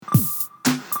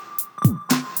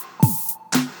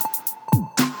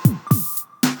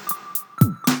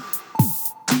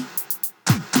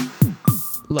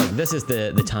this is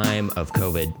the time of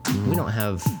COVID. We don't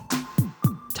have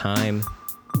time,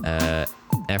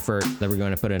 effort that we're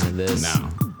going to put into this.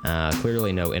 No.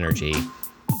 Clearly no energy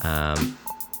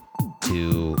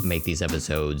to make these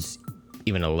episodes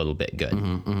even a little bit good.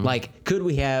 Like, could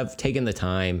we have taken the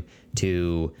time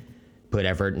to put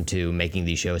effort into making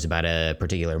these shows about a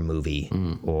particular movie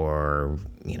or,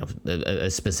 you know,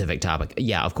 a specific topic?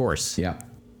 Yeah, of course. Yeah.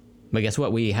 But guess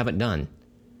what? We haven't done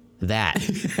that.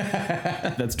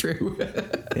 That's true.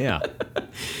 Yeah.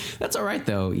 That's all right,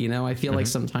 though. You know, I feel like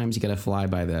sometimes you got to fly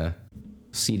by the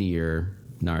seat of your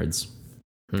nards.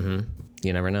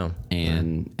 You never know.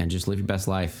 And just live your best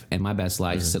life. And my best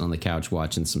life is sitting on the couch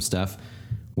watching some stuff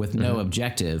with no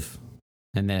objective.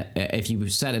 And that if you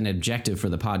set an objective for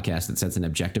the podcast, it sets an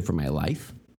objective for my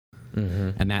life.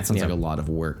 And that sounds like a lot of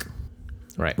work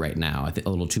right now. I think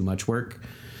a little too much work.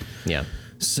 Yeah.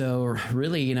 So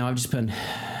really, you know, I've just been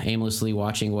aimlessly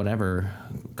watching whatever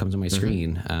comes on my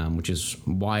screen, which is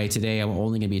why today I'm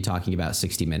only going to be talking about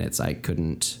 60 Minutes. I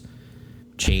couldn't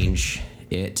change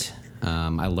it.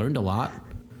 I learned a lot.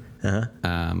 I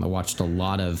watched a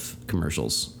lot of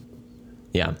commercials.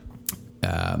 Yeah.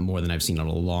 More than I've seen in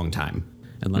a long time.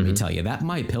 And let me tell you, that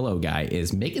My Pillow guy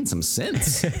is making some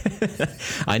sense.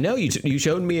 I know you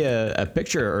showed me a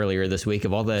picture earlier this week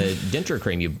of all the denture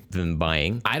cream you've been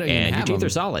buying. I don't even and have your teeth them.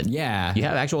 are solid. Yeah. You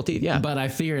have actual teeth. Yeah. But I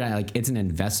figured like it's an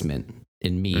investment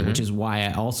in me, which is why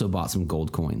I also bought some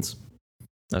gold coins.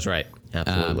 That's right.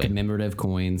 Absolutely. Commemorative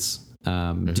coins.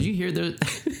 Did you hear the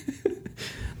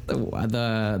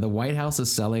White House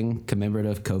is selling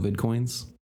commemorative COVID coins?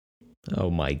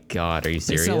 Oh my God, are you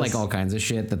serious? They sell like all kinds of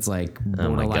shit that's like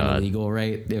borderline illegal,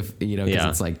 right? If you know, because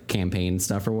it's like campaign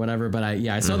stuff or whatever. But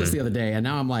I saw this the other day, and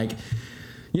now I'm like,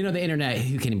 you know, the internet,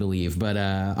 who can believe? But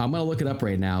I'm gonna look it up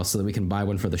right now so that we can buy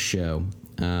one for the show.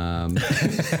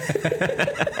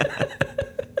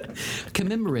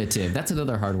 Commemorative. That's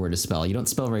another hard word to spell. You don't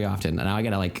spell very often, and now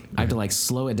I have to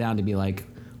slow it down to be like,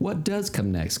 what does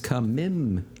come next?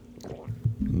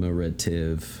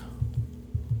 Commemorative.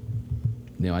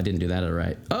 No, I didn't do that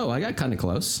right. Oh, I got kind of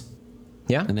close.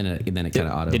 Yeah. And then it kind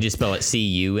of auto. Did you spell it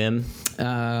C-U-M?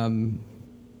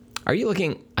 Are you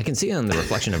looking? I can see on the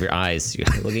reflection of your eyes. You're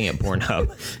looking at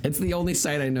Pornhub. It's the only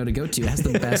site I know to go to. It has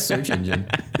the best search engine.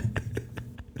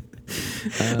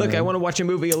 Look, I want to watch a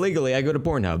movie illegally. I go to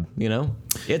Pornhub. You know,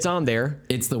 it's on there.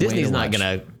 It's the Disney's way to not watch.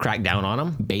 going to crack down on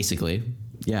them. Basically,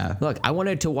 yeah. Look, I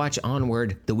wanted to watch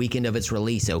Onward the weekend of its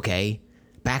release. Okay,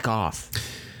 back off.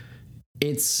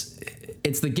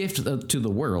 It's the gift to the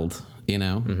world, you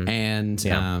know, and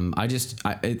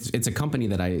it's a company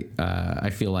that I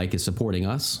feel like is supporting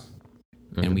us,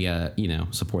 and we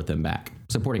support them back,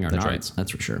 supporting our nards. Right. That's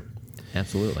for sure.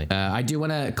 Absolutely. I do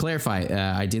want to clarify.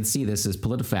 I did see this as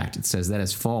PolitiFact. It says that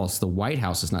is false. The White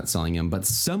House is not selling them, but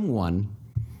someone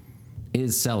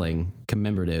is selling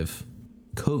commemorative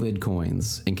COVID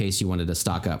coins in case you wanted to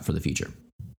stock up for the future.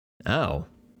 Oh,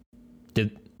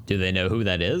 do they know who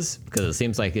that is? Because it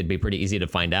seems like it'd be pretty easy to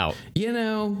find out. You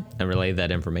know, and relay that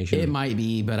information. It might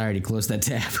be, but I already closed that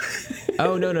tab.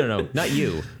 Oh, no, not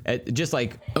you. Just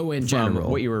like in general,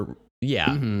 what you were.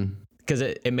 Yeah. Because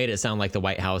it made it sound like the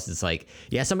White House is like,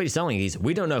 yeah, somebody's selling these.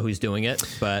 We don't know who's doing it,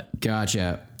 but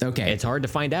gotcha. Okay, it's hard to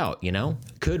find out. You know,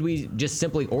 could we just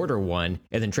simply order one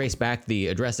and then trace back the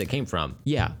address it came from?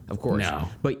 Yeah, of course. No,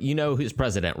 but you know who's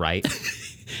president, right?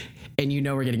 And you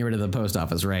know we're getting rid of the post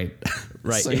office, right?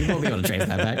 Right. So you won't be able to trace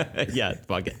that back. Yeah,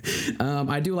 fuck it.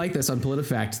 I do like this on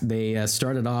PolitiFact. They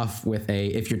started off with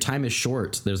if your time is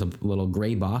short, there's a little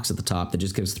gray box at the top that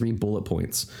just gives 3 bullet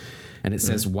points. And it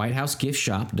says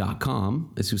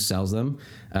WhiteHouseGiftShop.com is who sells them.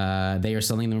 They are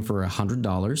selling them for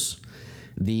 $100.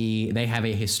 They have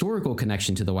a historical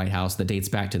connection to the White House that dates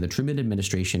back to the Truman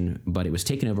administration, but it was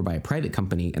taken over by a private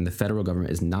company, and the federal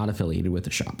government is not affiliated with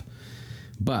the shop.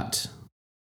 But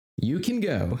you can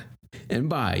go and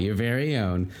buy your very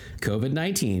own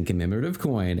COVID-19 commemorative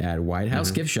coin at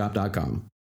WhiteHouseGiftShop.com.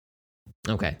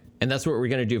 Okay. And that's what we're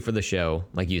going to do for the show,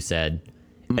 like you said.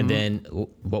 And then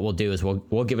what we'll do is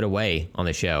we'll give it away on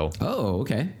the show. Oh,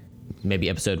 okay. Maybe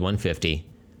episode 150.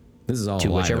 This is all to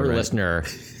live, whichever right? listener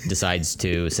decides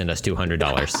to send us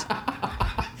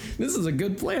 $200. This is a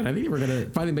good plan. I think we're going to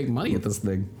finally make money at this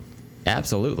thing.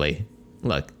 Absolutely.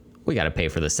 Look, we got to pay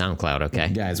for the SoundCloud, okay?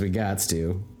 Guys, we got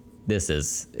to.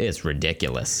 It's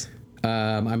ridiculous.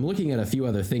 I'm looking at a few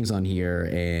other things on here,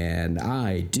 and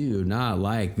I do not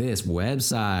like this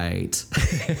website.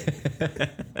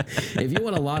 If you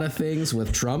want a lot of things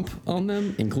with Trump on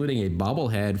them, including a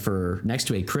bobblehead for next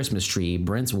to a Christmas tree,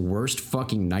 Brent's worst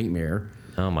fucking nightmare.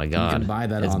 Oh my God. You can buy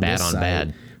that it's on bad this on site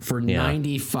bad. for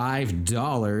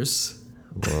 $95.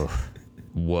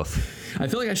 Woof. I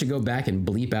feel like I should go back and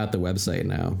bleep out the website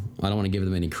now. I don't want to give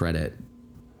them any credit.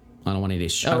 I don't want to,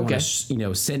 I don't want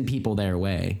to send people their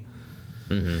way.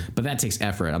 Mm-hmm. But that takes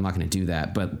effort. I'm not going to do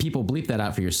that. But people, bleep that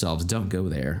out for yourselves. Don't go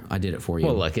there. I did it for you.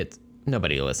 Well, look,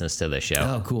 nobody listens to this show.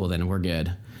 Oh, cool. Then we're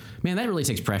good. Man, that really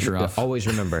takes pressure off. Always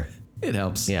remember. It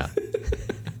helps. Yeah.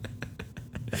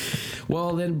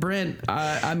 Well, then, Brent,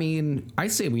 I mean, I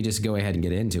say we just go ahead and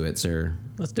get into it, sir.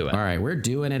 Let's do it. All right, we're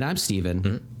doing it. I'm Steven.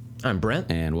 Mm-hmm. I'm Brent.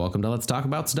 And welcome to Let's Talk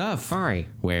About Stuff. All right.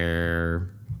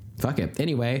 Where, fuck it.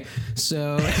 Anyway,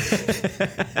 so...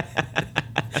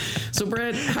 So,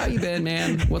 Brent, how you been,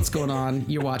 man? What's going on?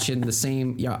 You're watching the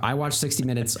same... Yeah, I watch 60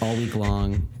 Minutes all week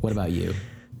long. What about you?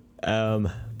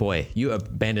 Boy, you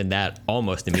abandoned that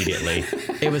almost immediately.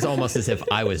 It was almost as if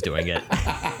I was doing it.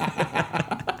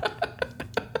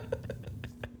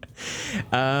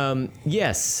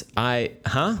 Yes,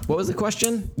 What was the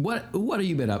question? What have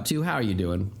you been up to? How are you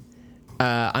doing?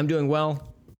 I'm doing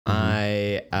well.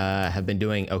 I have been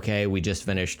doing okay. We just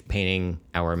finished painting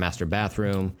our master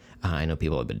bathroom. I know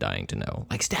people have been dying to know.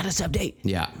 Like, status update.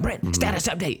 Yeah. Brent, status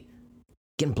update.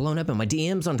 Getting blown up in my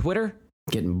DMs on Twitter.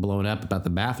 Getting blown up about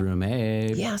the bathroom,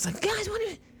 hey. Yeah, it's like, guys,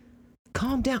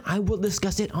 calm down. I will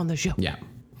discuss it on the show. Yeah.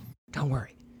 Don't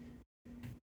worry.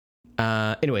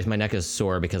 Anyways, my neck is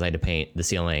sore because I had to paint the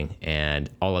ceiling and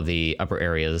all of the upper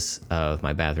areas of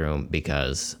my bathroom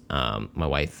because my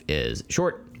wife is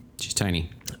short. She's tiny.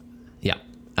 Yeah.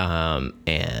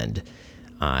 And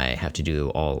I have to do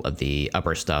all of the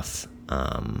upper stuff.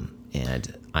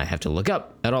 And I have to look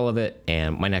up at all of it.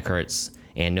 And my neck hurts.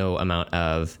 And no amount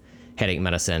of headache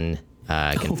medicine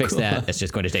can fix that. It's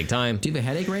just going to take time. Do you have a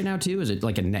headache right now, too? Is it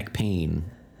like a neck pain?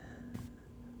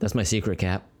 That's my secret,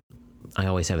 Cap. I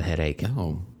always have a headache.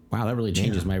 Oh, wow. That really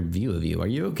changes my view of you. Are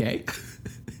you okay?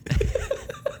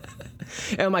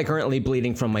 Am I currently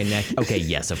bleeding from my neck? Okay,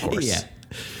 yes, of course. Yeah.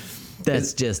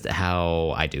 That's just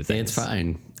how I do things. It's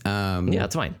fine. Yeah,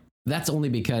 it's fine. That's only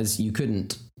because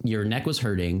your neck was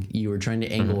hurting. You were trying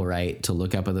to angle right to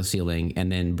look up at the ceiling.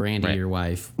 And then Brandy, your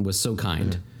wife, was so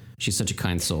kind. She's such a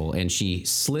kind soul. And she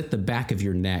slit the back of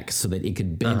your neck so that it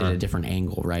could bend at a different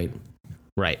angle, right?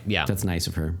 Right, yeah. That's nice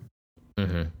of her.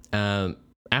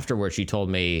 Afterwards, she told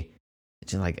me,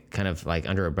 just like kind of like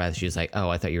under her breath, she was like, "Oh,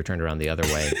 I thought you were turned around the other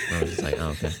way." And I was just like, "Oh,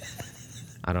 okay."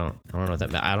 I don't know what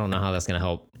that. I don't know how that's gonna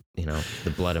help.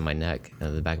 The blood in my neck,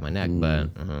 the back of my neck,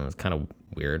 but it's kind of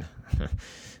weird.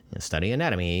 Study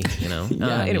anatomy,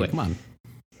 Yeah, anyway, come on.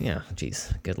 Yeah,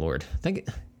 geez, good lord.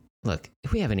 Look,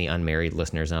 if we have any unmarried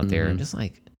listeners out there, just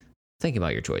like think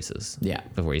about your choices. Yeah.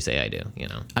 Before you say I do.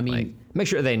 I mean, like, make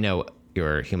sure they know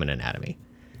your human anatomy.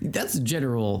 That's a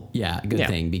general, good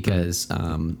thing because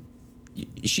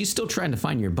she's still trying to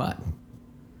find your butt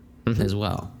as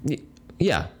well.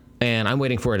 Yeah, and I'm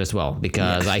waiting for it as well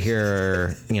because I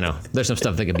hear, there's some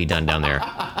stuff that can be done down there.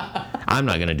 I'm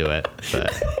not going to do it,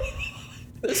 but...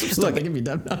 There's some stuff that can be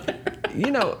done down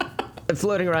there.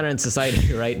 Floating around in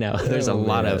society right now, there's a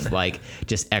lot of, like,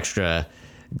 just extra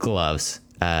gloves,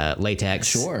 latex.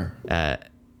 Sure.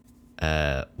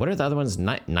 What are the other ones?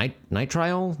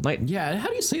 Nitrile? Yeah, how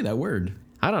do you say that word?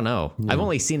 I don't know. I've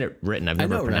only seen it written. I've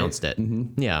never pronounced it.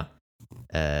 Yeah.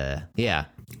 Yeah.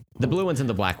 The blue ones and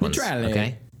the black ones. Naturale.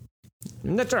 Okay.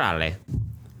 Naturale.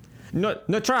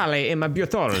 Naturale in my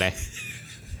butole.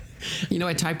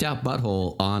 I typed out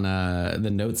butthole on the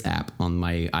Notes app on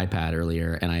my iPad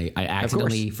earlier, and I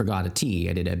accidentally forgot a T.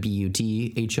 I did a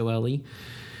BUTHOLE.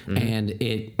 And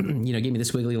it, gave me the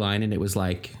squiggly line, and it was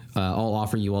like, I'll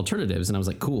offer you alternatives. And I was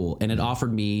like, cool. And it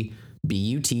offered me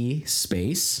BUT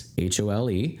space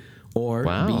HOLE or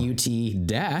BUT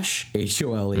dash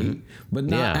HOLE, but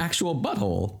not actual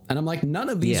butthole. And I'm like, none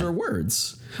of these are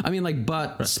words. I mean, like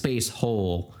butt space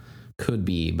hole could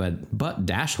be, but butt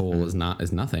dash hole is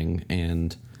nothing.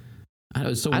 And it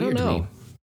was so weird. I don't know. To me.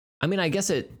 I mean, I guess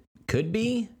it could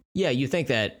be. Yeah, you think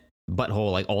that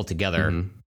butthole like altogether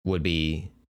would be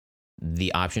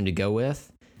the option to go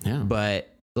with. Yeah. But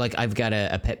like I've got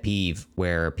a pet peeve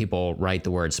where people write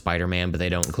the word Spider-Man, but they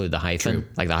don't include the hyphen. True.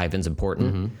 Like the hyphen's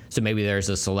important. So maybe there's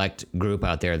a select group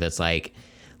out there that's like,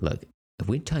 look, if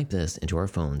we type this into our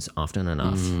phones often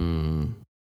enough,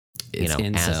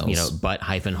 as butt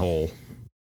hyphen hole,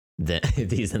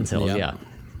 these incels,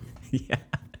 yeah.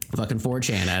 Fucking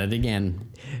 4chan at it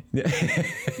again.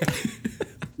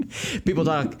 People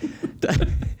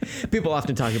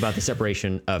often talk about the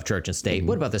separation of church and state.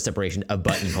 What about the separation of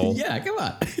buttonhole? Yeah, come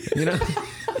on.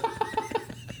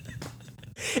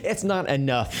 It's not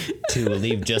enough to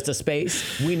leave just a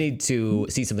space. We need to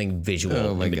see something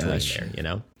visual in between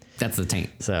there, That's the taint.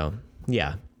 So,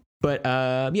 yeah. But,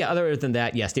 other than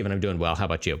that, Steven, I'm doing well. How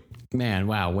about you? Man,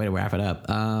 wow, way to wrap it up.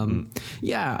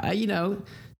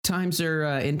 Times are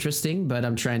interesting, but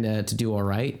I'm trying to do all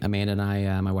right. Amanda and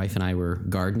I, my wife and I, were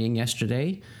gardening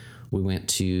yesterday. We went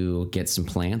to get some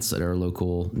plants at our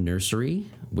local nursery,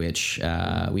 which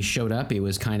we showed up. It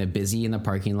was kind of busy in the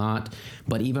parking lot,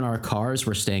 but even our cars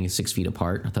were staying 6 feet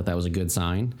apart. I thought that was a good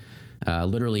sign.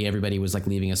 Literally everybody was like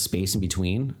leaving a space in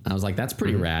between. I was like, that's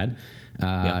pretty rad.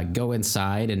 Go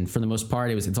inside, and for the most part,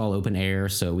 it's all open air,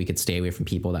 so we could stay away from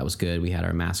people. That was good. We had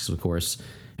our masks, of course.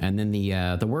 And then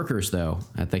the workers, though,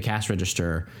 at the cash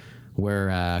register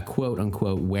were quote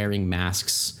unquote wearing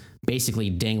masks, basically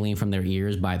dangling from their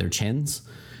ears by their chins.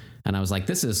 And I was like,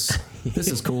 this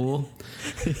is cool.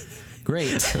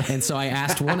 Great. And so I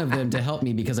asked one of them to help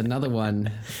me because another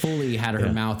one fully had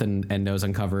her mouth and nose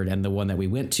uncovered, and the one that we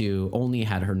went to only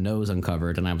had her nose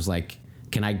uncovered. And I was like,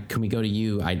 can we go to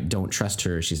you? I don't trust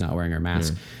her. She's not wearing her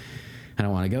mask. I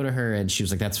don't want to go to her. And she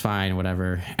was like, that's fine,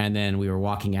 whatever. And then we were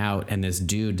walking out, and this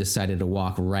dude decided to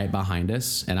walk right behind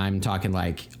us. And I'm talking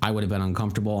like I would have been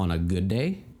uncomfortable on a good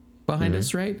day behind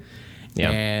us, right?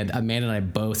 Yeah. And Amanda and I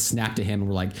both snapped at him and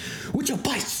were like, would you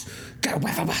please get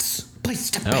away from us? Please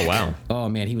step back. Oh, wow. Oh,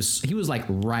 man, he was like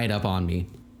right up on me.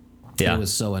 Yeah. It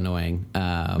was so annoying.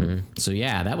 So,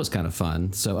 yeah, that was kind of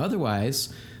fun. So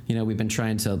otherwise, we've been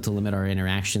trying to limit our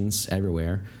interactions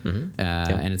everywhere,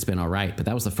 and it's been all right. But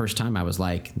that was the first time I was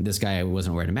like, this guy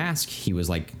wasn't wearing a mask. He was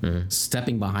like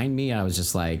stepping behind me. I was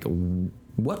just like,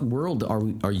 what world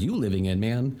are you living in,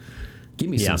 man? Give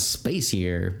me some space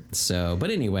here. So, but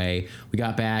anyway, we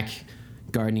got back.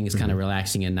 Gardening is kind of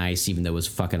relaxing and nice, even though it was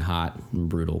fucking hot and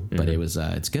brutal. But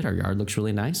it's good. Our yard looks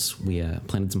really nice. We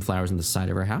planted some flowers on the side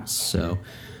of our house. So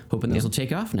hoping those will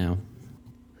take off now.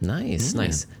 Nice,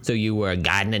 nice. So you were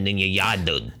gardening in your yard,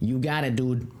 dude. You got it,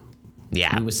 dude.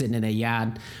 Yeah. We were sitting in a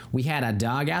yard. We had a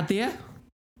dog out there.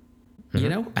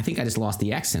 I think I just lost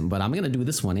the accent, but I'm going to do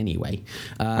this one anyway.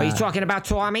 Are you talking about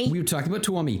Tommy? We were talking about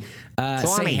Tommy.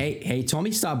 Tommy. Hey,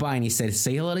 Tommy stopped by and he said,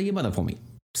 say hello to your mother for me.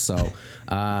 So,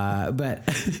 our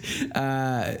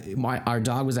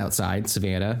dog was outside,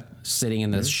 Savannah, sitting in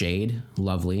the shade,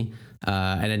 lovely.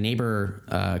 And a neighbor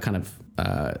kind of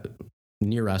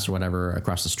near us or whatever,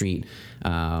 across the street,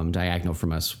 diagonal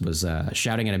from us, was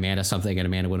shouting at Amanda something, and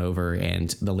Amanda went over, and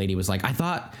the lady was like, I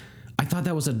thought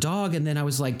that was a dog, and then I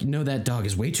was like, no, that dog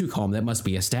is way too calm. That must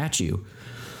be a statue.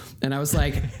 And I was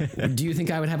like, do you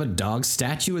think I would have a dog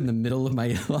statue in the middle of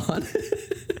my lawn?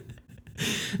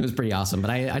 It was pretty awesome.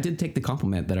 But I did take the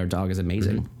compliment that our dog is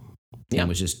amazing. Yeah, and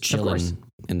was just chilling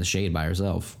in the shade by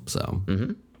herself. So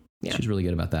she's really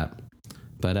good about that.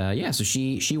 But so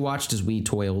she watched as we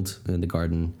toiled in the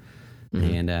garden,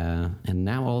 and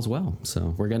now all's well.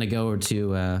 So we're gonna go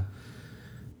to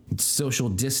social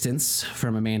distance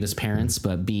from Amanda's parents,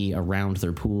 but be around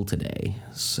their pool today.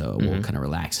 So we'll kind of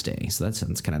relax today. So that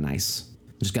sounds kind of nice.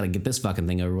 Just got to get this fucking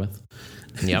thing over with.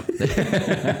 Yep.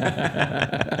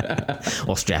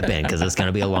 Well, strap in because it's going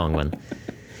to be a long one.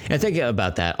 And think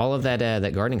about that. All of that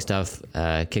that gardening stuff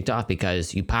kicked off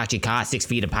because you parked your car 6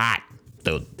 feet apart,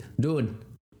 dude. Dude,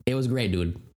 it was great,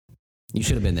 dude. You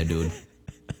should have been there, dude.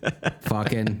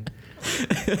 fucking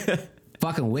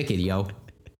wicked, yo.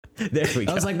 There we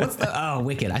go. I was like,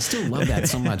 wicked. I still love that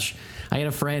so much. I had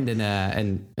a friend in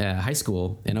high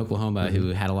school in Oklahoma who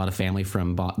had a lot of family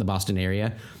from the Boston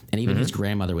area, and even his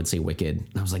grandmother would say wicked.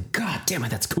 And I was like, God damn it,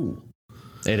 that's cool.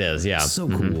 It is, yeah. So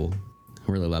cool.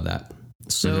 I really love that.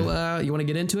 So you want to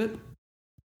get into it?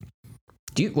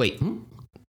 Do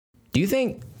you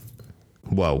think...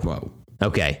 Whoa.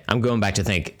 Okay, I'm going back to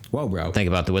think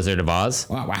about the Wizard of Oz.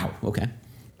 Wow. Okay.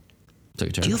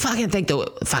 Do you fucking think the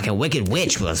fucking Wicked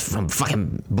Witch was from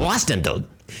fucking Boston, dude?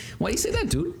 Why do you say that,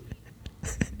 dude?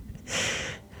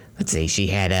 Let's see. She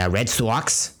had red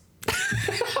socks.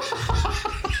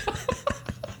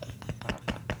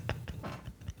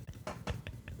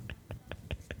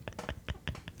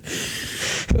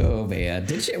 Oh, man.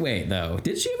 Did she have red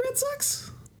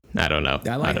socks? I don't know.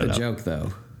 I like the joke,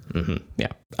 though. Yeah.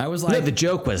 I was like... No, the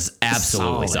joke was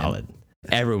absolutely solid.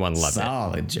 Everyone loved it.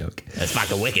 Solid joke. It's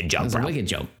fucking wicked joke, It's bro. a wicked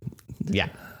joke. Yeah.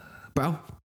 Bro,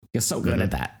 you're so good at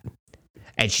that.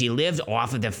 And she lived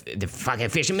off of the fucking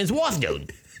Fisherman's Wharf,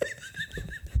 dude.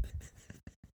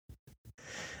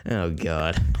 Oh,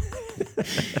 God.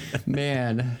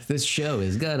 Man, this show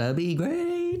is gonna be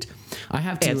great. I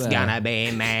have to... It's gonna be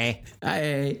me.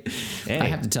 Hey. I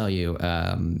have to tell you,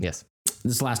 yes.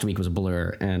 This last week was a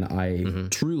blur, and I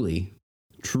truly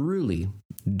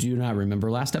do not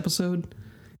remember last episode.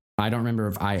 I don't remember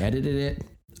if I edited it.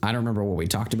 I don't remember what we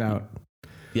talked about.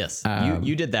 Yes,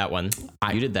 you did that one.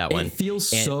 It feels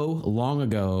so long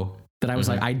ago that I was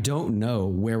like, I don't know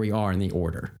where we are in the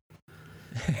order.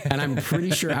 And I'm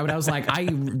pretty sure I was like,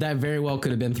 that very well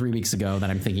could have been 3 weeks ago that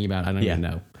I'm thinking about. I don't even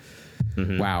know.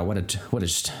 Wow.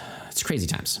 It's crazy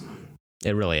times.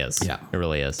 It really is. Yeah. It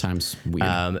really is. Times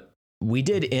weird. We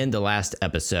did end the last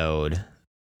episode.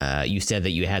 You said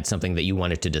that you had something that you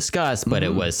wanted to discuss, but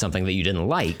it was something that you didn't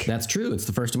like. That's true. It's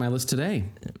the first on my list today.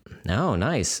 Oh,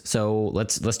 nice. So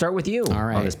let's start with you All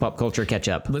right. on this pop culture catch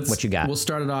up. What you got? We'll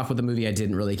start it off with a movie I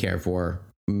didn't really care for,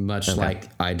 much like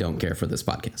I don't care for this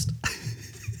podcast.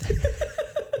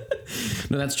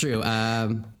 No, that's true.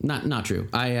 Not true.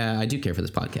 I do care for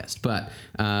this podcast, but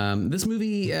this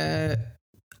movie,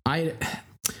 I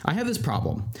have this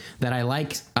problem that I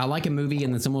like a movie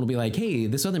and then someone will be like, hey,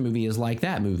 this other movie is like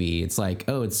that movie. It's like,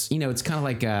 oh, it's kind of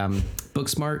like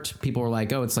Booksmart. People were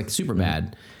like, oh, it's like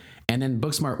Superbad. And then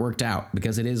Booksmart worked out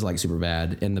because it is like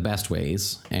Superbad in the best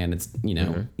ways. And it's,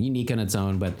 unique on its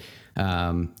own, but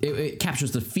it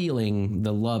captures the feeling,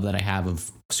 the love that I have of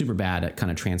Superbad. It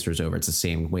kind of transfers over. It's the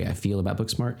same way I feel about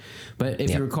Booksmart. But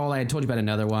if you recall, I had told you about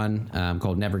another one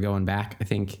called Never Going Back. I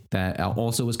think that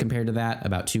also was compared to that,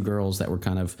 about two girls that were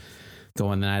kind of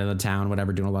going the night of the town,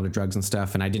 whatever, doing a lot of drugs and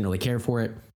stuff. And I didn't really care for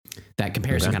it. That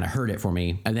comparison kind of hurt it for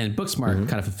me. And then Booksmart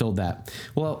kind of fulfilled that.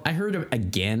 Well, I heard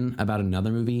again about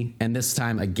another movie. And this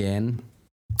time again,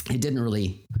 it didn't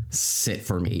really sit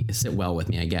well with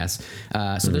me, I guess.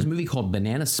 So there's a movie called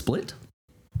Banana Split.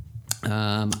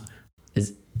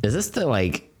 Is this the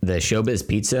Showbiz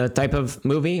Pizza type of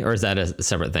movie, or is that a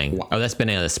separate thing? Oh, that's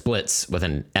Banana Splits with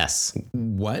an S.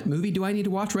 What movie do I need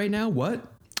to watch right now? What?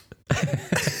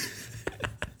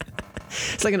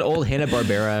 It's like an old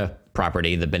Hanna-Barbera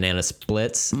property, the Banana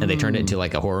Splits, and they turned it into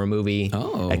like a horror movie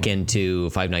akin to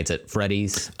Five Nights at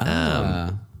Freddy's.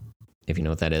 If you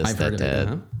know what that is, I've heard of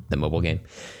it, the mobile game.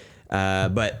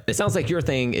 But it sounds like your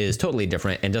thing is totally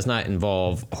different and does not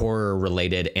involve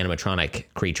horror-related animatronic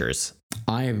creatures.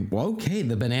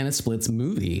 The Banana Splits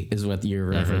movie is what you're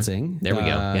referencing. There we go.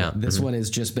 Yeah. This one is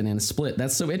just Banana Split.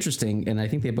 That's so interesting, and I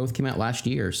think they both came out last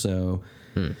year. So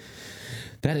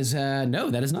that is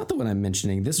that is not the one I'm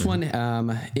mentioning. This one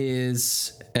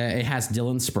is it has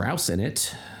Dylan Sprouse in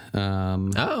it.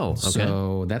 Okay.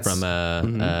 So that's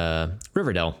from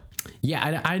Riverdale.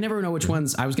 Yeah, I never know which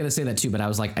ones. I was going to say that too, but I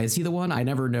was like, is he the one? I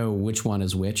never know which one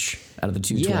is which out of the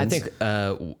two twins. Yeah, I think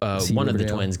one of the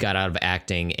twins got out of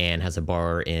acting and has a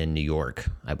bar in New York,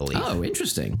 I believe. Oh,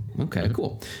 interesting. Okay,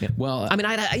 cool. Yeah. Well, I mean,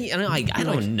 I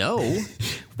don't know.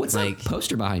 What's that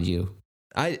poster behind you?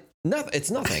 It's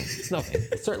nothing. It's nothing.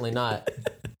 It's certainly not.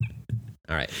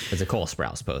 All right, it's a Cole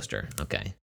Sprouse poster.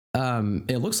 Okay.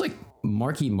 It looks like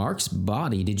Marky Mark's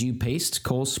body. Did you paste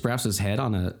Cole Sprouse's head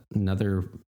on another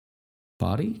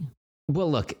body?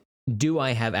 Well, look, do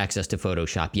I have access to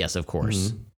Photoshop? Yes, of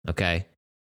course. Okay.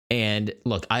 And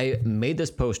look, I made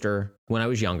this poster when I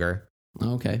was younger.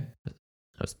 Okay. I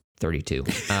was 32.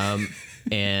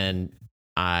 And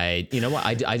I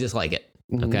just like it.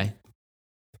 Okay.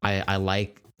 I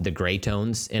like the gray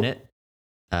tones in it,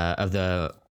 of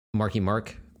the Marky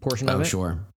Mark portion of it. Oh,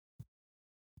 sure.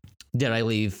 Did I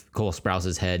leave Cole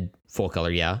Sprouse's head full color?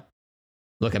 Yeah.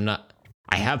 Look,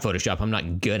 I have Photoshop. I'm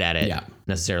not good at it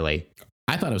necessarily.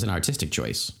 I thought it was an artistic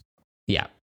choice. Yeah.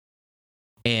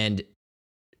 And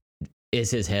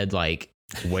is his head like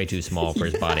way too small for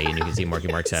his body? And you can see Marky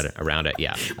Mark's head around it.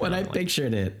 Yeah. When I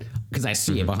pictured it, because I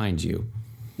see it behind you.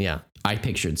 Yeah. I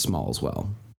pictured small as well.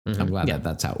 I'm glad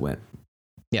that's how it went.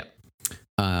 Yeah.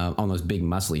 On those big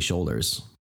muscly shoulders.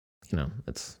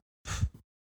 It's...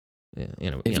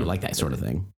 if you like that sort of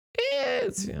thing,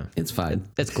 it's fine.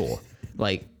 It's cool.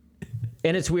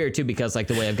 And it's weird too, because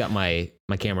the way I've got my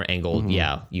camera angled,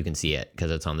 you can see it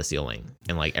because it's on the ceiling.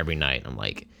 And every night I'm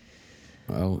like,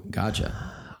 oh, gotcha.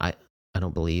 I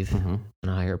don't believe in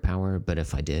a higher power, but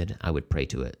if I did, I would pray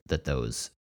to it that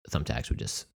those thumbtacks would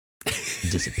just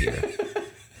disappear.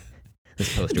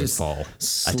 This poster would fall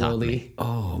slowly. Me.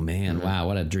 Oh man! Wow,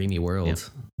 what a dreamy world.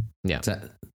 Yeah.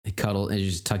 They cuddle and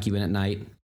just tuck you in at night.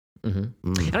 And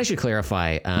I should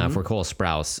clarify for Cole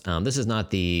Sprouse, this is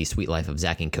not the Sweet Life of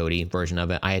Zack and Cody version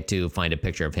of it. I had to find a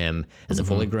picture of him as a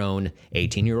fully grown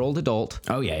 18-year-old adult.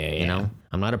 Oh yeah.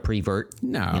 I'm not a prevert.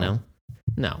 No.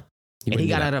 No. And he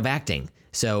got out of acting.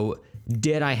 So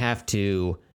did I have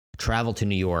to travel to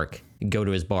New York, go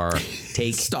to his bar,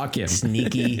 stalk him,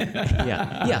 sneaky?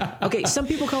 Yeah. Okay. Some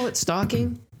people call it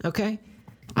stalking. Okay.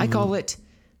 I call it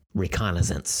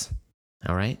reconnaissance.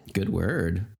 All right. Good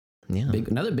word. Yeah.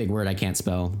 Another big word I can't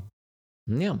spell.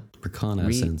 Yeah.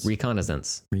 Reconnaissance.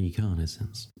 Reconnaissance.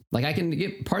 I can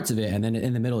get parts of it, and then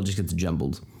in the middle it just gets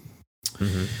jumbled.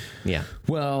 Yeah.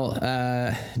 Well,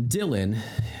 Dylan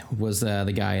was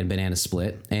the guy in Banana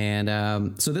Split.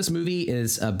 And so this movie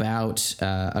is about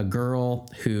a girl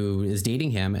who is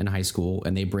dating him in high school,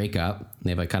 and they break up.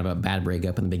 They have a kind of a bad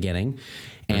breakup in the beginning.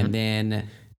 And then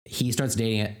he starts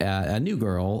dating a new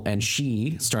girl, and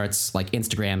she starts like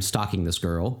Instagram stalking this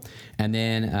girl. And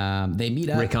then they meet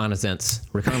up. Reconnaissance,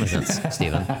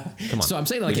 Stephen. Come on. So I'm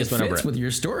saying like it fits with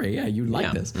your story. Yeah, you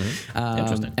like this.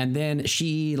 Interesting. And then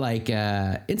she like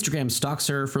Instagram stalks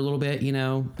her for a little bit,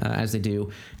 as they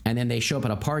do. And then they show up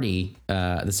at a party,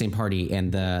 the same party,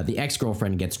 and the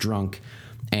ex-girlfriend gets drunk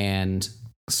and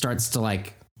starts to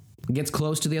like gets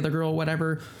close to the other girl,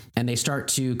 whatever, and they start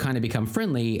to kind of become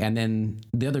friendly. And then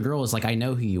the other girl is like, I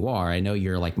know who you are. I know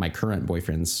you're like my current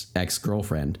boyfriend's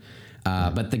ex-girlfriend.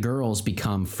 But the girls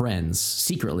become friends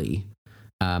secretly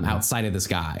outside of this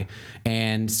guy.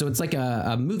 And so it's like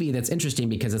a movie that's interesting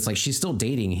because it's like she's still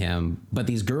dating him, but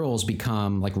these girls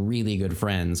become like really good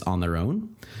friends on their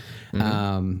own.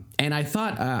 And I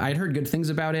thought I'd heard good things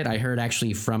about it. I heard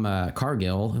actually from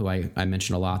Cargill, who I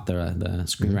mentioned a lot, the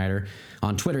screenwriter,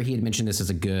 on Twitter. He had mentioned this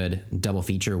as a good double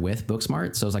feature with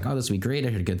Booksmart. So I was like, oh, this would be great. I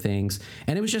heard good things.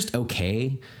 And it was just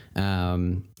okay.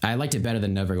 I liked it better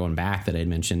than Never Going Back that I had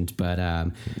mentioned. But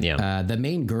the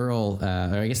main girl,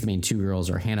 or I guess the main two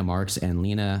girls, are Hannah Marks and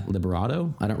Lena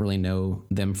Liberato. I don't really know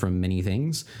them from many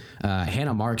things.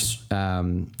 Hannah Marks,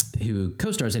 who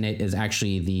co-stars in it, is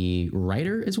actually the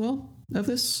writer as well of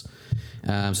this.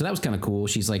 So that was kind of cool.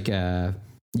 She's like a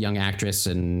young actress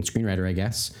and screenwriter, I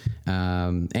guess.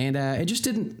 And it just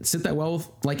didn't sit that well with,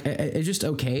 like, it's just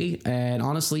okay. And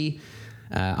honestly,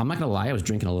 I'm not gonna lie, I was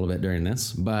drinking a little bit during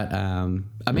this, but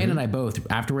Amanda and I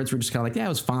both afterwards were just kind of like, yeah, it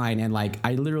was fine. And like,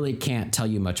 I literally can't tell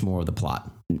you much more of the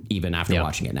plot even after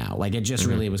watching it now. Like, it just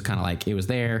really was kind of like, it was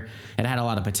there. It had a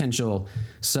lot of potential.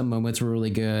 Some moments were really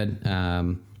good.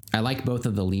 I like both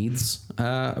of the leads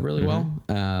really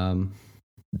well.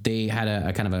 They had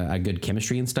a kind of a good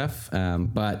chemistry and stuff,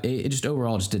 but it just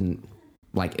overall just didn't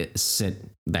like it sit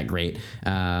that great.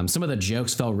 Some of the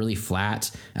jokes fell really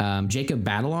flat. Jacob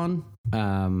Batalon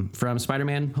from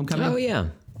Spider-Man Homecoming. Oh yeah,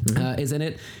 is in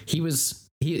it.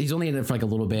 He's only in it for like a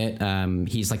little bit.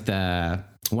 He's like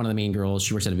one of the main girls.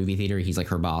 She works at a movie theater. He's like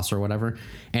her boss or whatever.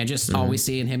 And just always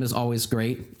seeing him is always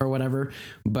great or whatever.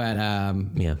 But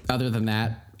other than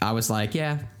that, I was like,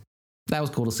 yeah, that was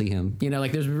cool to see him.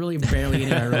 Like there's really barely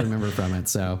anything I really remember from it.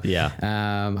 So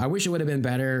I wish it would have been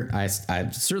better. I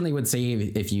certainly would say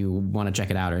if you want to check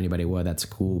it out or anybody would, that's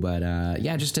cool. But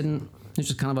it just didn't. It's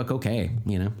just kind of like okay,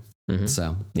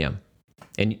 So yeah.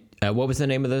 And what was the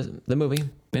name of the movie?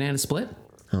 Banana Split.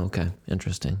 Oh, okay,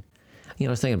 interesting. I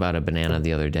was thinking about a banana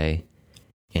the other day,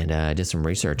 and I did some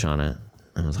research on it.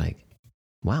 And I was like,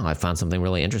 wow, I found something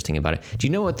really interesting about it. Do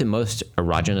you know what the most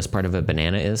erogenous part of a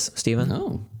banana is, Stephen?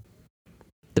 No.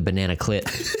 The banana clit.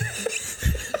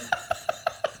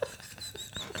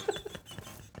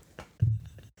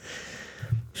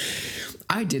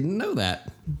 I didn't know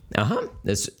that.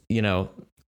 It's,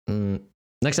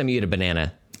 next time you eat a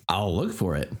banana, I'll look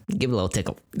for it. Give it a little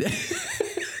tickle.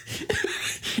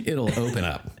 It'll open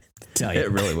up. Tell you.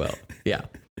 It really will. Yeah.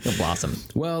 It'll blossom.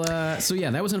 Well,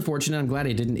 that was unfortunate. I'm glad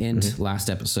I didn't end last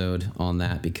episode on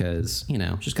that because,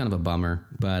 just kind of a bummer.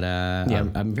 But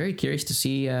I'm very curious to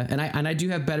see, and I do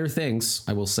have better things,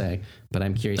 I will say, but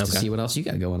I'm curious to see what else you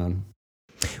got going on.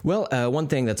 Well, one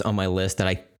thing that's on my list that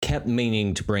I kept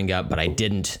meaning to bring up, but I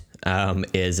didn't,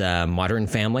 is Modern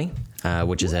Family,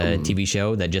 which is a TV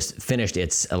show that just finished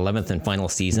its 11th and final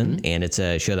season. And it's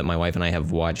a show that my wife and I have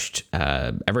watched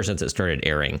ever since it started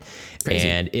airing. Crazy.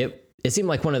 And it seemed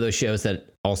like one of those shows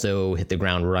that also hit the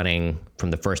ground running from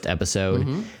the first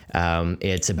episode.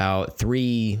 It's about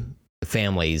three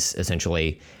families,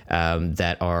 essentially,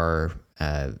 that are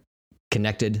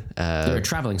connected. They're a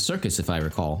traveling circus, if I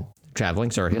recall.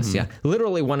 Traveling circus, yeah.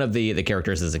 Literally one of the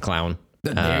characters is a clown.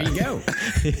 There you go.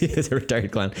 He's a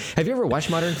retired clown. Have you ever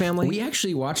watched Modern Family? We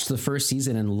actually watched the first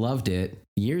season and loved it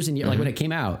years and years, like when it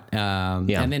came out. And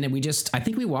then I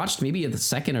think we watched maybe the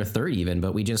second or third even,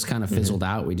 but we just kind of fizzled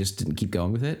out. We just didn't keep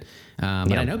going with it.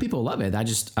 But I know people love it.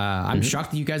 I'm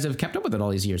shocked that you guys have kept up with it all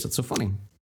these years. That's so funny.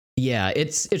 Yeah,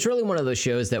 it's really one of those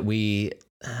shows that we,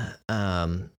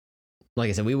 like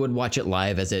I said, we would watch it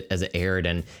live as it aired.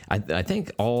 And I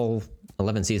think all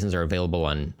 11 seasons are available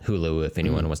on Hulu if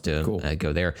anyone wants to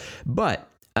go there. But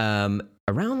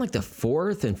around like the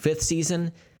fourth and fifth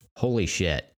season, holy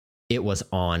shit, it was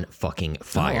on fucking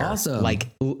fire. Oh, awesome. Like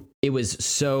it was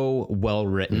so well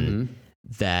written.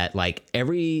 that like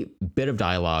every bit of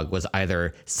dialogue was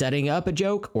either setting up a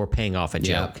joke or paying off a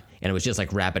joke. And it was just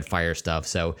like rapid fire stuff.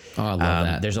 So I love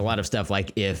that. There's a lot of stuff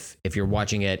like if you're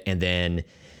watching it and then,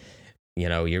 you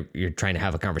know, you're trying to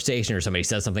have a conversation or somebody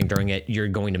says something during it, you're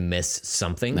going to miss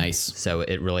something. Nice. So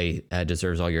it really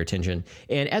deserves all your attention.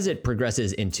 And as it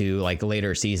progresses into like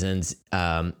later seasons,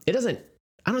 I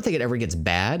don't think it ever gets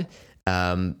bad,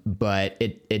 but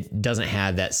it doesn't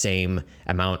have that same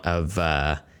amount of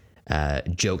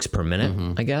jokes per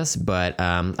minute, I guess. But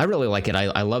I really like it.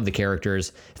 I love the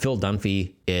characters. Phil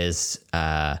Dunphy is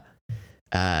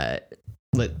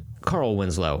Carl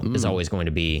Winslow is always going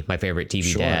to be my favorite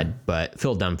TV dad, but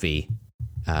Phil Dunphy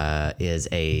is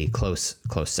a close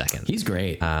second. He's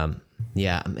great.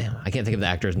 Yeah, man, I can't think of the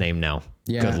actor's name now.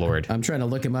 Yeah, good Lord. I'm trying to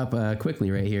look him up quickly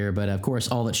right here, but of course,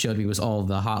 all that showed me was all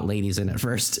the hot ladies in it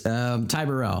first. Ty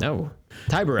Burrell. Oh,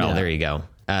 Ty Burrell. Yeah. There you go.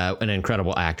 An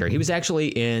incredible actor. He was actually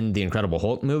in the Incredible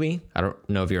Hulk movie. I don't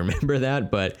know if you remember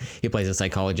that, but he plays a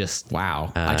psychologist.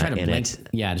 Wow. I tried to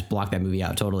just block that movie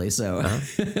out totally. So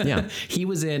yeah, he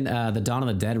was in the Dawn of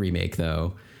the Dead remake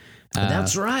though.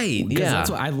 That's right. Yeah, that's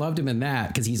what I loved him in that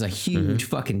because he's a huge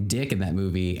fucking dick in that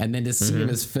movie, and then to see him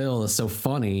as Phil is so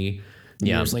funny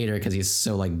years later because he's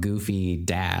so like goofy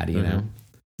dad, you know.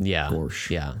 Yeah. Gorsh.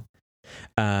 Yeah.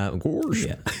 Gorsh.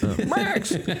 Yeah.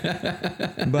 Max.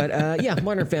 But yeah,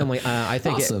 Modern Family. I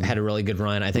think it had a really good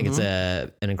run. I think it's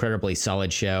an incredibly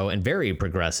solid show and very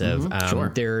progressive.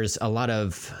 There's a lot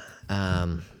of.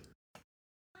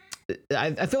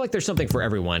 I feel like there's something for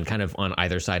everyone, kind of on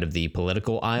either side of the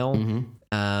political aisle.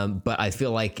 But I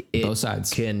feel like both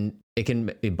sides it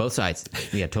can be both sides.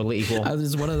 Yeah, totally equal. This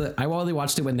is one of the. I only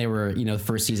watched it when they were, the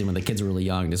first season when the kids were really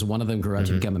young. Does one of them grow up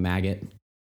to become a maggot?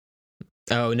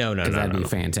 Oh no! That'd be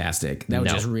fantastic. That would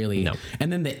just really. No.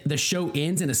 And then the show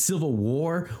ends in a civil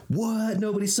war. What?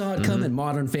 Nobody saw it coming.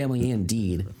 Modern Family,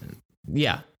 indeed.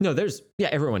 Yeah. No.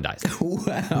 Everyone dies.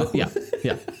 Wow. Yeah.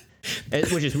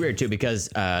 Which is weird too, because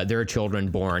there are children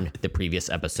born the previous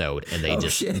episode and they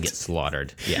get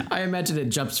slaughtered. Yeah. I imagine it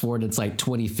jumps forward. It's like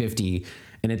 2050.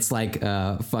 And it's like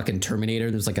fucking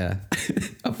Terminator. There's like a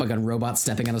fucking robot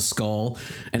stepping on a skull,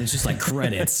 and it's just like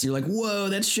credits. You're like, whoa,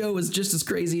 that show is just as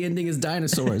crazy ending as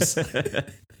dinosaurs.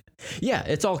 Yeah,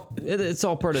 it's all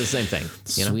part of the same thing.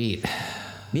 Sweet.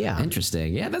 Yeah.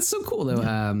 Interesting. Yeah, that's so cool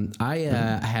though. I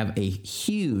have a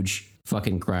huge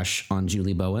fucking crush on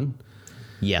Julie Bowen.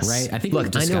 Yes. Right. I think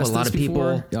I know a lot of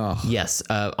people. Oh. Yes.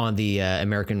 On the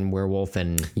American Werewolf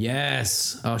and.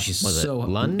 Yes. Oh, she's so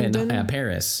London and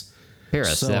Paris.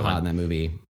 So that hot in that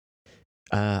movie.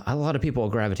 A lot of people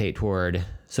gravitate toward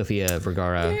Sofia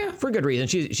Vergara for good reason.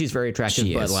 She's very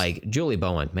attractive, but like Julie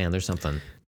Bowen, man, there's something.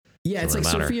 Yeah, it's like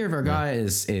Sofia Vergara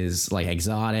is like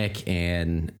exotic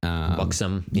and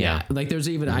buxom. Yeah. Like there's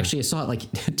even actually I saw it like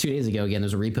 2 days ago. Again,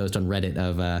 there's a repost on Reddit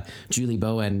of Julie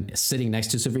Bowen sitting next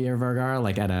to Sofia Vergara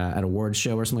like at an award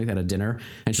show or something like that, at a dinner,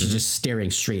 and she's just staring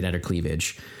straight at her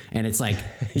cleavage. And it's like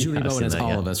Julie Bowen is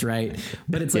all of us, right?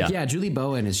 But it's like, Julie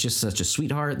Bowen is just such a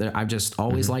sweetheart that I've just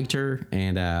always liked her.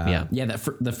 And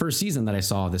the first season that I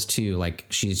saw of this too, like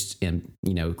she's in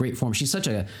great form. She's such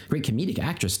a great comedic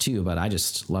actress too, but I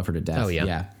just love her to death. Oh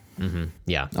yeah.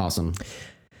 Yeah. Awesome.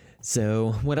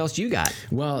 So what else you got?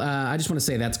 Well, I just want to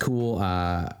say that's cool.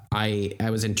 I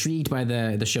was intrigued by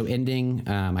the show ending.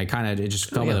 I kind of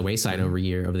just fell by the wayside over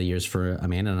the years for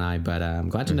Amanda and I, but I'm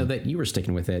glad to know that you were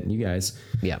sticking with it, you guys.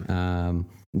 Yeah.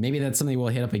 Maybe that's something we'll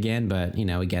hit up again, but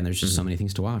again, there's just so many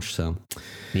things to watch. So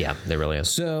yeah, there really is.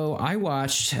 So I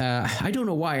watched, I don't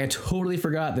know why I totally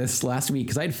forgot this last week,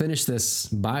 because I'd finished this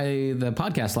by the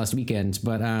podcast last weekend,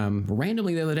 but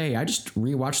randomly the other day, I just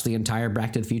rewatched the entire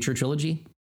Back to the Future trilogy.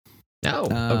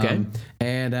 Oh, okay.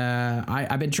 And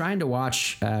I've been trying to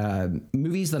watch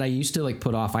movies that I used to like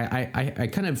put off. I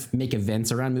kind of make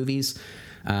events around movies.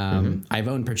 I've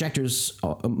owned projectors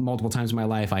multiple times in my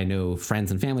life. I know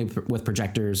friends and family with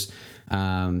projectors.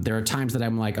 There are times that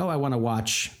I'm like, oh, I want to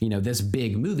watch this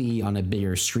big movie on a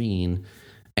bigger screen,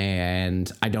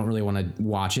 and I don't really want to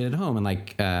watch it at home and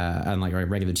on like a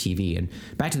regular TV. And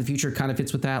Back to the Future kind of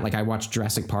fits with that. Like I watched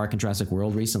Jurassic Park and Jurassic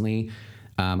World recently.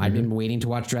 I've been waiting to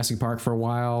watch Jurassic Park for a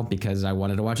while because I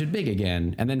wanted to watch it big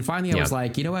again. And then finally I was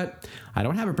like, you know what? I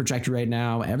don't have a projector right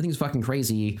now. Everything's fucking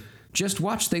crazy. Just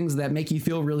watch things that make you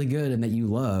feel really good and that you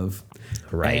love.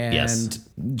 Right. And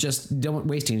just don't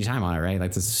waste any time on it. Right.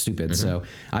 Like, this is stupid. So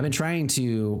I've been trying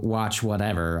to watch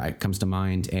whatever comes to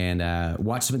mind and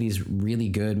watch some of these really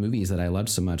good movies that I loved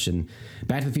so much. And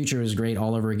Back to the Future was great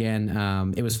all over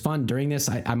again. It was fun during this.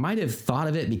 I might have thought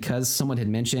of it because someone had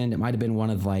mentioned, it might have been one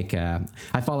of like,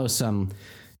 I follow some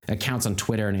accounts on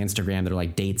Twitter and Instagram that are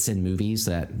like dates in movies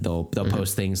that they'll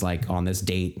post things like on this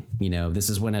date, this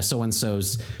is when a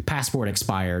so-and-so's passport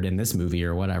expired in this movie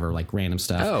or whatever, like random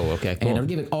stuff. Oh, okay, cool. And it'll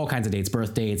give it all kinds of dates,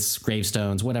 birth dates,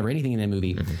 gravestones, whatever, anything in a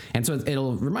movie. And so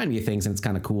it'll remind me of things, and it's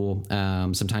kind of cool.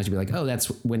 Sometimes you'll be like, oh, that's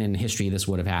when in history this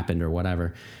would have happened or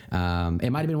whatever. It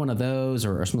might have been one of those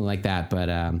or something like that. But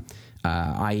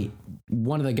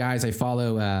one of the guys I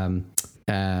follow, I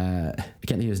can't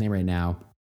think of his name right now.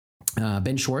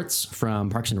 Ben Schwartz from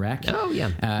Parks and Rec. Oh,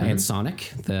 yeah. And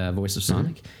Sonic, the voice of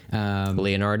Sonic.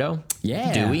 Leonardo.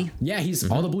 Yeah. Dewey. Yeah, he's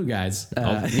all the blue guys.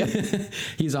 Yep.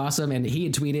 He's awesome. And he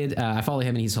had tweeted, I follow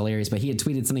him and he's hilarious, but he had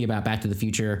tweeted something about Back to the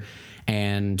Future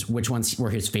and which ones were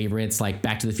his favorites. Like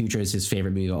Back to the Future is his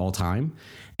favorite movie of all time.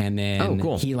 And then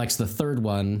cool. he likes the third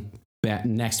one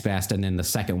next best and then the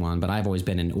second one, but I've always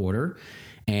been in order.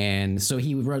 And so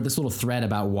he wrote this little thread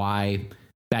about why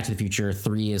Back to the Future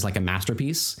 3 is like a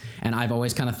masterpiece. And I've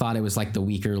always kind of thought it was like the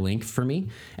weaker link for me.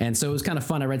 And so it was kind of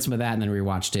fun. I read some of that and then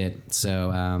rewatched it.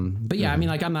 So, but yeah, I mean,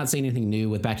 like I'm not saying anything new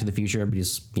with Back to the Future.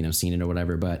 Everybody's, seen it or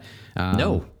whatever, but.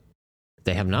 No,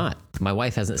 they have not. My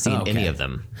wife hasn't seen any of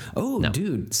them. Oh, no.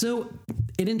 Dude. So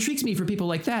it intrigues me for people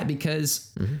like that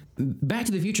because Back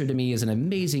to the Future to me is an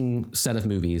amazing set of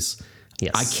movies.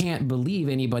 Yes. I can't believe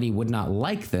anybody would not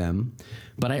like them,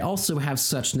 but I also have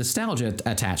such nostalgia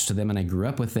attached to them and I grew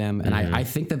up with them. And I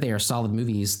think that they are solid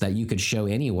movies that you could show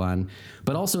anyone,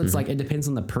 but also it's like, it depends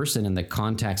on the person and the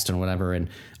context and whatever. And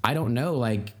I don't know,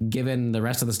 like given the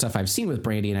rest of the stuff I've seen with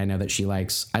Brandy and I know that she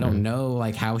likes, I don't know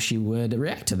like how she would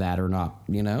react to that or not,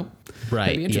 Right.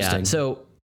 That'd be interesting. Yeah. So,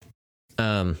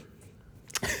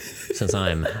 since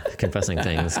I'm confessing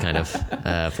things kind of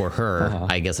for her,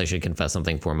 I guess I should confess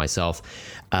something for myself.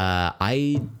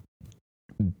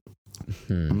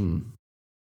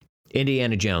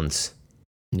 Indiana Jones.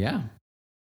 Yeah.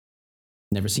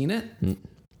 Never seen it?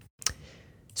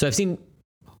 So I've seen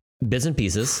bits and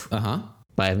pieces, but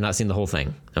I have not seen the whole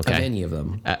thing. Okay. Of any of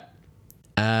them?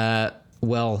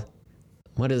 Well,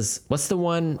 what's the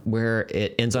one where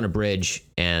it ends on a bridge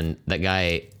and that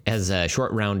guy has a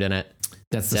short round in it?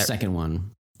 That's the second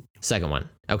one. Second one.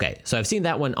 Okay. So I've seen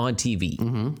that one on TV.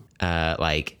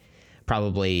 Like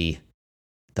probably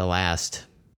the last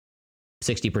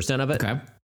 60% of it. Okay.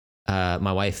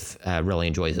 My wife really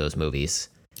enjoys those movies.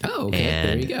 Oh, okay.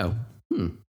 And there you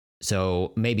go.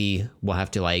 So maybe we'll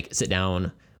have to like sit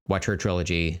down, watch her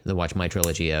trilogy, then watch my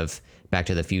trilogy of Back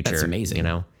to the Future. That's amazing.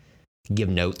 Give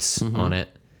notes on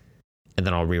it. And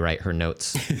then I'll rewrite her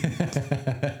notes.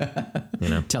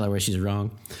 Tell her where she's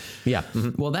wrong. Yeah.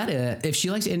 Well, that if she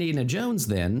likes Indiana Jones,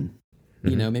 then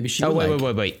maybe she. Oh,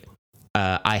 wait.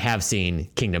 I have seen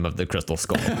Kingdom of the Crystal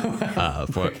Skull.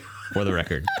 For the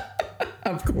record.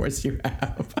 Of course you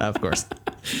have. Of course.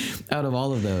 Out of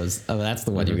all of those, that's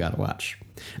the one you got to watch.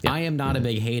 Yeah. I am not a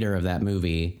big hater of that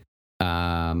movie.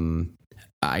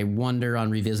 I wonder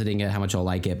on revisiting it how much I'll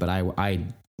like it, but I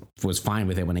was fine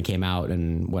with it when it came out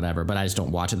and whatever, but I just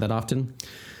don't watch it that often.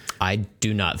 I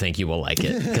do not think you will like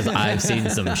it because I've seen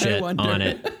some shit on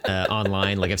it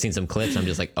online. Like I've seen some clips. I'm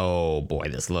just like, oh boy,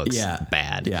 this looks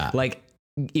bad. Yeah. Like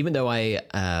even though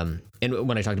and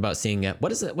when I talked about seeing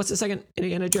what's the second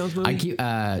Indiana Jones movie?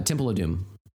 Temple of Doom.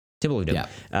 Temple of Doom.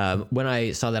 Yeah. When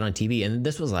I saw that on TV, and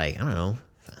this was like, I don't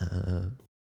know,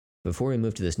 before we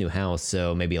moved to this new house,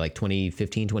 so maybe like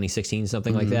 2015, 2016,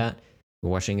 something like that. We're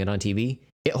watching it on TV.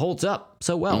 It holds up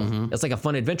so well. It's like a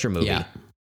fun adventure movie. Yeah.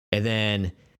 And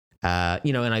then,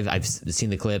 and I've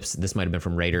seen the clips. This might have been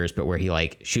from Raiders, but where he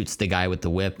like shoots the guy with the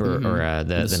whip or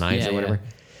the knives or whatever.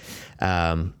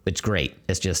 It's great.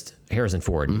 It's just Harrison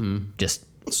Ford, just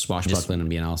swashbuckling and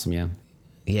being awesome. Yeah.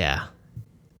 Yeah.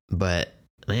 But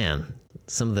man,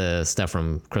 some of the stuff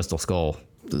from Crystal Skull,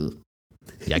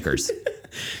 yikers.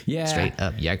 Yeah. Straight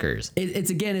up yikers.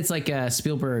 It's like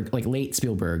Spielberg, like late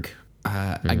Spielberg.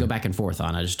 I go back and forth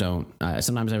on. I just don't.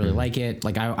 Sometimes I really like it.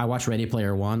 Like I watch Ready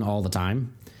Player One all the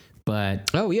time, but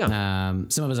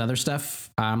some of his other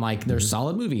stuff, I'm like, there's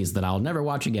solid movies that I'll never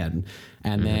watch again.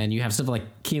 And then you have stuff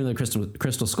like Kingdom of the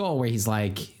Crystal Skull, where he's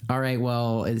like, all right,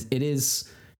 well, it is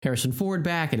Harrison Ford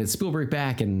back, and it's Spielberg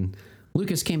back, and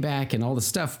Lucas came back, and all the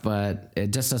stuff, but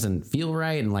it just doesn't feel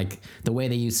right. And like the way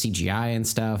they use CGI and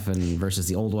stuff, and versus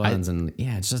the old ones, and it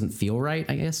just doesn't feel right,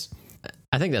 I guess.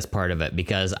 I think that's part of it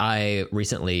because I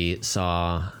recently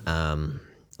saw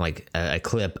like a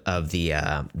clip of the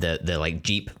like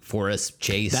Jeep Forest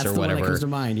chase that's or the whatever. One that comes to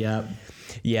mind. Yeah,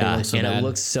 it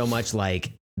looks so much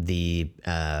like the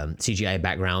CGI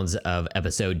backgrounds of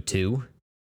Episode 2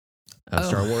 of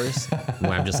Star Wars,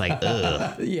 where I'm just like,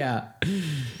 ugh. Yeah,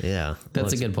 yeah,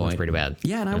 that's a good point. It's pretty bad.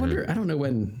 Yeah, and I wonder. I don't know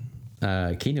when.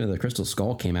 Kingdom of the Crystal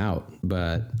Skull came out,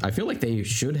 but I feel like they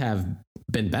should have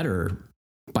been better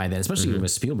by then, especially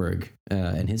with Spielberg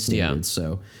and his standards.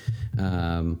 So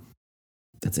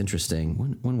that's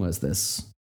interesting. When was this?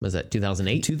 Was that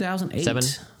 2008? 2008. 7?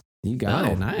 You got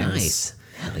it. Nice.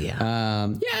 Hell yeah.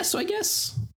 Yeah, so I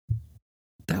guess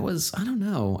that was, I don't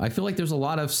know. I feel like there's a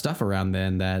lot of stuff around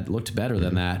then that looked better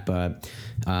than that. But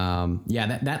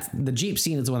yeah, that's the Jeep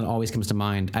scene is the one that always comes to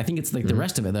mind. I think it's like the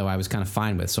rest of it, though, I was kind of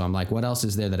fine with. So I'm like, what else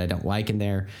is there that I don't like in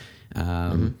there?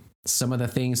 Some of the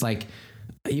things like,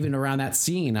 even around that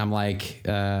scene, I'm like,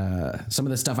 some of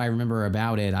the stuff I remember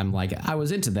about it, I'm like, I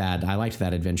was into that. I liked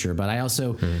that adventure, but I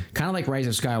also kind of like Rise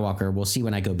of Skywalker. We'll see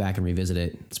when I go back and revisit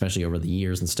it, especially over the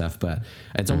years and stuff. But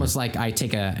it's almost like I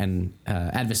take an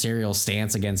adversarial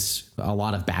stance against a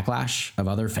lot of backlash of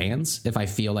other fans. If I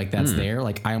feel like that's there,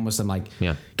 like I almost am like,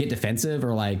 get defensive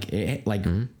or like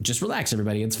just relax,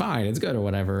 everybody. It's fine. It's good or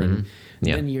whatever. And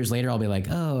then years later, I'll be like,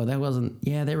 oh, that wasn't,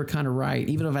 they were kind of right.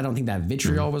 Even if I don't think that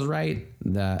vitriol was right,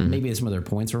 maybe some of their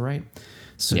points were right.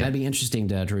 So that'd be interesting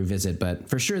to revisit. But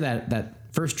for sure, that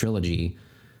first trilogy,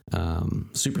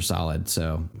 super solid.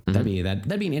 So that'd be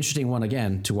an interesting one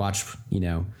again to watch,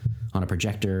 on a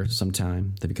projector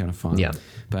sometime. That'd be kind of fun. Yeah.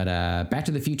 But Back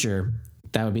to the Future,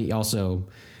 that would be also,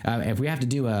 if we have to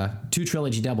do a 2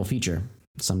 trilogy double feature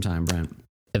sometime, Brent.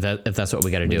 If that's what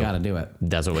we got to do. We got to do it.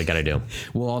 That's what we got to do.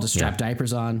 We'll all just strap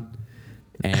diapers on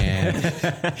and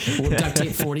we'll duct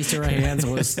tape 40s to our hands.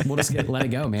 And we'll just let it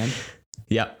go, man.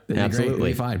 Yep,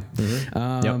 absolutely. It'll be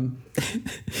fine.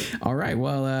 All right.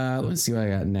 Well, let's see what I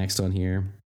got next on here.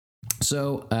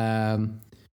 So,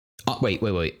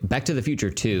 wait. Back to the Future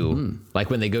 2, like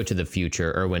when they go to the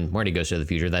future, or when Marty goes to the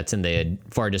future, that's in the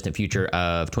far distant future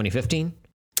of 2015?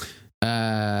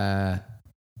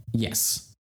 Yes.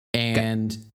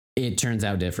 And it turns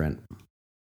out different.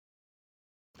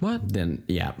 What? Then,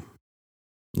 a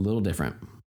little different.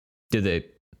 Did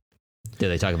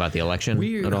they talk about the election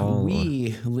at all?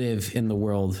 We live in the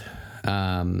world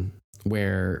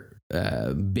where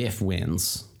Biff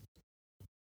wins.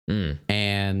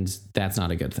 And that's not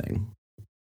a good thing.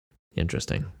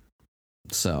 Interesting.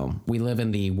 So we live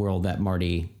in the world that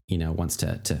Marty, wants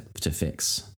to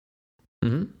fix.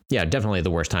 Yeah, definitely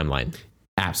the worst timeline.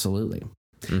 Absolutely.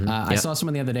 I saw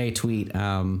someone the other day tweet,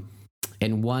 in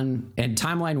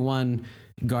timeline 1,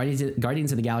 Guardians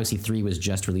of the Galaxy 3 was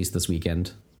just released this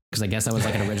weekend. Because I guess that was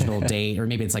like an original date, or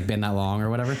maybe it's like been that long or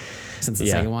whatever since the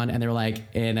second one. And they were like,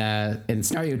 in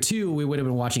scenario 2, we would have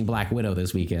been watching Black Widow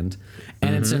this weekend.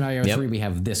 And in scenario 3, we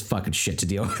have this fucking shit to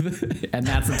deal with. And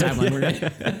that's the timeline we're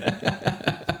in.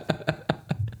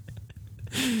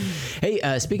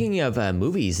 Hey, speaking of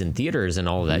movies and theaters and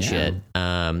all of that shit,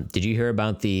 did you hear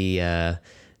about the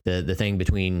thing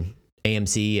between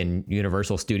AMC and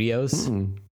Universal Studios?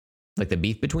 Like the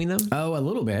beef between them? Oh, a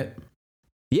little bit.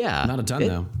 Yeah. Not a ton,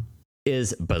 though.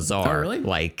 Is bizarre. Oh, really?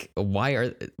 Like, why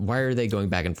are they going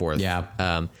back and forth?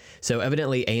 Yeah. So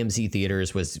evidently AMC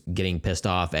Theaters was getting pissed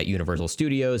off at Universal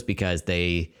Studios because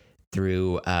they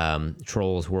threw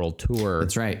Trolls World Tour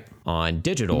That's right. on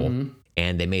digital,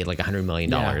 and they made like $100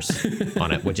 million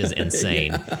on it, which is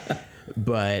insane.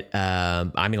 But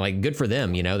I mean, like, good for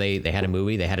them. They had a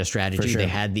movie, they had a strategy, sure. They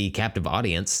had the captive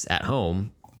audience at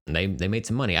home. They made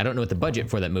some money. I don't know what the budget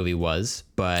for that movie was,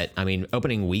 but I mean,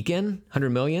 opening weekend,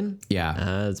 $100 million.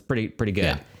 Yeah, it's pretty good.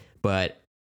 Yeah. But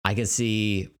I can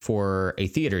see for a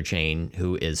theater chain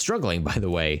who is struggling, by the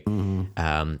way,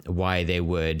 why they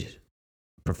would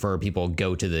prefer people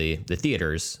go to the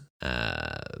theaters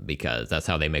because that's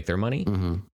how they make their money.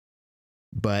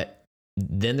 But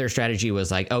then their strategy was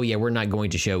like, oh yeah, we're not going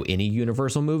to show any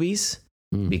Universal movies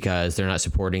because they're not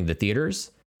supporting the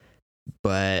theaters.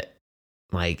 But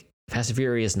like Fast and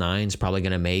Furious 9 is probably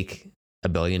going to make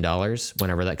 $1 billion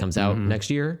whenever that comes out next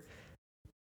year.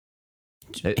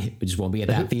 It just won't be at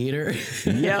that theater.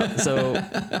 Yeah. So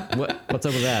what's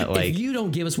up with that? Like, if you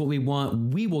don't give us what we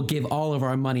want, we will give all of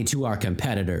our money to our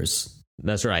competitors.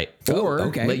 That's right. Or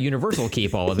let Universal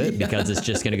keep all of it because it's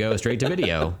just going to go straight to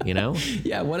video,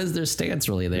 Yeah. What is their stance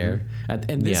really there at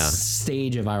this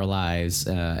stage of our lives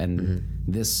and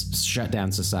this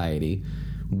shutdown society?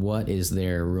 What is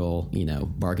their real,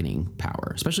 bargaining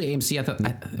power? Especially AMC.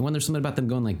 I wonder something about them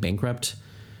going like bankrupt,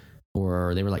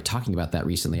 or they were like talking about that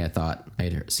recently. I thought I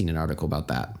had seen an article about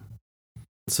that.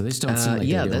 So they just don't seem like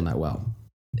they're doing that well.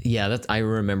 Yeah, I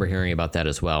remember hearing about that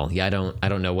as well. Yeah, I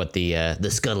don't know what the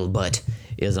scuttlebutt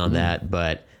is on that,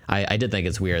 but I did think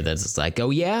it's weird that it's like, oh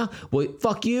yeah, well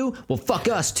fuck you, well fuck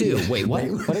us too. Wait, what?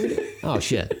 What are we doing? Oh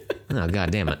shit! Oh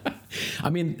god damn it! I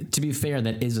mean, to be fair,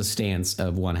 that is a stance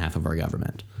of one half of our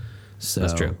government. So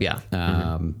that's true. Yeah.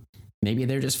 Maybe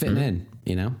they're just fitting in,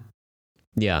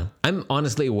 Yeah. I'm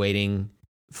honestly waiting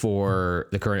for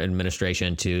the current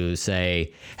administration to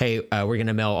say, hey, we're going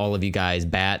to mail all of you guys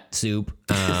bat soup.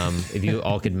 If you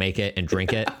all could make it and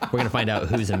drink it, we're going to find out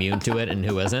who's immune to it and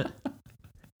who isn't.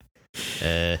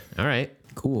 All right.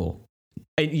 Cool.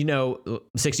 And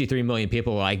 63 million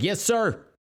people are like, yes, sir.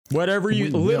 Whatever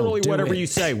whatever you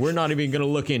say. We're not even going to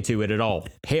look into it at all.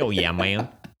 Hell yeah, man.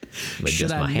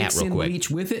 Should I mix in bleach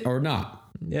with it or not?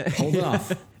 Yeah. Hold it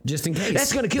off, just in case.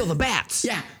 That's going to kill the bats.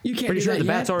 Yeah, you can't. Pretty do sure that the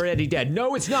yet. bat's already dead.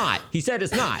 No, it's not. He said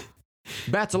it's not.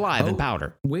 Bat's alive in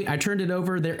powder. Wait, I turned it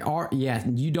over.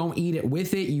 You don't eat it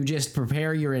with it. You just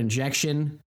prepare your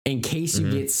injection in case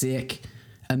you get sick.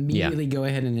 Immediately go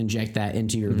ahead and inject that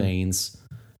into your veins.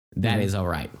 That is all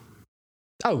right.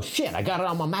 Oh, shit. I got it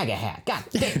on my MAGA hat. God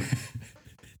damn.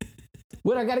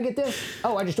 What, I got to get this?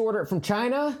 Oh, I just ordered it from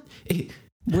China?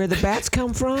 Where the bats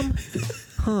come from?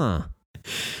 Huh.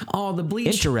 Oh, the bleach.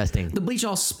 Interesting. The bleach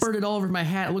all spurted all over my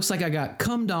hat. It looks like I got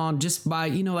cummed on just by,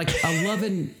 like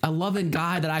a loving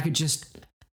guy that I could just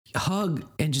hug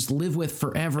and just live with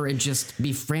forever and just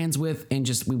be friends with and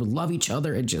just we would love each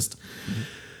other and just.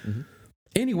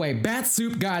 Anyway, bat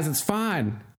soup, guys, it's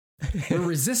fine. We're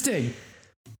resisting.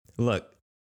 Look,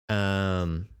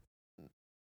 I'm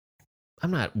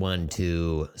not one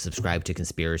to subscribe to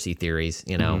conspiracy theories,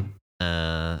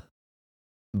 but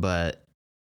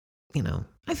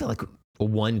I feel like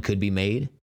one could be made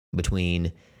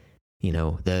between,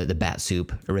 the bat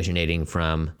soup originating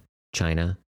from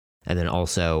China and then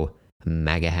also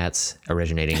MAGA hats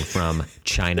originating from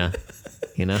China,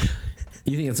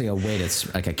 You think it's like a way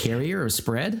that's like a carrier or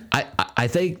spread? I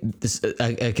think this,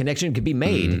 a connection could be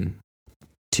made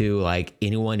to like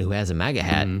anyone who has a MAGA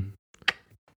hat,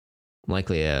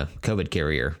 likely a COVID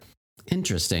carrier.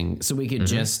 Interesting. So we could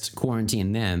just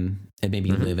quarantine them and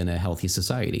maybe live in a healthy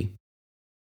society.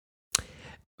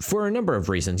 For a number of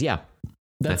reasons, yeah.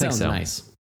 That sounds nice.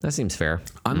 That seems fair.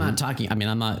 I'm not talking. I mean,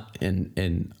 I'm not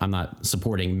I'm not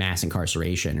supporting mass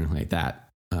incarceration or anything like that.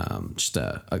 Just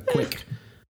a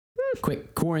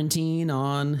quick quarantine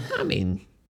on. I mean,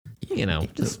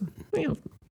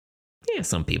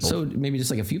 some people. So maybe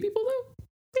just like a few people though.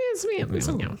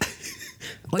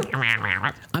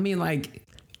 I mean, like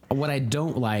what I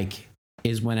don't like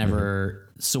is whenever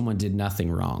someone did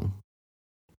nothing wrong,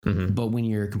 but when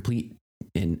you're a complete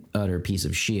and utter piece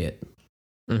of shit,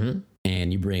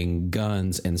 and you bring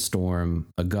guns and storm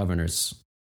a governor's,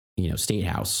 state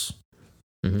house,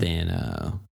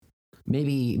 then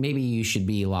maybe you should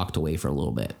be locked away for a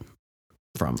little bit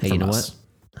from you know us.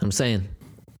 What? I'm saying,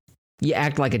 you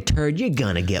act like a turd, you're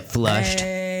gonna get flushed.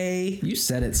 Hey, you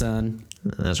said it, son.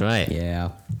 That's right.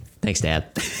 Yeah. Thanks, Dad.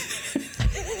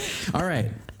 All right.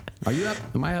 Are you up?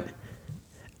 Am I up?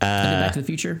 I did Back to the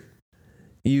Future?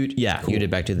 You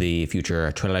did Back to the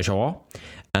Future trilogy.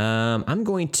 I'm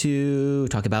going to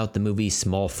talk about the movie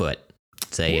Smallfoot.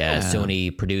 It's a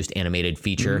Sony produced animated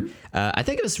feature. I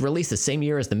think it was released the same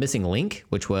year as The Missing Link,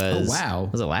 which was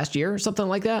was it last year or something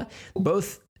like that?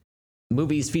 Both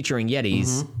movies featuring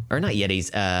Yetis, or not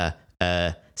Yetis,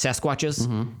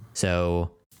 Sasquatches.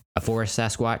 So a forest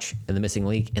Sasquatch in The Missing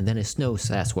Link, and then a snow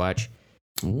Sasquatch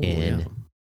in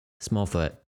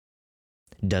Smallfoot.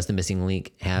 Does The Missing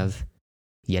Link have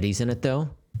Yetis in it though?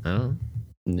 I don't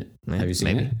know. Have you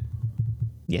seen it?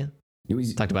 Yeah.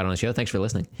 Talked about it on the show. Thanks for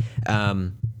listening.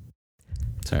 Sorry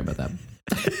about that.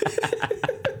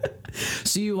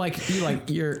 So you've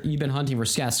been hunting for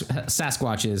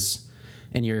Sasquatches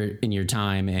in your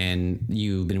time, and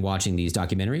you've been watching these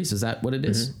documentaries. Is that what it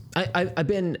is? I've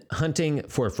been hunting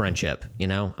for friendship.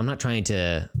 I'm not trying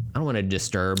to. I don't want to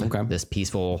disturb this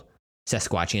peaceful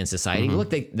Sasquatchian society. Look,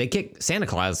 they kicked Santa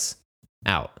Claus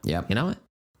out. Yeah. You know what?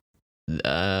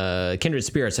 Kindred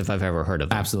spirits, if I've ever heard of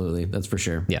them. Absolutely, that's for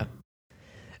sure. Yeah.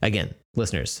 Again,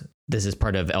 listeners, this is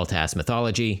part of LTAS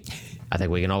mythology. I think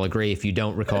we can all agree. If you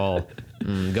don't recall,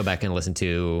 go back and listen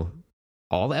to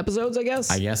all the episodes, I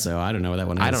guess. I guess so. I don't know what that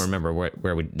one is. I don't remember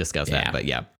where we discussed that, but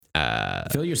yeah.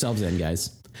 Fill yourselves in,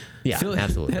 guys. Yeah,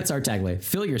 absolutely. That's our tagline.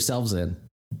 Fill yourselves in.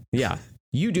 Yeah.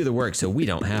 You do the work so we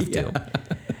don't have to.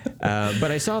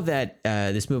 But I saw that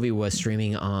this movie was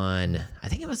streaming on, I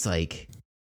think it was like,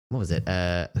 what was it?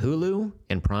 Hulu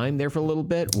and Prime there for a little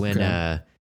bit when,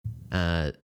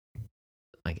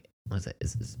 like, what was it?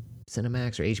 Is this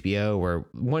Cinemax or HBO? Where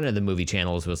one of the movie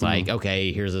channels was like,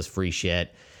 okay, here's this free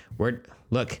shit. We're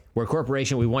a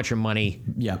corporation. We want your money.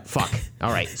 Yeah. Fuck.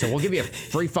 All right. So we'll give you a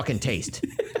free fucking taste.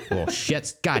 Well,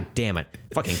 shit. God damn it.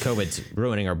 Fucking COVID's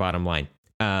ruining our bottom line.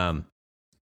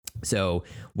 So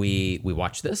we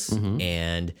watched this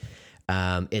and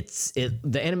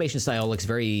the animation style looks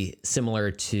very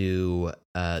similar to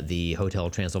the Hotel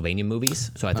Transylvania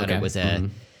movies, so I thought it was a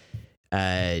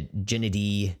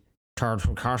Gennady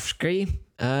Tartakovsky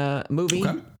movie.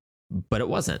 Okay. But it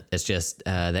wasn't. It's just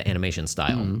the animation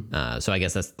style. So I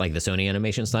guess that's like the Sony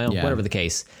animation style. Yeah. Whatever the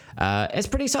case, it's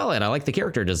pretty solid. I like the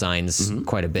character designs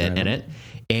quite a bit in it.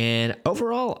 And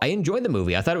overall, I enjoyed the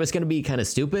movie. I thought it was going to be kind of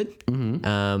stupid.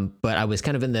 But I was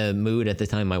kind of in the mood at the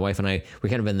time. My wife and I were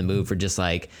kind of in the mood for just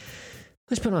like,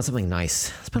 let's put on something nice.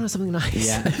 Let's put on something nice.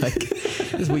 Yeah. Like,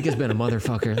 this week has been a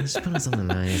motherfucker. Let's put on something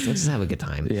nice. Let's just have a good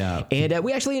time. Yeah. And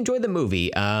we actually enjoyed the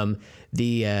movie.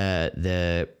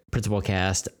 The principal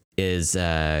cast is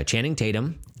Channing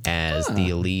Tatum as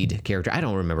the lead character. I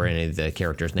don't remember any of the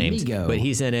characters' names, but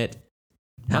he's in it.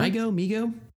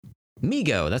 Migo?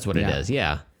 Migo, that's what it is,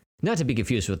 yeah. Not to be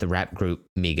confused with the rap group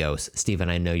Migos. Steven,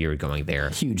 I know you're going there.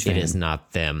 Huge fan. It is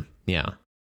not them, yeah.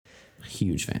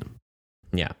 Huge fan.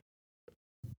 Yeah.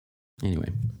 Anyway,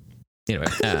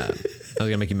 I was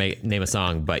going to make you name a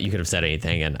song, but you could have said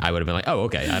anything, and I would have been like, oh,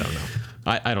 okay, I don't know.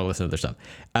 I don't listen to their stuff.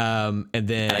 And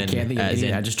then I can't think of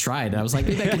anything. I just tried. I was like,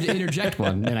 maybe I could interject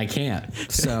one, and I can't.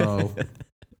 So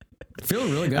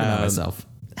feeling really good about myself.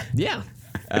 Yeah.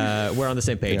 We're on the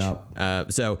same page. Yeah.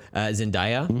 So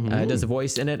Zendaya does a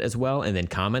voice in it as well, and then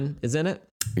Common is in it.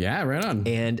 Yeah, right on.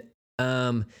 And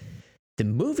the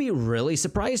movie really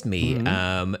surprised me.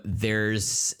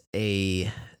 There's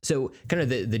so kind of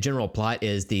the general plot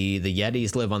is the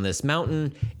Yetis live on this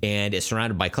mountain, and it's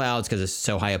surrounded by clouds because it's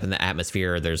so high up in the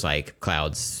atmosphere. There's like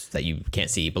clouds that you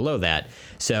can't see below that.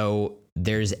 So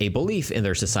there's a belief in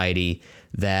their society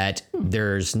that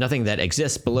there's nothing that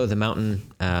exists below the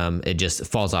mountain. It just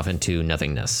falls off into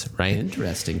nothingness, right?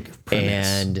 Interesting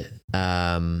premise.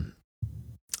 And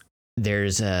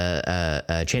there's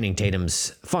Channing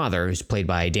Tatum's father, who's played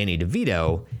by Danny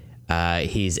DeVito.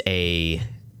 He's a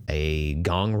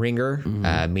gong ringer,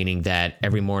 meaning that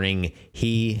every morning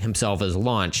he himself is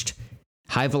launched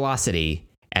high velocity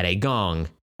at a gong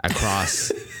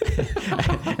across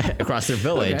across their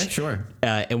village. Okay, sure.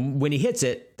 And when he hits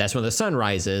it, that's when the sun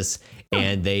rises,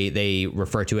 and they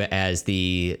refer to it as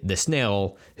the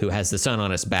snail who has the sun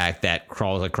on its back that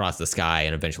crawls across the sky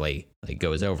and eventually like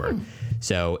goes over.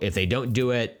 So if they don't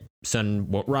do it, sun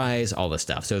won't rise, all this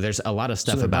stuff. So there's a lot of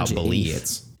stuff about belief.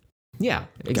 Idiots. Yeah,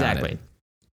 exactly.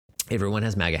 Everyone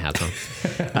has MAGA hats on.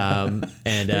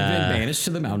 And they've been banished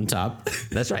to the mountaintop.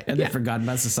 That's right. And they've forgotten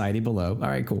about society below. All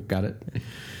right, cool. Got it.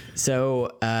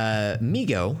 So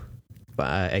Migo,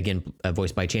 again,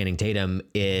 voiced by Channing Tatum,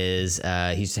 is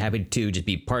he's happy to just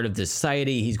be part of the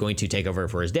society. He's going to take over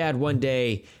for his dad one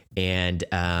day. And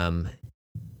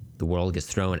the world gets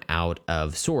thrown out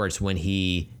of sorts when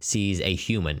he sees a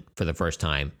human for the first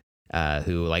time.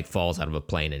 Who like falls out of a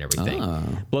plane and everything.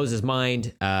 Blows his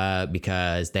mind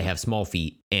because they have small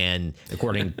feet, and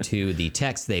according to the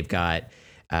text they've got,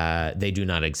 they do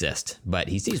not exist. But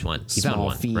he sees one. He found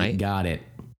one. Feet, right? Got it.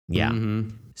 Yeah.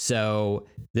 So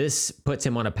this puts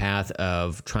him on a path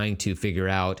of trying to figure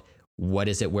out what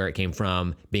is it, where it came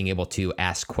from, being able to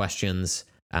ask questions,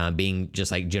 being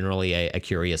just like generally a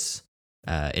curious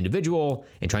individual,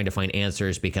 and trying to find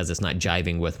answers because it's not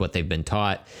jiving with what they've been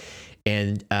taught.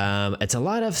 And it's a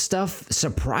lot of stuff,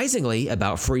 surprisingly,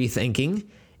 about free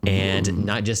thinking and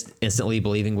not just instantly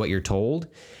believing what you're told.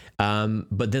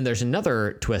 But then there's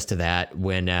another twist to that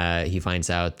when he finds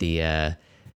out the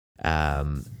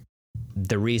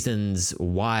reasons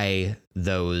why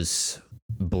those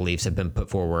beliefs have been put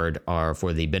forward are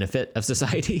for the benefit of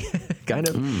society, kind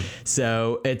of.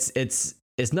 So it's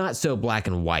not so black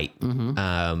and white.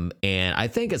 And I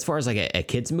think as far as like a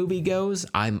kid's movie goes,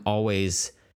 I'm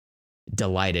always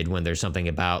delighted when there's something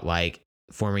about like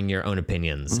forming your own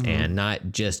opinions and not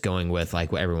just going with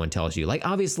like what everyone tells you. Like,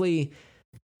 obviously,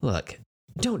 look,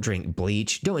 don't drink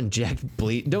bleach, don't inject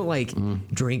bleach, don't like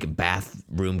drink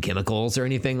bathroom chemicals or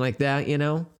anything like that, you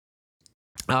know?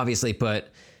 Obviously put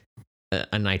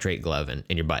a nitrate glove in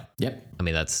your butt. Yep. I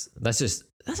mean, that's just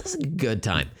a good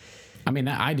time. I mean,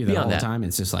 I do that all the time.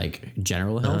 It's just like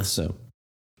general health, so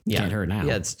can't hurt now.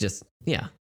 Yeah, it's just, yeah.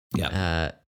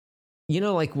 You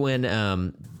know, like when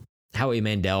Howie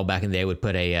Mandel back in the day would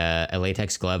put a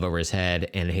latex glove over his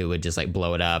head and he would just like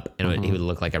blow it up and he would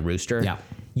look like a rooster. Yeah.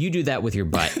 You do that with your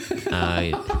butt. So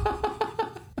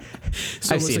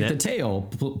I've seen like the tail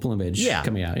plumage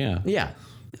coming out. Yeah. Yeah,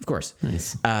 of course.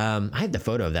 Nice. I have the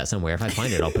photo of that somewhere. If I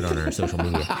find it, I'll put it on our social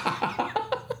media.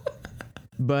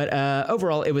 But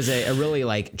overall, it was a really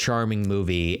like charming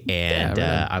movie, and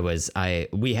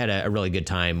we had a really good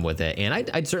time with it. And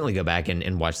I'd certainly go back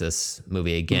and watch this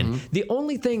movie again. The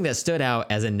only thing that stood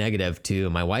out as a negative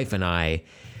to my wife and I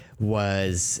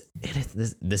was, and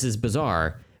this is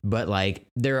bizarre, but like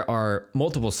there are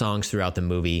multiple songs throughout the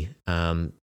movie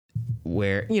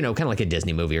where, you know, kind of like a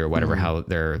Disney movie or whatever, how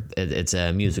it's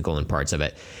a musical in parts of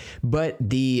it, but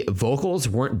the vocals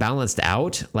weren't balanced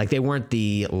out. Like they weren't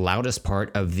the loudest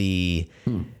part of the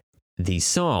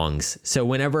songs. So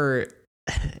whenever,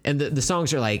 and the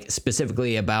songs are like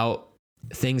specifically about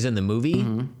things in the movie.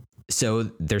 So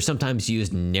they're sometimes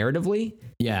used narratively.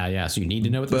 Yeah. So you need to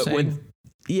know what they're saying.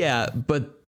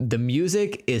 But the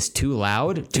music is too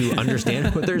loud to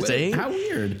understand what they're saying. How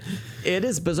weird. It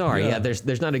is bizarre. Yeah,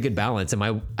 there's not a good balance.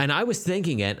 And I was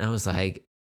thinking it, and I was like,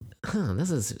 this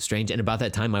is strange. And about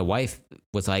that time, my wife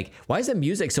was like, why is the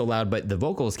music so loud, but the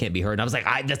vocals can't be heard? And I was like,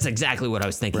 that's exactly what I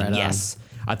was thinking. Right yes.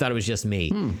 I thought it was just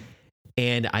me.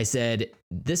 And I said,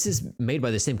 this is made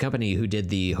by the same company who did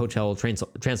the Hotel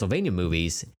Transylvania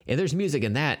movies. And there's music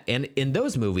in that. And in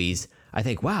those movies, I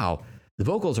think, wow, the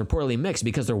vocals are poorly mixed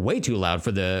because they're way too loud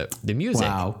for the music.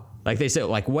 Wow. Like they said,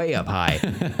 like way up high.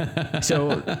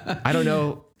 So I don't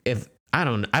know if I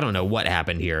don't know what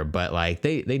happened here, but like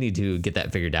they need to get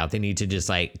that figured out. They need to just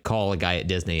like call a guy at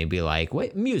Disney and be like,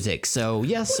 wait, music. So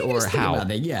yes or how?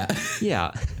 Yeah.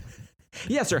 Yeah.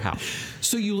 Yes or how?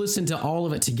 So you listen to all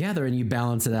of it together and you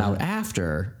balance it out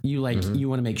after. You like you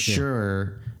want to make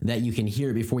sure that you can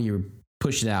hear it before you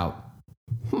push it out.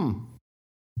 We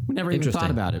never even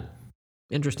thought about it.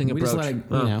 Interesting approach. We just let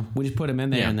it, we just put them in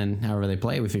there and then however they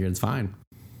play, we figure it's fine.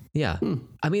 Yeah.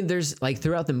 I mean, there's like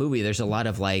throughout the movie, there's a lot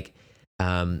of like,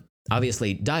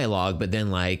 obviously dialogue, but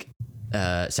then like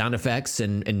sound effects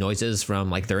and noises from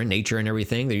like they're in nature and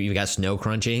everything. You've got snow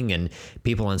crunching and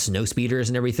people on snow speeders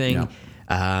and everything.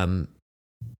 Yeah.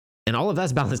 And all of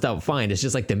that's balanced out fine. It's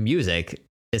just like the music.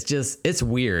 It's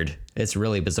weird. It's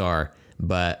really bizarre.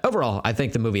 But overall, I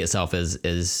think the movie itself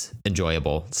is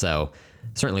enjoyable. So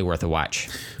certainly worth a watch.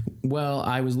 Well,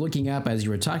 I was looking up as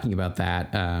you were talking about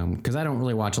that because I don't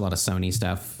really watch a lot of Sony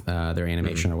stuff, their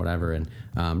animation or whatever, and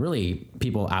really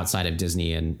people outside of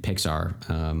Disney and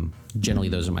Pixar. Generally,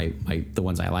 those are the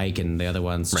ones I like, and the other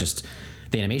ones just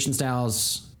the animation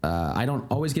styles. I don't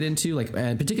always get into like,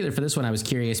 in particular for this one, I was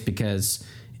curious because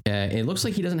it looks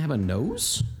like he doesn't have a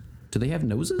nose. Do they have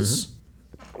noses?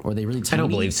 Or are they really tiny? I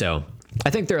don't believe so. I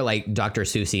think they're like Dr.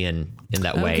 Seussian in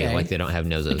that way, like they don't have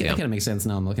noses. That kind of makes sense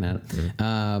now I'm looking at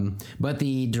it. But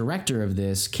the director of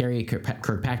this, Cary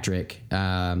Kirkpatrick,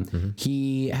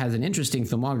 he has an interesting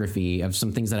filmography of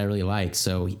some things that I really like.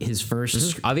 So his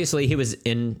first... Obviously, he was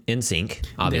in Sync,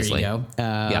 obviously. There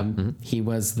you go. He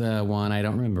was the one, I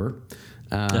don't remember.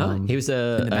 He was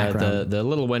the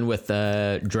little one with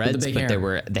dreads, with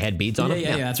but they had beads on them.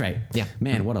 Yeah, that's right. Yeah,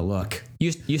 man, what a look.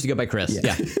 Used to go by Chris.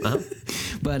 Yeah.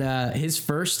 But his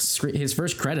first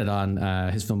credit on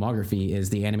his filmography is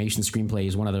the animation screenplay.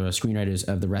 He's one of the screenwriters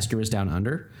of The Rescuers Down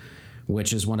Under,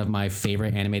 which is one of my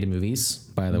favorite animated movies,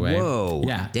 by the way. Whoa.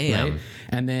 Yeah. Damn. Right?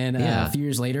 And then a few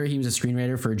years later, he was a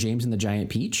screenwriter for James and the Giant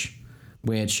Peach,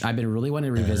 which I've been really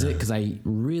wanting to revisit because I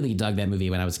really dug that movie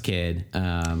when I was a kid.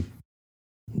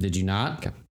 Did you not?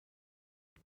 Okay.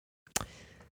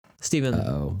 Stephen,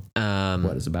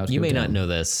 what is about to you go may down? not know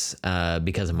this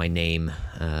because of my name.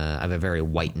 I have a very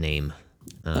white name,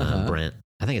 Brent.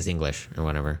 I think it's English or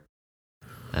whatever.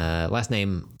 Last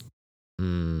name,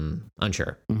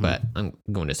 unsure, but I'm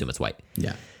going to assume it's white.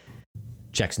 Yeah.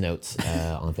 Checks notes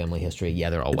on family history. Yeah,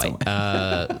 they're all white.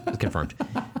 Confirmed.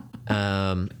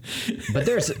 But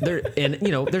there's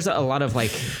a lot of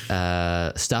like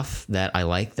stuff that I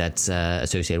like that's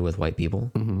associated with white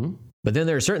people. But then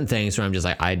there are certain things where I'm just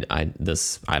like, I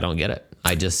don't get it.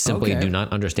 I just simply do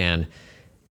not understand.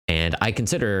 And I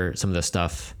consider some of this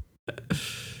stuff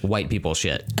white people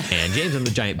shit. And James and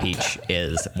the Giant Peach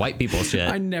is white people shit.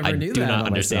 I never knew that. I do not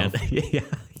understand. Yeah.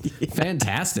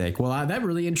 Fantastic. Well, that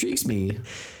really intrigues me.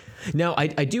 Now, I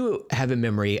do have a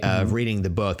memory of reading the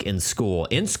book in school.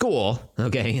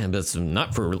 Okay, and that's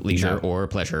not for leisure or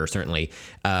pleasure, certainly,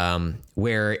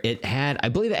 where it had, I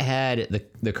believe it had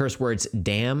the curse words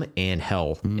damn and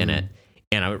hell in it.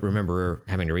 And I remember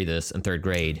having to read this in third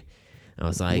grade. I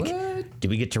was like, do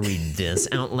we get to read this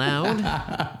out loud?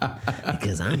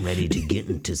 Because I'm ready to get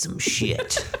into some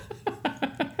shit.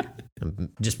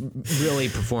 Just really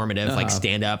performative, like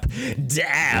stand up.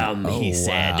 Damn, he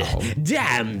said.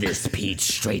 Damn this peach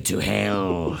straight to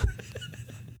hell.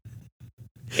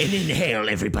 And in hell,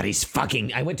 everybody's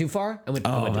fucking. I went too far? I went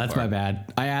too that's far. my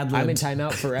bad. I'm in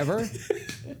timeout forever?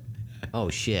 Oh,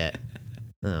 shit.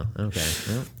 Oh, okay.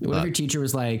 Well, what if your teacher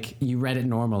was like, you read it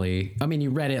normally? I mean,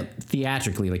 you read it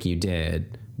theatrically like you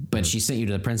did, but she sent you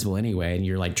to the principal anyway, and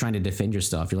you're like trying to defend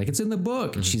yourself. You're like, it's in the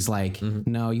book. And she's like,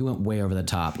 no, you went way over the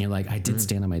top. And you're like, I did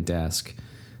stand on my desk.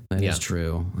 That is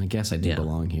true. I guess I do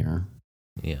belong here.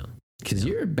 Yeah. Because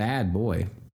you're a bad boy.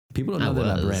 People don't know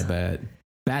that about Brett, but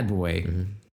bad boy.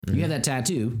 Mm-hmm. You have that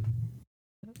tattoo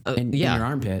in your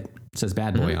armpit. It says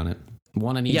bad boy on it.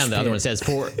 One on each. Yeah, and the other one says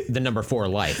the number 4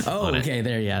 life. Oh, on okay. It.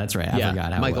 There, yeah, that's right. I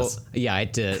forgot how Michael, it was. Yeah, I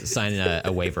had to sign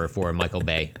a waiver for Michael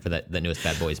Bay for the newest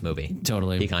Bad Boys movie.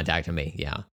 Totally. He contacted me.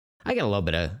 Yeah. I got a little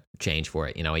bit of change for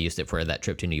it. I used it for that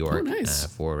trip to New York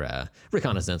for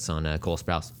reconnaissance on Cole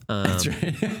Sprouse. That's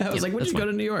right. I was like, when did you go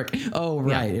to New York? Oh,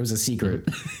 right. It was a secret.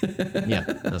 Yeah,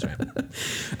 that's right.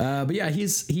 But yeah,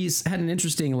 he's had an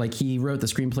interesting, he wrote the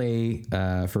screenplay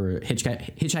for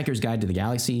Hitchhiker's Guide to the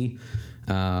Galaxy.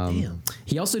 Damn.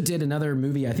 He also did another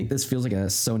movie. I think this feels like a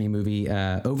Sony movie,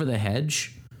 Over the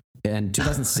Hedge in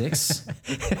 2006.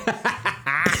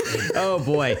 Oh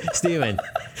boy, Steven.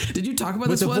 Did you talk about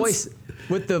this once?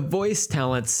 With the voice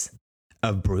talents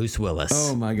of Bruce Willis.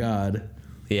 Oh my God.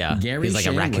 Yeah. He's like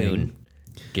Shandling. a raccoon.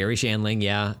 Gary Shandling,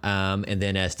 yeah. And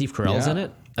then Steve Carell's in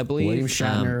it, I believe. William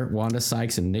Shatner, Wanda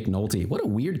Sykes, and Nick Nolte. What a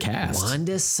weird cast.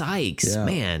 Wanda Sykes. Yeah.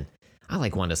 Man, I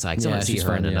like Wanda Sykes. I Yeah, don't see she's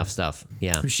her in fun, enough stuff.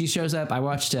 Yeah. She shows up. I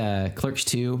watched Clerks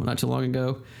 2 not too long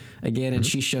ago again, and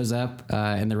she shows up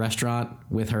in the restaurant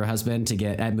with her husband to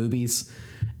get at movies.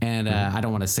 And I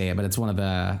don't want to say it, but it's one of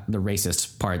the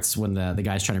racist parts when the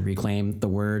guy's trying to reclaim the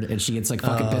word, and she gets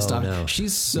fucking pissed off. No.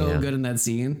 She's so good in that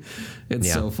scene.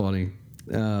 It's so funny.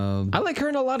 I like her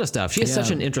in a lot of stuff. She has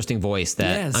such an interesting voice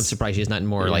that I'm surprised she's not in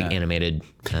more animated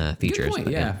features. Good point.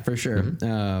 Yeah, for sure.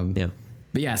 Yeah.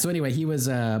 But yeah, so anyway, he was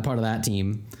part of that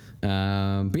team.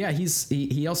 But yeah,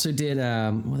 he also did.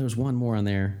 There was one more on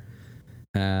there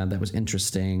that was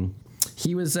interesting.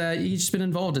 He's just been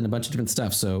involved in a bunch of different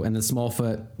stuff. So, and the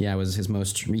Smallfoot, was his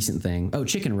most recent thing. Oh,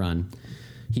 Chicken Run.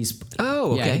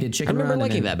 Okay. Yeah, he did Chicken Run. I remember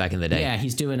liking that back in the day. Yeah,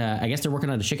 he's doing. I guess they're working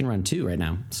on a Chicken Run 2 right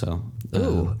now. So.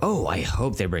 I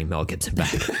hope they bring Mel Gibson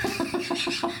back.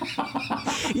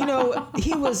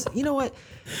 He was. You know what?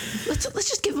 Let's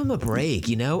just give him a break.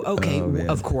 Okay.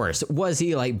 Of course. Was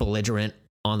he belligerent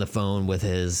on the phone with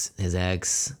his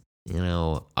ex?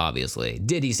 Obviously.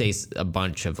 Did he say a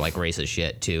bunch of racist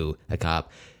shit to a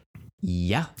cop?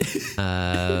 Yeah.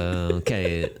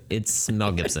 Okay. It's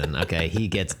Mel Gibson. Okay. He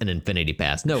gets an infinity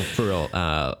pass. No, for real.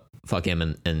 Fuck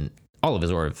him and all of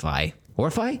his Orify.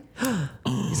 Orify?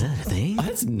 Is that a thing? Oh,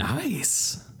 that's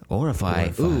nice.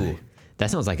 Orify. Ooh.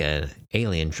 That sounds like an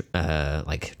alien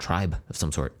tribe of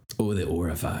some sort. Oh, the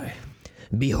Orify.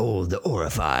 Behold the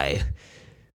Orify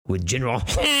with General.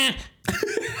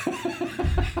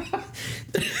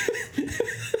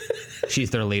 She's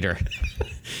their leader.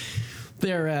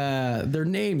 Their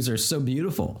names are so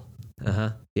beautiful.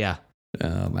 Yeah.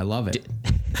 I love it.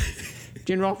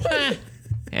 General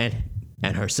and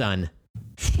her son.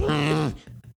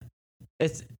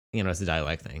 It's a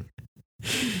dialect thing.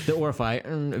 The Orify,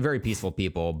 very peaceful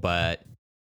people, but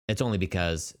it's only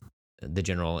because the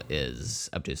general is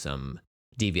up to some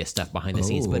devious stuff behind the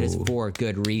scenes, but it's for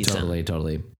good reason.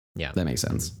 Totally. Yeah, that makes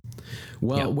sense.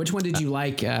 Well, which one did you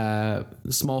like,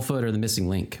 Smallfoot or The Missing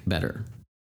Link better?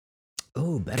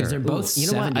 Oh, better. Because they're both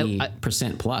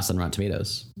 70% plus on Rotten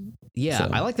Tomatoes. Yeah, so.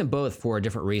 I like them both for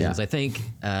different reasons. Yeah. I think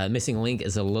Missing Link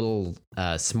is a little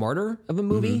smarter of a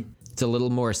movie. Mm-hmm. It's a little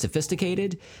more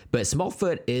sophisticated, but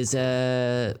Smallfoot is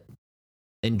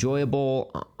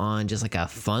enjoyable on just a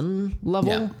fun level.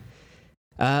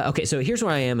 Yeah. Okay, so here's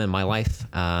where I am in my life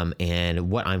and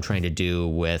what I'm trying to do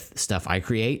with stuff I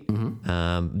create.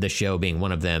 Mm-hmm. The show being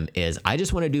one of them is I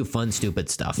just want to do fun, stupid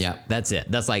stuff. Yeah. That's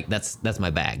it. That's my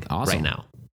bag right now.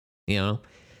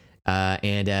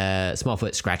 And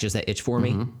Smallfoot scratches that itch for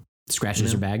me.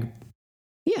 Scratches your bag?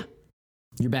 Yeah.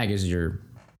 Your bag is your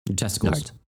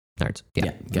testicles. Nerds.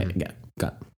 Yeah. Okay. Yeah.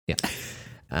 Got it.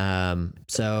 Yeah.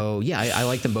 So yeah, I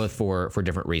like them both for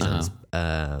different reasons.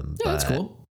 That's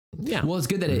cool. Yeah. Well, it's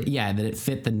good that it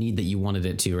fit the need that you wanted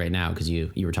it to right now, because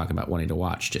you were talking about wanting to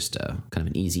watch just kind of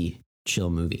an easy, chill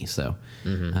movie. So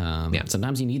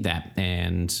sometimes you need that,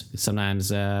 and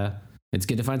sometimes it's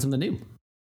good to find something new.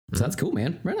 So that's cool,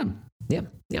 man. Right on. Yeah.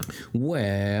 Yeah.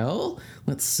 Well,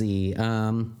 let's see.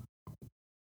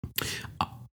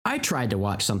 I tried to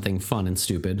watch something fun and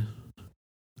stupid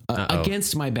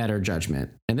against my better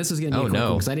judgment, and this is going to be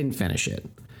cool because I didn't finish it.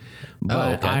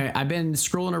 But I've been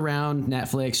scrolling around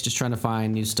Netflix just trying to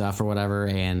find new stuff or whatever,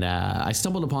 and I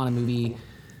stumbled upon a movie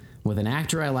with an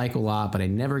actor I like a lot, but I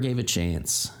never gave a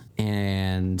chance.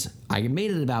 And I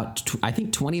made it about,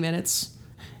 20 minutes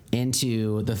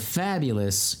into The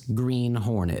Fabulous Green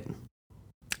Hornet.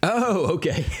 Oh,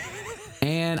 okay.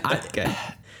 And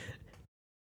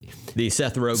the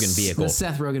Seth Rogen vehicle. The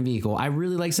Seth Rogen vehicle. I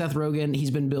really like Seth Rogen. He's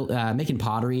been making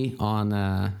pottery on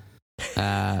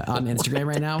Instagram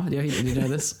right now. Do you know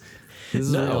this? This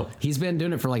is real. He's been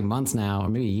doing it for like months now, or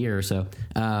maybe a year or so.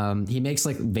 He makes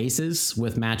like vases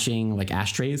with matching like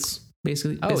ashtrays,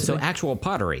 basically. Oh, so actual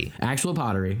pottery. Actual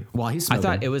pottery while he's I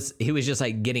smoking. thought he was just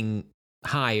like getting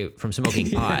high from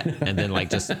smoking pot and then like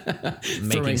just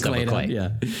making stuff with clay.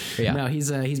 Yeah. No,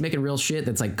 he's making real shit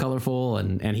that's like colorful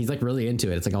and he's like really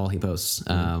into it. It's like all he posts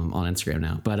on Instagram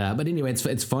now. But anyway,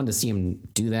 it's fun to see him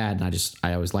do that, and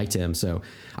I always liked him. So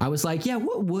I was like, yeah,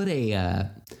 what would a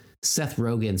Seth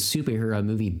Rogen superhero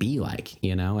movie be like,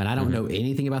 you know? And I don't know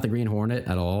anything about the Green Hornet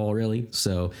at all, really.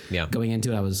 So going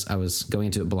into it, I was going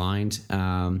into it blind.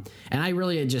 And I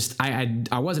really just, I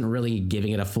wasn't really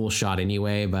giving it a full shot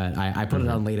anyway, but I put it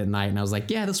on late at night and I was like,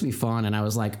 yeah, this will be fun. And I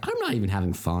was like, I'm not even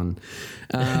having fun.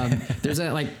 There's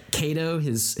a like Kato,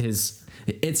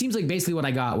 it seems like basically what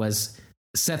I got was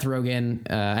Seth Rogen,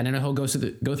 and I know he'll go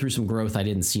through some growth I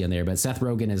didn't see in there, but Seth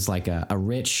Rogen is like a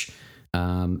rich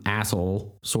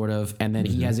asshole sort of, and then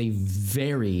he has a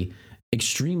very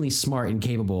extremely smart and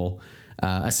capable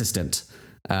assistant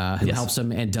who helps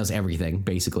him and does everything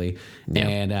basically.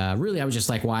 And really I was just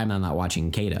like, why am I not watching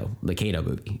the Kato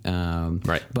movie?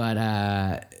 Right.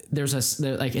 But there's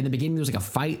like in the beginning there's like a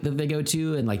fight that they go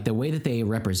to, and like the way that they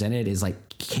represent it is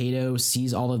like Kato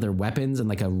sees all of their weapons in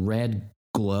like a red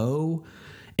glow,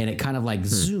 and it kind of like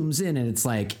zooms in, and it's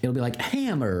like it'll be like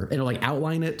hammer, it'll like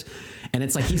outline it, and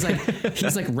it's like he's like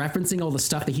referencing all the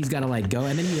stuff that he's got to like go,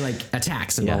 and then he like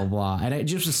attacks and blah blah blah, and it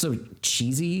just was so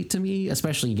cheesy to me,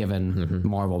 especially given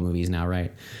Marvel movies now,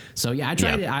 right? So yeah, I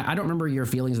tried it. I don't remember your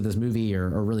feelings of this movie or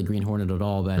really Green Hornet at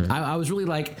all, but I was really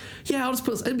like, yeah, I'll just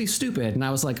put it'd be stupid, and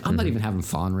I was like, I'm not even having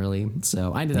fun really,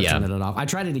 so I ended up turning it off. I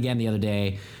tried it again the other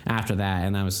day after that,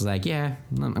 and I was like, yeah,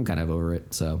 I'm kind of over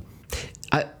it. So.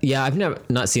 I've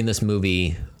not seen this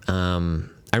movie. I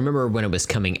remember when it was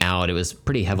coming out, it was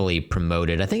pretty heavily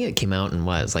promoted. I think it came out in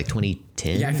what? It's like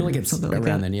 2010. Yeah, I feel like it's something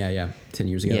around then. Yeah, 10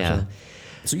 years ago. Yeah.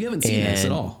 So you haven't seen this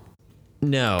at all?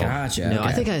 No. Gotcha. No, okay.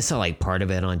 I think I saw like part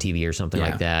of it on TV or something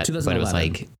like that. But it was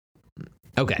like,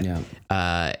 okay.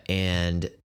 Yeah.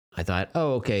 And I thought,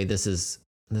 oh, okay, this.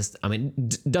 I mean,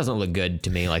 doesn't look good to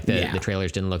me. Like the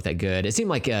trailers didn't look that good. It seemed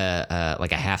like a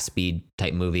half speed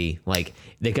type movie. Like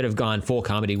they could have gone full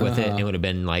comedy with it and it would have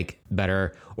been like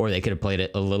better, or they could have played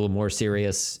it a little more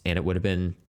serious and it would have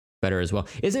been better as well.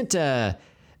 Isn't God,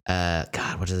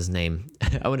 what is his name?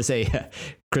 I want to say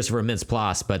Christopher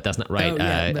Mintz-Plasse, but that's not right.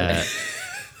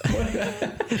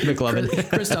 McLovin.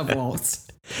 Christoph Waltz.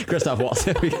 Christoph Waltz.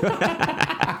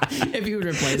 If you would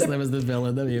replace them as the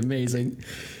villain, that'd be amazing.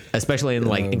 Especially in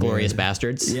like Inglourious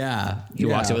Bastards. Yeah. He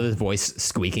walks in with his voice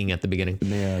squeaking at the beginning.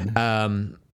 Man.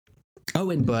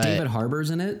 David Harbour's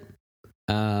in it.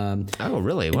 Oh,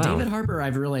 really? Wow. David Harbour,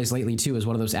 I've realized lately too, is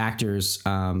one of those actors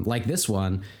like this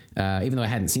one, even though I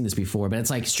hadn't seen this before, but it's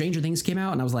like Stranger Things came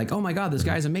out and I was like, oh my God, this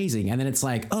guy's amazing. And then it's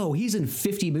like, oh, he's in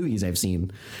 50 movies I've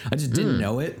seen. I just didn't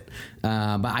know it.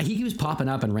 But he was popping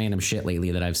up in random shit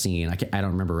lately that I've seen. I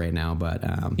don't remember right now, but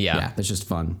that's just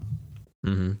fun.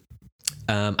 Mm-hmm.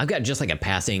 I've got just like a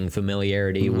passing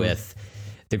familiarity with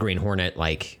the Green Hornet,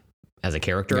 like as a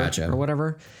character or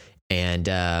whatever. And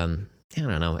I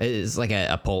don't know. It's like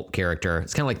a pulp character.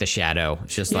 It's kind of like the Shadow.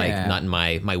 It's just like not in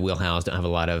my wheelhouse. Don't have a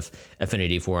lot of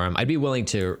affinity for him. I'd be willing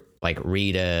to like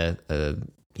read a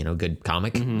good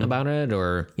comic about it,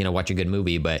 or watch a good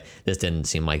movie. But this didn't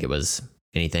seem like it was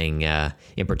anything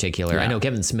in particular. I know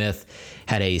Kevin Smith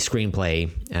had a screenplay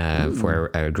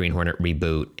for a Green Hornet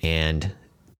reboot, and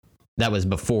that was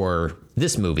before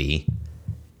this movie,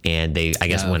 and they, I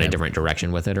guess, went a different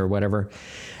direction with it or whatever.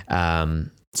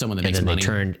 Someone that makes money. They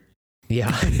turned,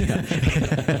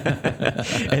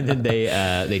 and then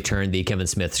they turned the Kevin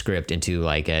Smith script into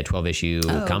like a 12-issue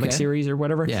comic series or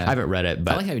whatever. Yeah. I haven't read it,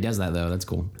 but I like how he does that though. That's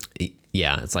cool.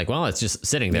 Yeah, it's like, well, it's just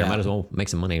sitting there. Might as well make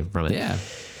some money from it. Yeah.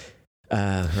 Or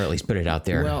at least put it out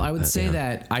there. Well, I would say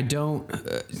that I don't.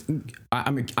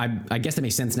 I guess that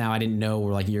makes sense now. I didn't know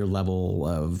like your level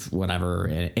of whatever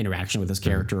interaction with this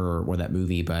character or that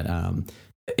movie, but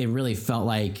it really felt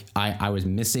like I was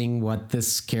missing what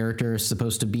this character is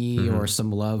supposed to be, or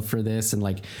some love for this, and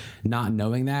like not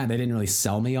knowing that they didn't really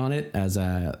sell me on it as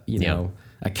a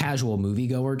a casual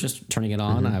moviegoer just turning it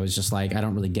on. I was just like, I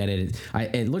don't really get it.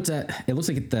 It looks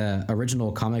like the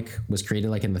original comic was created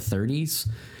like in the 30s.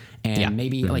 And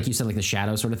maybe, like you said, like the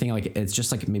Shadow sort of thing, like it's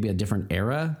just like maybe a different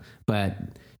era, but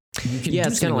you can do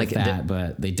it's kind of like that,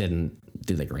 but they didn't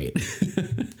do that great.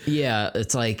 Yeah,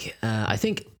 it's like, I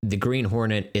think the Green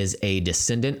Hornet is a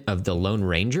descendant of the Lone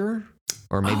Ranger,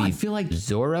 or maybe I feel like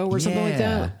Zorro or something like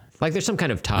that. Like there's some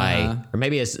kind of tie, or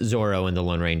maybe it's Zorro and the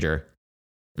Lone Ranger.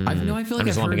 I feel like I'm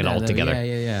just lumping it all together.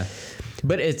 Yeah.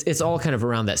 But it's all kind of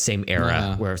around that same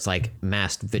era where it's like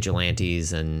masked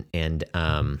vigilantes and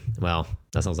well,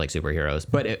 that sounds like superheroes,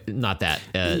 but not that.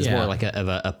 It's more like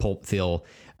a pulp feel.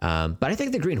 But I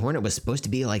think the Green Hornet was supposed to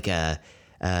be like a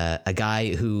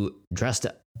guy who dressed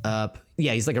up.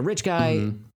 Yeah, he's like a rich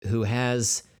guy who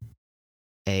has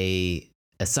a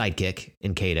sidekick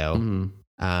in Kato,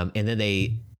 and then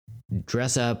they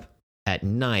dress up at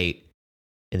night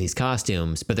in these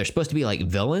costumes, but they're supposed to be like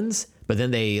villains. But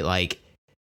then they like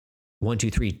 1,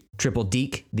 2, 3 triple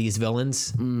deke these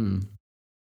villains,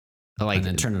 like and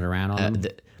then turn it around on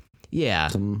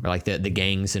them. Or like the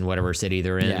gangs in whatever city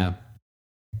they're in.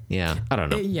 Yeah, I don't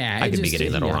know. I could be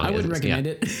getting that all wrong. I wouldn't recommend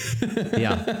it.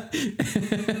 Yeah.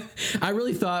 I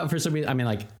really thought for some reason, I mean,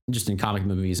 like just in comic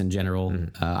movies in general,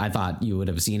 I thought you would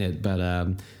have seen it, but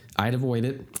I'd avoid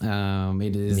it.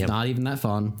 It is not even that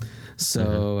fun.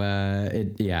 So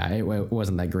it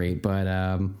wasn't that great, but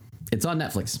it's on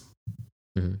Netflix.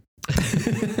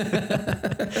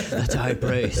 That's high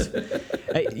praise.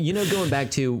 Hey, going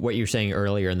back to what you were saying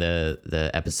earlier in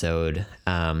the episode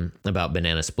about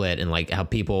Banana Split and like how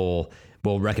people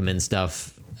will recommend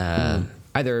stuff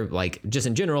either like just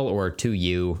in general or to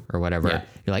you or whatever. Yeah.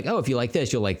 You're like, oh, if you like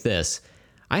this, you'll like this.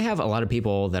 I have a lot of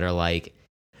people that are like,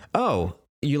 oh,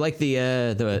 you like the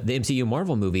MCU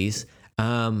Marvel movies.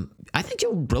 I think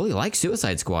you'll really like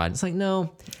Suicide Squad. It's like,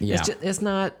 no, it's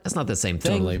not the same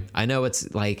thing. Totally. I know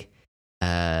it's like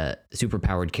super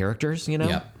powered characters,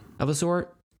 of a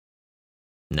sort.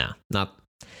 No, not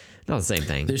the same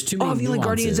thing. There's too many if you nuances. like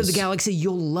Guardians of the Galaxy,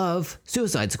 you'll love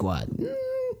Suicide Squad.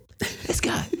 It's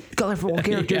got colorful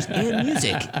characters and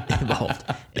music involved.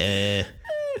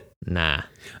 Nah.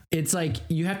 It's like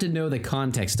you have to know the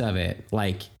context of it.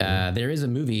 Like there is a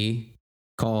movie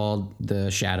called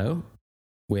The Shadow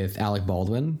with Alec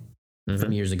Baldwin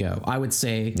from years ago. I would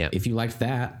say if you liked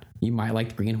that, you might like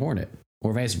the Green Hornet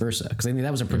or vice versa. Because I think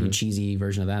that was a pretty cheesy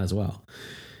version of that as well.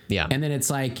 Yeah. And then it's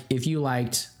like, if you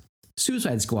liked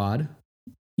Suicide Squad,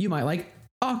 you might like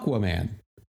Aquaman.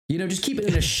 Just keep it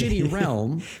in a shitty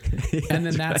realm. And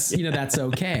then that's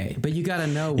okay. But you got to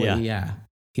know you got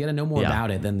to know more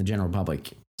about it than the general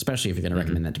public, especially if you're going to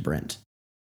recommend that to Brent.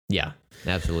 Yeah,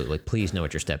 absolutely. Please know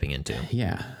what you're stepping into.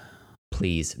 Yeah.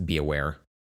 Please be aware.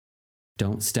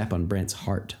 Don't step on Brent's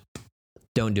heart.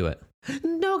 Don't do it.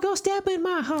 Don't go step in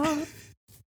my heart.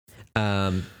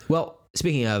 Well,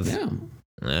 speaking of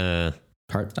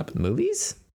heart step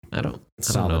movies, I don't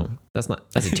know. That's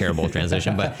a terrible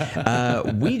transition,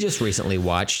 but we just recently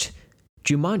watched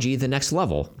Jumanji: The Next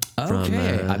Level from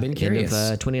I've been curious.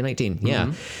 End of 2019.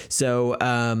 Yeah. So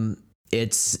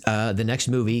it's the next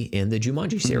movie in the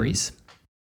Jumanji series.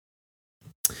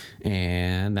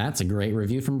 And that's a great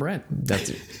review from Brent.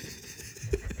 That's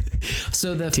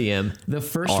so the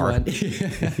first one,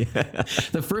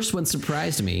 the first one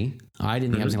surprised me. I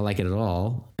didn't think I was going to like it at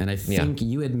all. And I think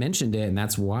you had mentioned it, and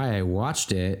that's why I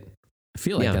watched it. I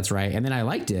feel like that's right. And then I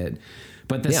liked it.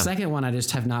 But the second one, I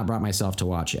just have not brought myself to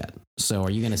watch yet. So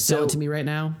are you going to sell it to me right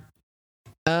now?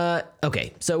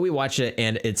 Okay. So we watched it,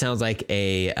 and it sounds like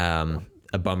a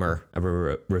bummer of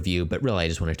a review, but really I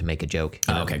just wanted to make a joke.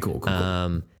 Okay, cool.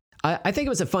 I think it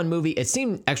was a fun movie. It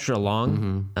seemed extra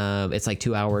long. It's like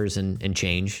 2 hours and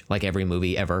change, like every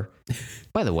movie ever.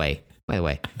 By the way,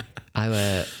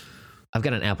 I've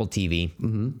got an Apple TV,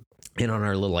 and on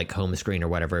our little like home screen or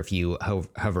whatever, if you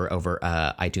hover over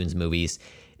iTunes movies,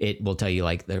 it will tell you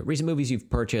like the recent movies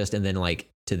you've purchased, and then like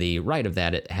to the right of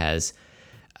that, it has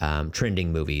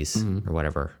trending movies or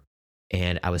whatever.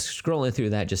 And I was scrolling through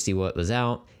that just to see what was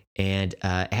out, and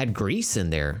it had Grease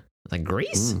in there. Like,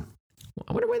 Grease?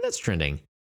 I wonder why that's trending.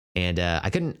 And I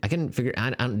couldn't figure.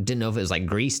 I didn't know if it was like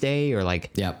Grease Day or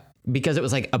like because it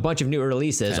was like a bunch of new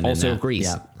releases, and also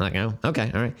Grease. Like, oh,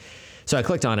 okay, all right. So I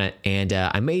clicked on it, and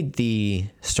I made the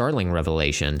startling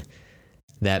revelation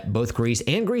that both Grease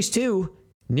and Grease 2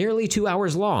 nearly 2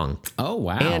 hours long. Oh,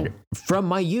 wow. And from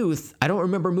my youth, I don't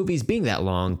remember movies being that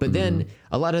long, but then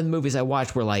a lot of the movies I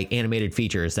watched were like animated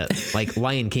features that like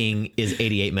Lion King is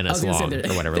 88 minutes long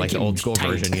or whatever, like the old school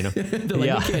version, They're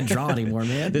like, we can't draw anymore,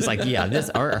 man. It's like,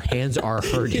 our hands are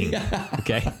hurting.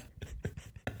 Okay.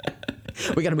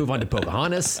 We got to move on to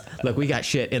Pocahontas. Look, we got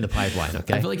shit in the pipeline.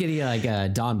 Okay. I feel like any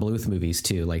Don Bluth movies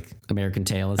too, like American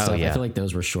Tail and stuff. I feel like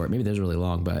those were short. Maybe those were really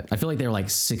long, but I feel like they were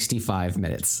like 65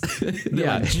 minutes. They're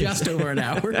like just over an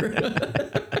hour.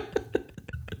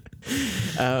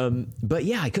 But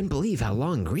I couldn't believe how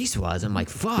long Grease was. I'm like,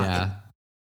 fuck. Yeah.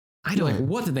 I don't. Like,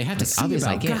 what did they have to see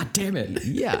about? God damn it.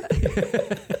 Yeah.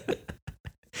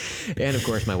 And of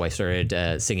course, my wife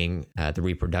started singing the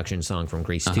reproduction song from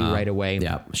Grease 2 right away.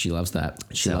 Yeah, she loves that.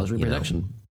 She loves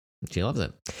reproduction. She loves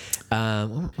it.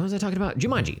 What was I talking about?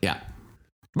 Jumanji. Yeah.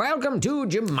 Welcome to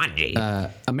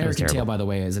Jumanji. American Tail, by the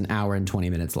way, is an hour and 20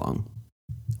 minutes long.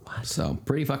 So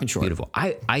pretty fucking short. Beautiful.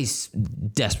 I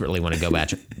desperately want to go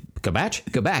back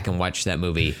and watch that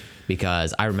movie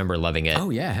because I remember loving it. Oh,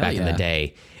 yeah, hell back in yeah. the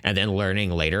day, and then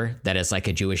learning later that it's like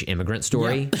a Jewish immigrant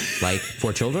story, like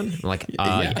for children. I'm like,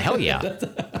 hell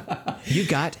yeah! You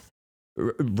got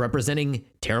representing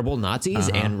terrible Nazis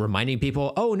and reminding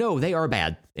people, oh no, they are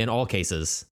bad in all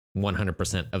cases,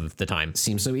 100% of the time.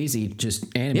 Seems so easy. Just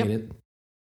animate it.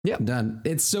 Yeah, done.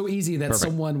 It's so easy that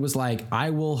someone was like,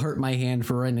 I will hurt my hand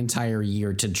for an entire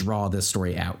year to draw this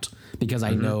story out because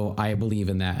I know I believe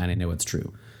in that and I know it's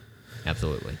true.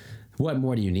 Absolutely. What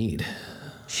more do you need?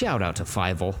 Shout out to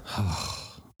Fievel.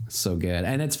 So good.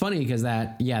 And it's funny because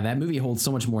that movie holds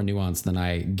so much more nuance than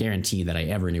I guarantee that I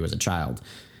ever knew as a child.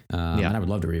 And I would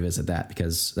love to revisit that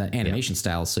because that animation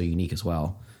style is so unique as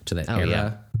well to that era.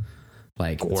 Yeah.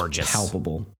 Like gorgeous, it's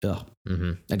palpable. Ugh.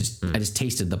 I just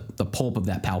tasted the pulp of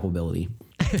that palpability.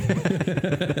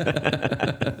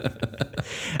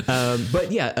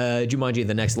 But yeah, Jumanji: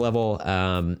 The Next Level.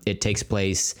 It takes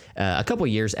place a couple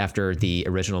years after the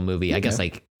original movie. Okay. I guess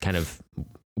like kind of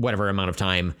whatever amount of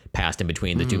time passed in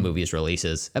between the two movies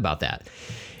releases. About that,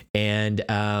 and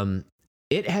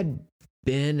it had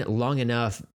been long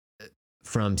enough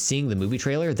from seeing the movie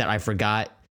trailer that I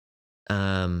forgot.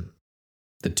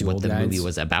 What the movie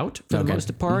was about for the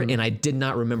most part, and I did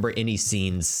not remember any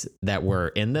scenes that were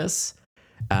in this.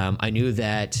 I knew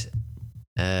that.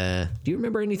 Do you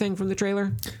remember anything from the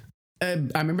trailer? I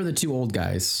remember the two old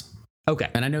guys. Okay,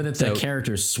 and I know that the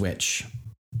characters switch.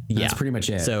 That's pretty much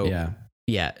it. So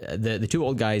yeah, the two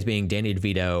old guys being Danny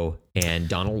DeVito and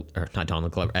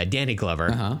Danny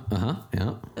Glover.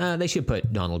 They should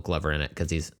put Donald Glover in it because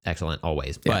he's excellent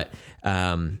always.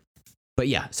 Yeah. But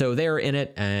yeah, so they're in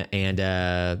it, and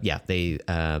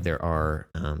there are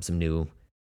some new,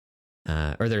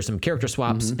 or there's some character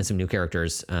swaps and some new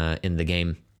characters in the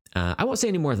game. I won't say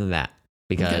any more than that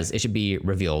because it should be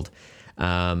revealed.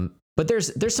 But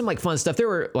there's some like fun stuff. There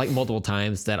were like multiple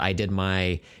times that I did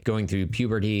my going through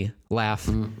puberty laugh.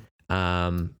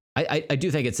 I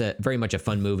do think it's very much a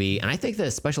fun movie, and I think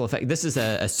the special effect. This is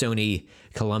a Sony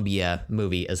Columbia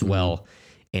movie as well,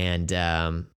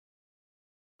 and.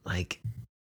 Like,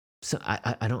 so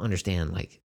I don't understand,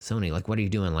 like, Sony, like, what are you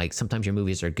doing? Like, sometimes your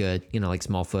movies are good, you know, like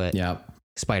Smallfoot,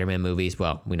 Spider-Man movies.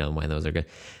 Well, we know why those are good.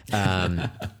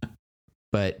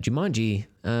 But Jumanji,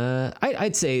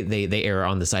 I'd say they err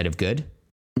on the side of good.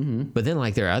 But then,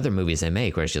 like, there are other movies they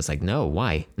make where it's just like, no,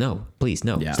 why? No, please,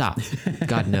 no, stop.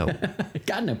 God, no.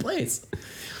 God, no, please.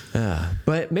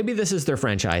 But maybe this is their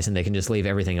franchise and they can just leave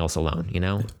everything else alone, you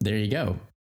know? There you go.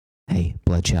 Hey,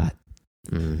 Bloodshot.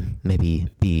 Maybe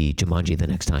be Jumanji the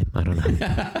next time. I don't know. I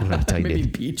don't know how to tell you. Maybe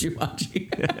be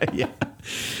Jumanji. Yeah.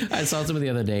 I saw someone the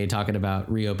other day talking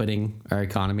about reopening our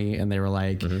economy, and they were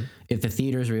like, if the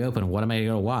theaters reopen, what am I going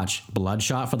to watch?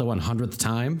 Bloodshot for the 100th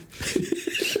time?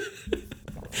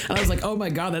 And I was like, oh my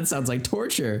God, that sounds like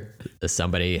torture.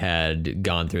 Somebody had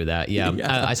gone through that. Yeah.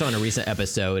 I saw in a recent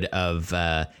episode of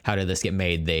How Did This Get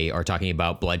Made, they are talking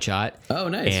about Bloodshot. Oh,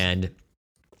 nice. And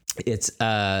it's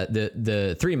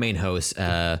the three main hosts,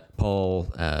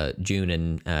 Paul, June,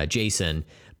 and Jason,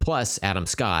 plus Adam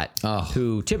Scott,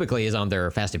 who typically is on their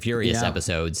Fast and Furious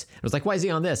episodes. I was like, why is he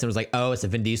on this? And it was like, oh, it's a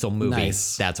Vin Diesel movie.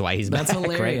 Nice. That's why he's back. That's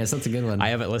hilarious. Right? That's a good one. I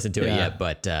haven't listened to it yet,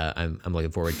 but I'm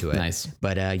looking forward to it. Nice.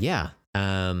 But what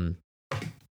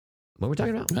we're we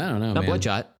talking about? I don't know, Not man.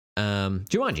 Bloodshot.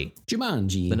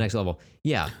 Jumanji. The Next Level.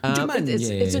 Yeah.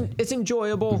 Jumanji. It's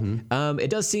enjoyable. It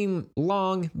does seem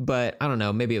long, but I don't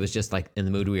know. Maybe it was just like in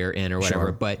the mood we were in or whatever.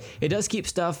 Sure. But it does keep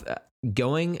stuff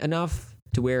going enough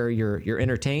to where you're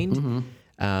entertained.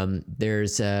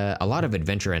 There's a lot of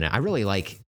adventure in it. I really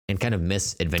like and kind of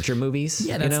miss adventure movies.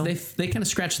 Yeah, they kind of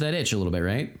scratch that itch a little bit,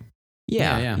 right?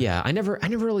 Yeah. I never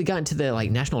really got into the like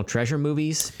National Treasure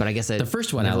movies, but I guess the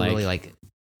first one I really like.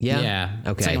 Yeah.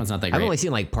 Okay. Second one's not that great. I've only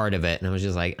seen like part of it, and I was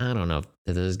just like, I don't know if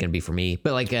this is gonna be for me.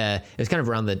 But like, it was kind of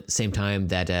around the same time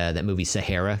that that movie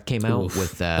Sahara came out. Oof,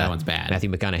 with that one's bad. Matthew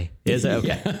McConaughey. Is it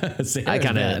okay? Yeah, I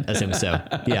kind of assume so.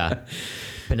 Yeah.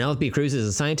 Penelope Cruz is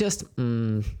a scientist.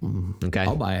 Okay.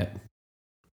 I'll buy it.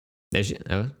 Is she?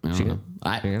 Oh,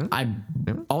 I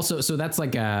also, so that's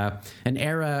like an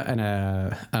era and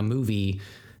a movie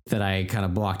that I kind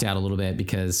of blocked out a little bit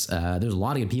because there's a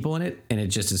lot of good people in it, and it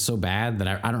just is so bad that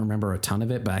I don't remember a ton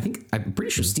of it. But I'm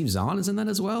pretty sure Steve Zahn is in that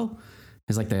as well.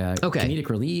 It's like the comedic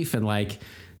relief, and like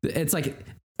it's like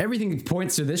everything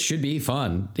points to this should be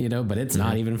fun, you know, but it's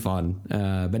not even fun.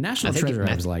 But National Treasure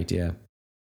I was liked, yeah,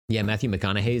 Matthew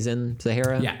McConaughey's in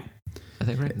Sahara. Yeah. I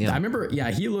think, right? I Yeah. remember.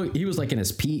 Yeah, he was like in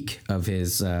his peak of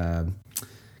his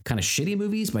kind of shitty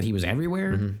movies, but he was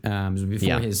everywhere. It was before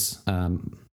Yeah. his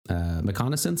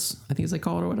reconnaissance, I think as they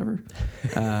call it or whatever,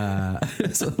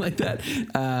 something like that.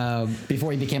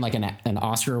 Before he became like an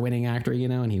Oscar-winning actor,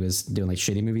 and he was doing like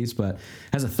shitty movies, but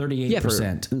has a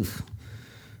 38%. Oof.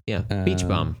 Yeah. Beach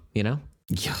Bum, Yeah,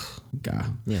 God.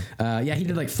 Yeah, he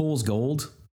did like Fool's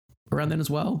Gold around then as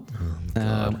well.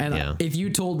 And if you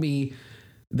told me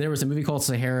there was a movie called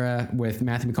Sahara with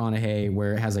Matthew McConaughey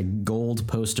where it has a gold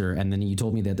poster, and then you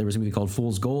told me that there was a movie called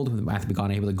Fool's Gold with Matthew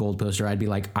McConaughey with a gold poster, I'd be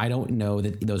like, I don't know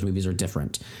that those movies are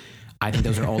different. I think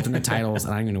those are alternate titles,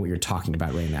 and I don't even know what you're talking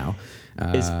about right now.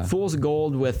 Is Fool's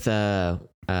Gold with oh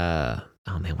man,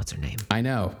 what's her name? I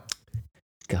know.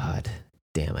 God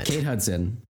damn it. Kate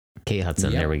Hudson. Yep.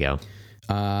 There we go.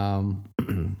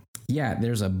 Yeah,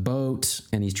 there's a boat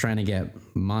and he's trying to get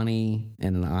money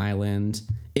in an island.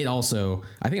 It also,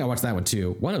 I think I watched that one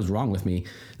too. What was wrong with me?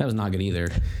 That was not good either.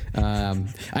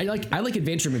 I like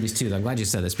adventure movies too, though. I'm glad you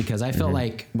said this because I felt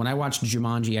like when I watched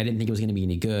Jumanji, I didn't think it was going to be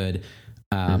any good.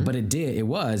 But it did. It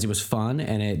was fun,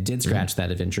 and it did scratch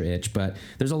that adventure itch. But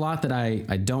there's a lot that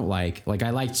I don't like. Like, I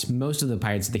liked most of the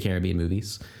Pirates of the Caribbean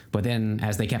movies, but then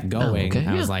as they kept going,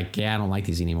 I was like, I don't like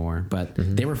these anymore. But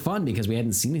they were fun because we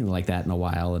hadn't seen anything like that in a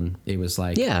while, and it was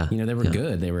like, they were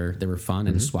good. They were fun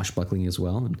and swashbuckling as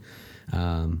well. And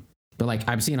but like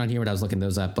I'm seeing on here when I was looking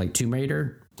those up, like Tomb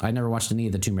Raider. I never watched any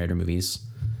of the Tomb Raider movies.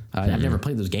 I've never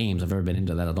played those games. I've never been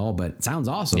into that at all. But it sounds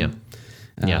awesome.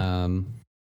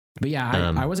 But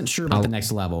yeah, I wasn't sure about the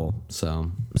next level.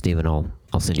 So Steven,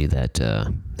 I'll send you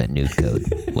that nude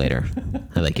code later.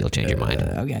 I think you'll change your mind.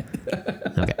 Okay.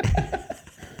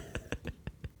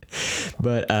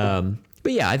 But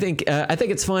yeah, I think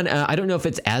it's fun. I don't know if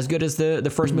it's as good as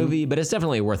the first movie, but it's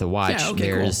definitely worth a watch. Yeah,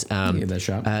 okay, There's cool. Give that a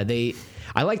shot.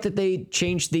 I like that they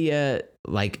changed the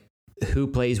like who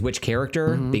plays which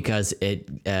character because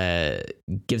it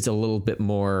gives a little bit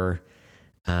more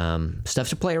stuff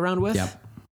to play around with. Yep.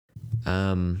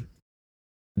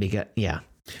 Because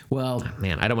well,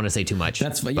 man, I don't want to say too much.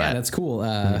 That's cool.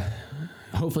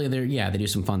 Hopefully they do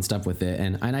some fun stuff with it.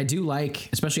 And I do like,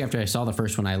 especially after I saw the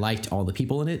first one, I liked all the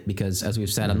people in it because as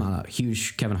we've said, I'm not a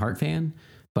huge Kevin Hart fan,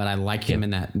 but I like him in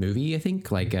that movie. I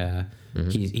think like,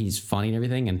 he's funny and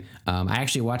everything. And, I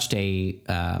actually watched a,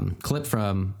 clip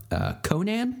from,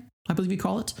 Conan, I believe you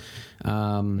call it,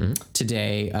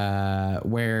 today,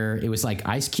 where it was like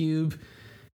Ice Cube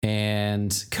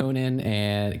and Conan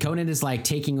is like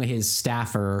taking his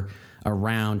staffer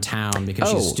around town because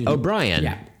she's a student. O'Brien.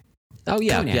 Yeah. Oh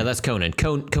yeah, Conan. yeah, that's Conan.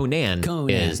 Conan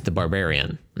is the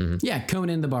barbarian. Yeah,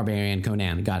 Conan the Barbarian.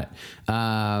 Conan, got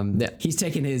it. He's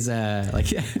taking his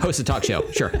host a talk show,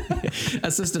 sure,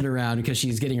 assistant around because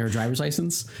she's getting her driver's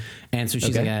license, and so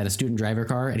she's like at a student driver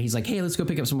car, and he's like, "Hey, let's go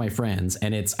pick up some of my friends,"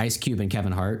 and it's Ice Cube and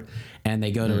Kevin Hart, and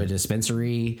they go to a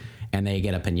dispensary. And they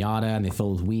get a piñata and they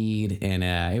fill with weed. And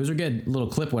it was a good little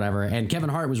clip, whatever. And Kevin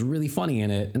Hart was really funny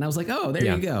in it. And I was like, oh, there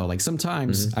you go. Like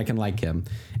sometimes I can like him.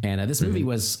 And this movie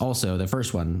was also, the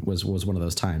first one was one of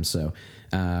those times. So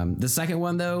the second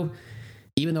one, though,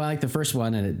 even though I liked the first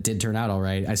one and it did turn out all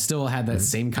right, I still had that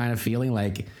same kind of feeling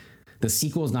like the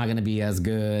sequel is not going to be as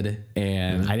good.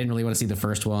 And I didn't really want to see the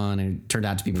first one. And it turned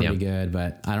out to be pretty good.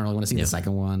 But I don't really want to see the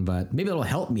second one. But maybe it'll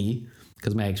help me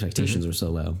because my expectations are so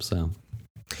low. So...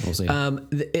 we'll see.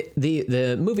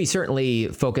 The movie certainly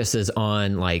focuses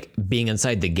on like being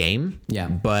inside the game. Yeah.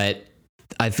 But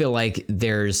I feel like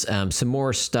there's some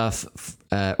more stuff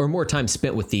or more time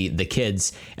spent with the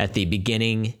kids at the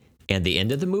beginning and the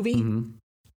end of the movie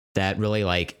that really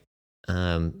like,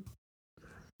 well,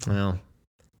 I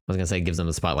was gonna say gives them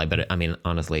the spotlight, but I mean,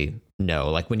 honestly, no.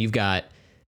 Like when you've got,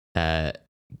 man,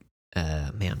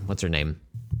 what's her name?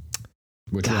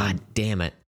 Which God one? damn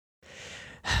it.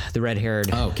 The red-haired...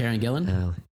 Oh, Karen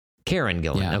Gillan? Karen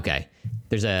Gillan, okay.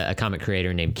 There's a comic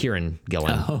creator named Kieran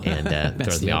Gillen, and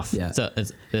throws me off. Yeah. So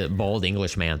it's a bold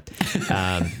English man.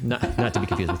 Not to be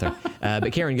confused with her.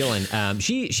 But Karen Gillan,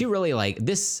 she really like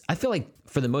this. I feel like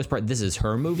for the most part, this is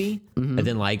her movie. And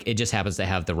then like it just happens to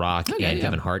have The Rock and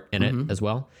Kevin Hart in it as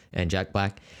well, and Jack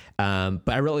Black. But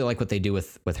I really like what they do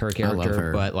with her character. I love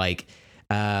her. But like,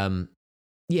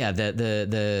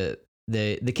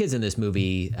 the kids in this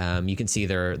movie, you can see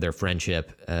their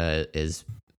friendship is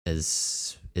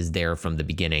there from the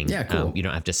beginning. Yeah, cool. You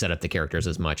don't have to set up the characters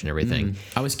as much and everything.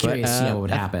 I was curious to know what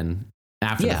would happen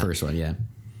after the first one. Yeah.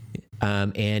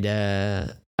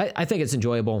 I think it's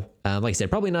enjoyable. Like I said,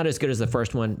 probably not as good as the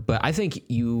first one, but I think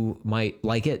you might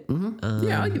like it.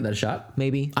 Yeah, I'll give that a shot.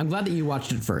 Maybe. I'm glad that you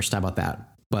watched it first. How about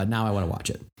that? But now I want to watch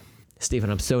it. Stephen,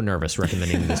 I'm so nervous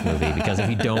recommending this movie because if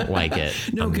you don't like it,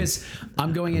 No, because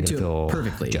I'm going into feel it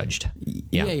perfectly judged.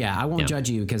 Yeah. I won't judge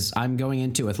you because I'm going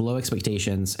into it with low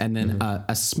expectations and then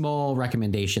a small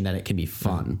recommendation that it can be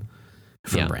fun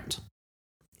from Brent.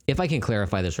 If I can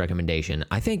clarify this recommendation,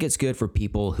 I think it's good for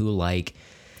people who like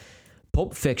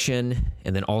Pulp Fiction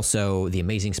and then also The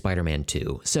Amazing Spider-Man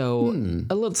 2. So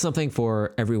a little something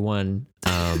for everyone.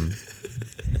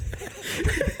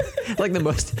 Like the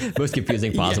most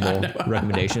confusing possible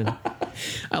recommendation.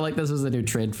 I like this as a new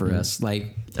trend for us.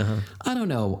 Like, I don't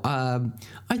know.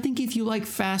 I think if you like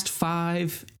Fast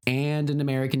Five and An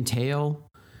American Tail,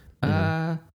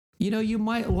 you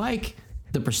might like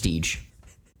The Prestige.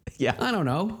 Yeah. I don't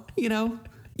know.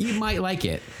 You might like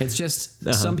it. It's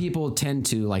just some people tend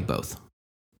to like both.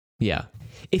 Yeah.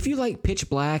 If you like Pitch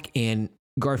Black and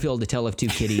Garfield, The Tale of Two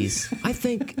Kitties, I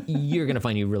think you're going to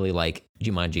find you really like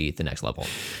Jumanji: The Next Level.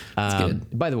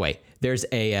 good. By the way, there's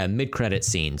a mid-credit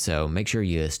scene, so make sure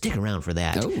you stick around for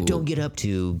that. Oh. Don't get up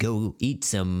to go eat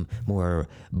some more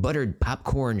buttered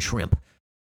popcorn shrimp.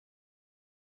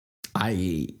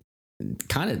 That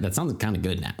sounds kind of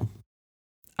good now.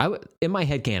 In my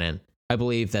headcanon, I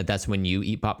believe that's when you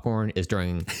eat popcorn is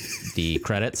during the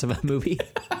credits of a movie.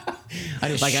 I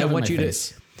just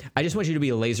want you to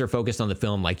be laser focused on the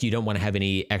film. Like, you don't want to have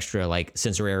any extra like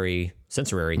extra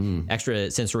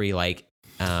sensory like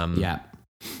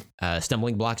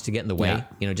stumbling blocks to get in the way.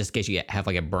 Yeah. Just in case you have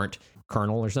like a burnt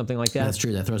kernel or something like that. That's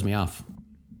true. That throws me off.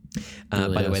 By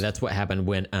the way, that's what happened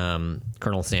when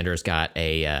Colonel Sanders got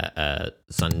a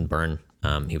sunburn.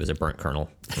 He was a burnt kernel.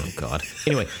 Oh God.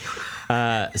 Anyway,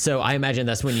 so I imagine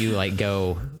that's when you like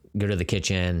go to the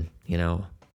kitchen.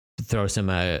 Throw some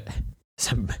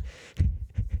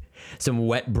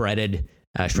wet breaded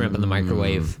shrimp in the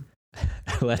microwave.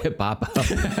 Let it pop up.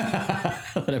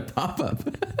 Let it pop up.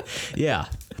 Yeah.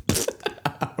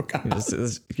 Oh, God.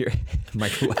 Your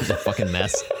microwave's a fucking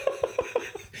mess.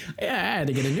 Yeah, I had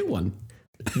to get a new one.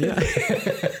 Yeah.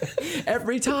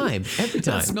 Every time.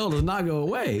 That smell does not go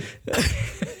away.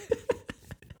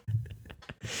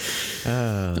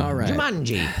 All right.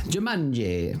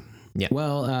 Jumanji. Yeah.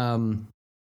 Well, I'm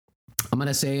going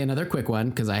to say another quick one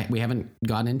because we haven't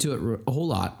gotten into it a whole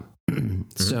lot.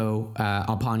 So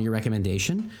upon your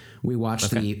recommendation, we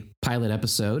watched the pilot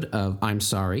episode of I'm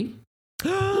Sorry,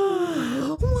 which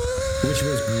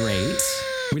was great.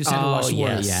 We just haven't watched more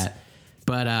yet.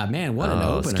 But man, what an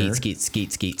opener.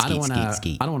 Skeet. I don't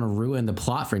want to ruin the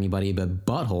plot for anybody, but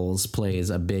Buttholes plays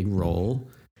a big role.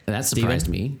 That surprised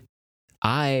me.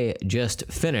 I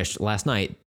just finished last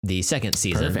night the second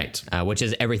season. Perfect. Which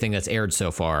is everything that's aired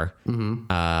so far.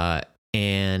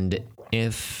 And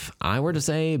if I were to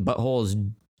say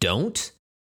Buttholes don't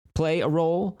play a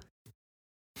role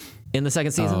in the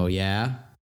second season. Oh, yeah.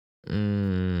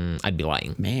 I'd be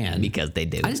lying. Man. Because they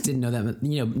do. I just didn't know that,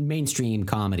 mainstream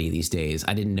comedy these days.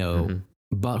 I didn't know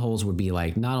Buttholes would be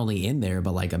like not only in there,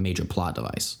 but like a major plot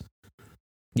device.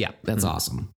 Yeah. That's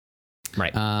awesome.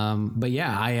 Right. But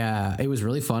yeah, it was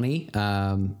really funny.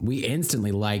 We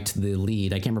instantly liked the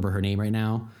lead. I can't remember her name right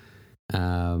now.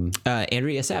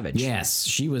 Andrea Savage. Yes,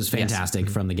 she was fantastic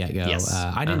from the get-go. Yes.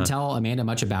 I didn't tell Amanda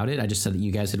much about it. I just said that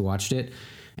you guys had watched it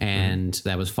and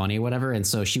that was funny or whatever. And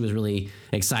so she was really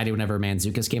excited whenever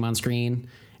Mantzoukas came on screen.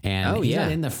 And he's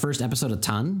not in the first episode a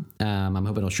ton. I'm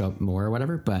hoping he'll show up more or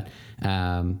whatever. But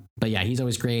yeah, he's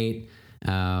always great.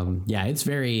 It's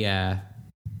very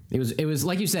it was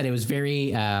like you said, it was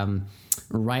very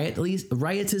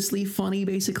riotously funny,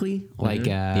 basically.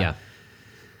 Like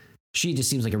she just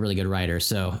seems like a really good writer.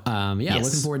 So,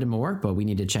 looking forward to more, but we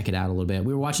need to check it out a little bit.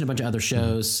 We were watching a bunch of other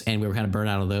shows and we were kind of burnt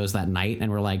out of those that night. And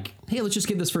we're like, hey, let's just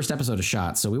give this first episode a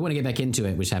shot. So we want to get back into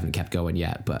it. We just haven't kept going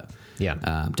yet, but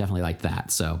definitely like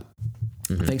that. So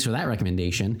thanks for that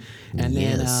recommendation. And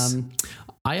then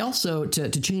I also, to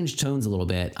change tones a little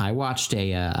bit, I watched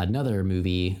another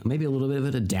movie, maybe a little bit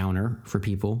of a downer for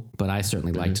people, but I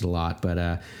certainly liked it a lot.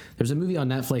 But there's a movie on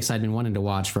Netflix I'd been wanting to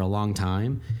watch for a long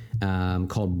time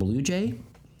called Blue Jay.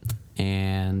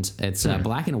 And it's a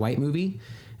black and white movie.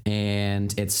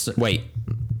 And it's... Wait.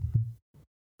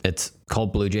 It's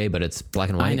called Blue Jay, but it's black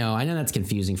and white? I know that's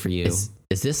confusing for you. Is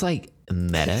this like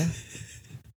meta?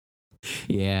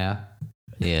 Yeah.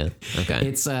 Yeah. Okay.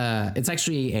 It's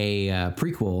actually a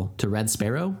prequel to Red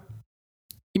Sparrow.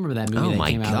 You remember that movie? Oh that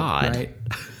my came God. out, right?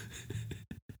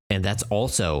 And that's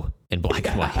also in black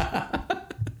and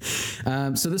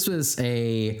white. So this was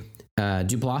a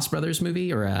Duplass brothers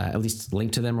movie, or at least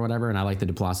linked to them or whatever. And I like the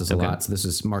Duplasses a lot. So this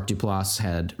is Mark Duplass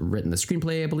had written the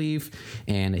screenplay, I believe,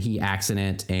 and he acts in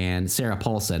it. And Sarah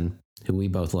Paulson, who we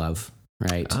both love,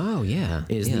 right? Oh yeah,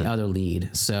 Is the other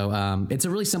lead. So it's a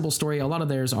really simple story. A lot of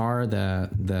theirs are the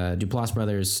Duplass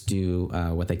brothers do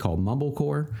what they call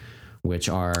mumblecore, which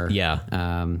are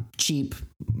cheap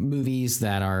movies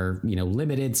that are, you know,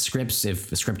 limited scripts,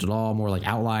 if a script at all, more like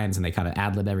outlines, and they kind of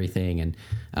ad lib everything. And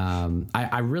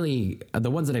I really,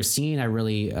 the ones that I've seen, I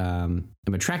really am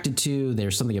attracted to.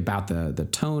 There's something about the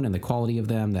tone and the quality of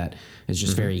them that is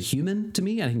just very human to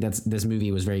me. I think this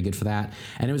movie was very good for that,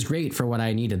 and it was great for what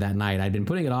I needed that night. I'd been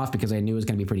putting it off because I knew it was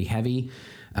going to be pretty heavy.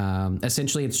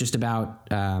 Essentially, it's just about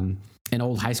an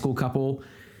old high school couple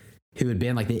who had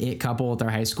been like the it couple at their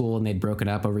high school, and they'd broken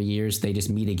up over years. They just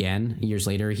meet again years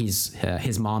later.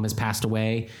 His mom has passed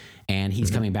away, and he's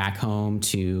coming back home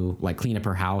to like clean up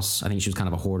her house. I think she was kind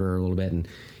of a hoarder a little bit, and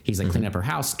he's like cleaning up her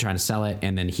house, trying to sell it.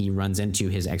 And then he runs into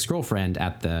his ex-girlfriend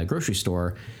at the grocery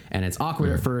store, and it's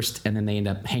awkward at first, and then they end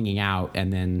up hanging out,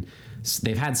 and then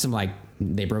they've had some like,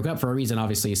 they broke up for a reason,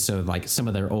 obviously. So like some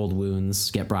of their old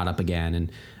wounds get brought up again.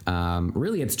 And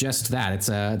really it's just that it's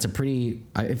a pretty,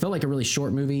 it felt like a really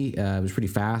short movie. It was pretty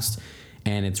fast,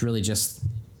 and it's really just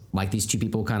like these two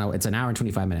people kind of, it's an hour and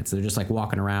 25 minutes. They're just like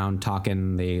walking around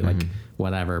talking, they like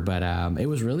whatever. But it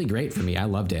was really great for me. I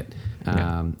loved it.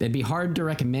 It'd be hard to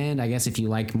recommend, I guess, if you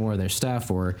like more of their stuff,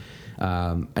 or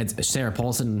Sarah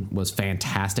Paulson was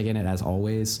fantastic in it as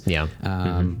always.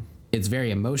 It's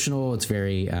very emotional. It's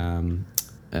very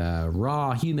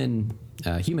raw, human.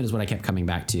 Human is what I kept coming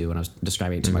back to when I was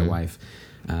describing it to my wife.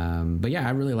 But yeah,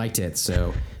 I really liked it.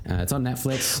 So it's on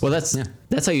Netflix. Well,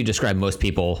 that's how you describe most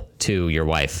people to your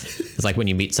wife. It's like when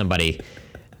you meet somebody,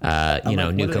 you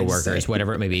know, new coworkers,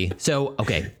 whatever it may be. So,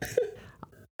 okay.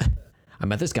 I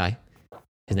met this guy.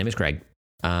 His name is Craig.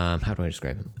 How do I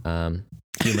describe him?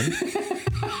 Human.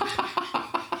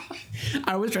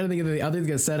 I was trying to think of the other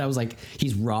thing I said. I was like,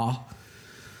 he's raw,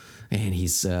 and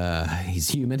he's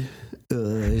human.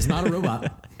 He's not a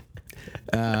robot.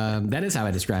 That is how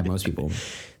I describe most people.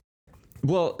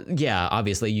 Well, yeah,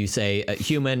 obviously you say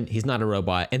human, he's not a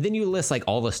robot, and then you list like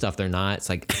all the stuff they're not. It's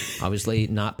like obviously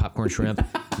not popcorn shrimp,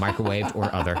 microwave,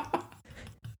 or other.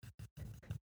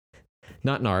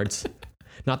 Not nards.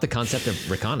 Not the concept of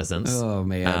reconnaissance. Oh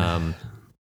man.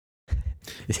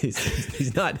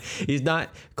 He's not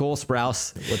Cole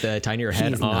Sprouse with a tinier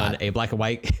head on a black and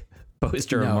white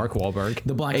poster of Mark Wahlberg.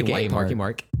 The black and white part. Marky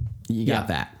Mark. You got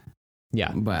that.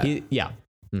 Yeah. But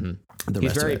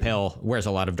he's very pale, wears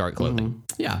a lot of dark clothing.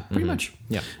 Yeah, pretty much.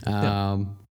 Yeah.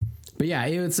 But yeah,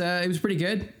 it was pretty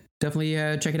good. Definitely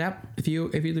check it out if you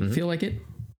feel like it.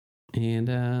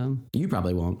 And you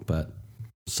probably won't, but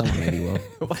someone maybe will.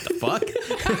 What the fuck?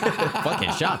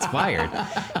 Fucking shots fired.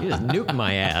 You just nuked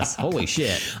my ass. Holy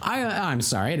shit. I'm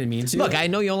sorry. I didn't mean to. Look, I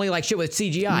know you only like shit with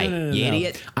CGI. No, you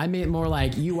idiot. I meant more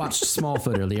like you watched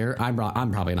Smallfoot earlier. I'm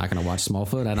probably not going to watch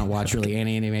Smallfoot. I don't watch really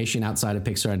any animation outside of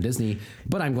Pixar and Disney.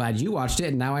 But I'm glad you watched it,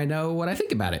 and now I know what I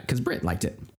think about it because Britt liked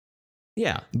it.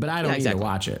 Yeah. But I don't need to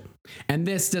watch it. And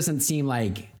this doesn't seem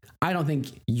like, I don't think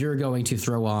you're going to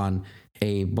throw on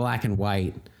a black and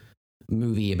white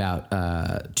movie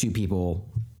about two people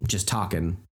just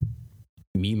talking.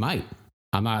 You might.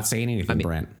 I'm not saying anything,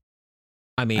 Brent.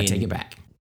 I take it back.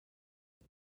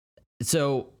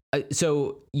 So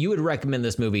you would recommend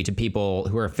this movie to people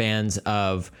who are fans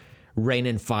of Rain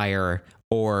and Fire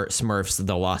or Smurfs: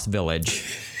 The Lost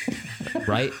Village,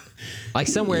 right? Like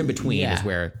somewhere in between is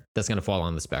where that's going to fall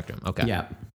on the spectrum. Okay. Yeah.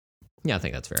 Yeah, I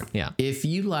think that's fair. Yeah. If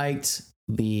you liked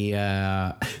the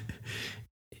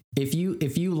if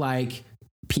you like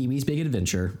Pee-wee's Big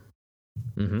Adventure,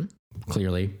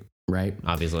 clearly, right?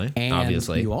 Obviously. And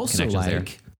you also like there.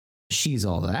 She's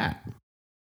All That.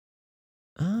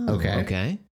 Oh,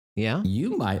 okay. Yeah.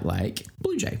 You might like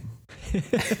Blue Jay.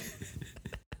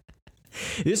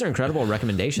 These are incredible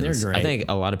recommendations. They're great. I think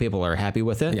a lot of people are happy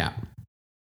with it. Yeah.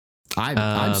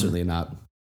 I'm certainly not.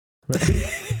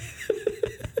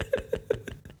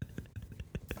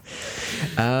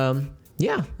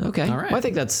 Yeah. Okay. All right. Well, I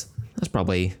think that's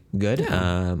probably good.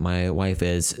 Yeah. My wife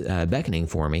is beckoning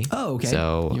for me. Oh, okay.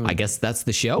 So I guess that's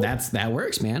the show. That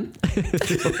works, man.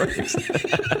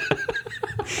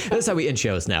 That's how we end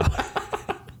shows now.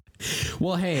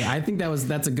 Well, hey, I think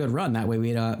that's a good run. That way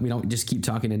we don't just keep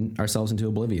talking ourselves into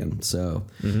oblivion. So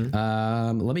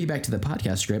let me get back to the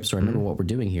podcast script so I remember what we're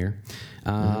doing here.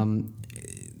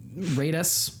 Rate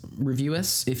us, review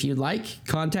us if you'd like.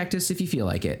 Contact us if you feel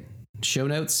like it. Show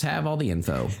notes have all the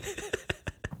info.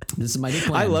 This is my new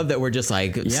plan. I love that we're just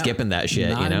like skipping that shit.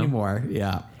 Not you know anymore.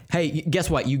 Yeah. Hey, guess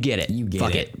what? You get it. You get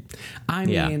Fuck it. I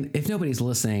mean, if nobody's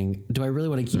listening, do I really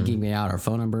want to keep giving out our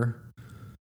phone number?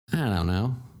 I don't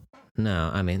know. No,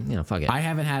 I mean, fuck it.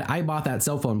 I bought that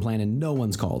cell phone plan and no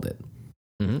one's called it.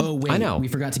 Oh, wait. I know. We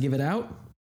forgot to give it out?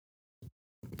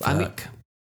 I mean, Fuck.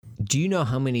 do you know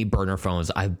how many burner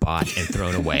phones I've bought and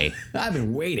thrown away? I've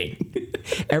been waiting.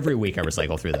 Every week I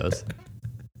recycle through those.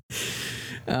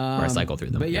 Or I cycle through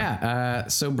them. But yeah,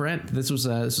 so Brent, this was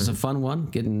a fun one.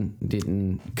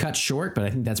 Getting cut short, but I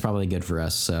think that's probably good for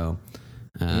us. So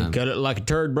Cut it like a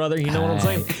turd, brother. You know what I'm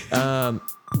saying?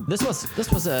 This was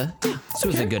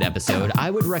a good episode.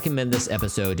 I would recommend this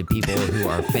episode to people who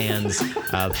are fans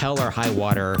of Hell or High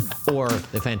Water or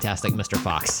the fantastic Mr.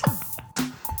 Fox.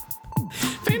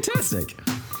 fantastic.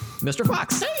 Mr.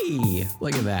 Fox. Hey,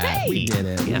 look at that. Hey. We did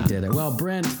it. Yeah. We did it. Well,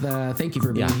 Brent, thank you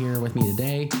for being here with me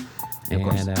today. Of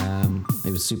course. And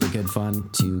it was super good fun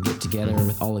to get together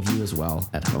with all of you as well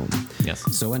at home. Yes.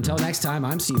 So until next time,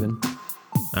 I'm Steven.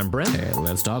 I'm Brent. And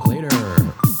let's talk later.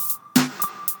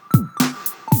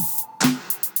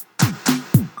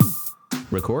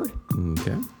 Record.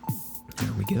 Okay.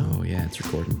 There we go. Oh, yeah, it's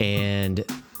recording. And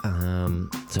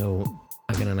so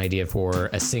I got an idea for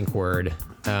a sync word,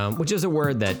 which is a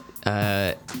word that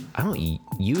I don't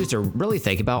use or really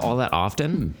think about all that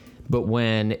often. But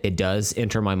when it does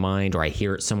enter my mind or I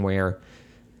hear it somewhere,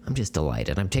 I'm just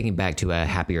delighted. I'm taking back to a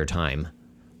happier time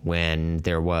when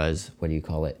there was, what do you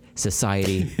call it?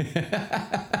 Society.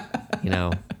 You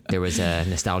know, there was a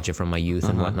nostalgia from my youth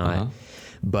and whatnot.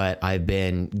 But I've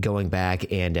been going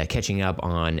back and catching up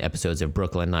on episodes of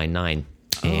Brooklyn Nine-Nine.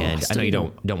 And I know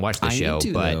you don't watch the show,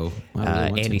 but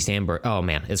Andy Samberg, oh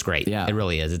man, it's great. Yeah. It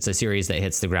really is. It's a series that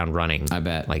hits the ground running. I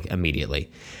bet. Like immediately.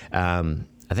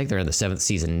 I think they're in the 7th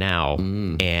season now.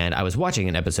 And I was watching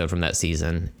an episode from that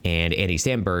season, and Andy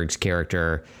Samberg's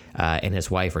character and his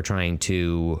wife are trying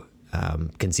to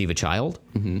conceive a child.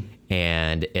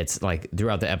 And it's like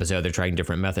throughout the episode, they're trying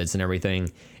different methods and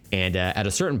everything. And at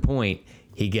a certain point,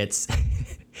 he gets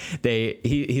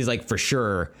he's like, for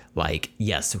sure, like,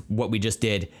 yes, what we just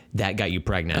did, that got you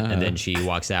pregnant. And then she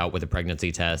walks out with a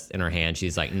pregnancy test in her hand.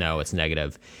 She's like, no, it's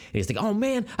negative. And he's like, oh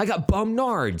man, I got bum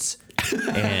nards.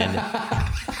 And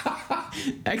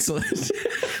Excellent.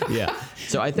 yeah.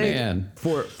 So I think Man.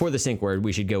 for the sync word,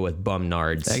 we should go with bum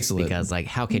nards. Excellent. Because like,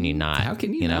 how can you not? How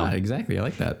can you know? not? Exactly. I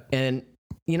like that. And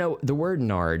you know, the word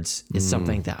nards is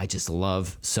something that I just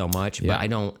love so much, but I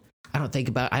don't think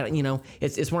about,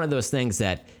 it's one of those things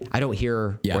that I don't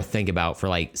hear or think about for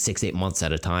like 6-8 months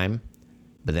at a time,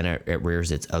 but then it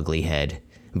rears its ugly head.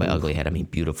 And by ugly head, I mean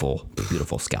beautiful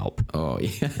scalp. Oh,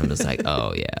 yeah. I'm just like,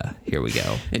 oh yeah, here we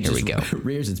go. Here we go.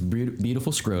 Rears its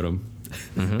beautiful scrotum.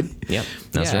 Yep,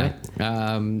 that's right.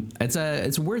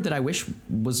 It's a word that I wish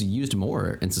was used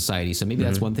more in society. So maybe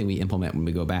that's one thing we implement when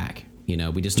we go back. You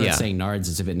know, we just start saying nards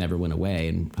as if it never went away,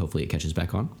 and hopefully it catches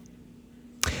back on.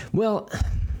 Well,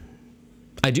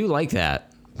 I do like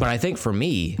that, but I think for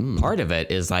me, part of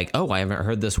it is like, oh, I haven't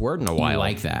heard this word in a while. You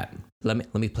like that?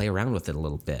 Let me play around with it a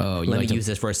little bit. Oh, let me use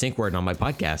this for a sync word on my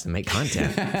podcast and make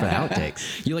content for the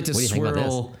outtakes. You like to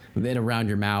swirl it around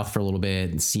your mouth for a little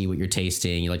bit and see what you're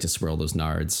tasting. You like to swirl those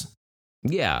nards.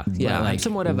 Yeah. Like, I'm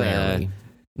somewhat of rarely.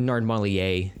 a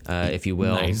nardmalier, if you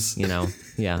will. Nice. You know,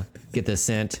 yeah. Get the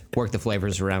scent, work the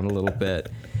flavors around a little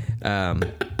bit.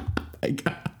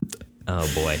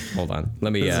 Oh boy, hold on.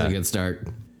 Let me. This is a good start.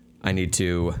 I need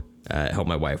to help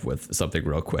my wife with something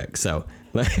real quick. So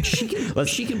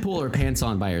She can pull her pants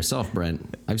on by herself,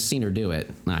 Brent. I've seen her do it.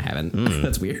 No, I haven't.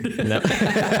 That's weird. No.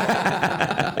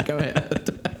 Go ahead.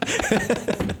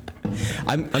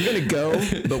 I'm gonna go,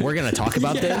 but we're gonna talk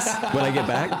about this when I get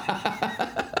back.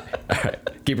 All right,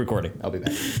 keep recording. I'll be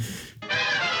back.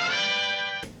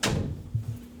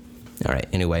 All right.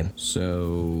 Anyway,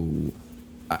 So,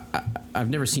 I've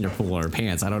never seen her pull on her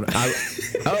pants. I don't know.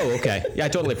 oh, okay. Yeah, I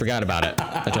totally forgot about it.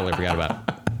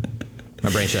 My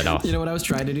brain shut off. You know what I was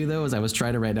trying to do though is I was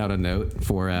trying to write down a note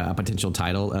for a potential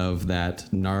title of that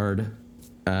nards.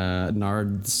 Bum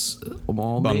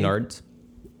nards.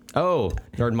 Oh,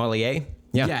 nardmalier.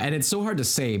 Yeah. Yeah, and it's so hard to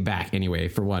say back anyway,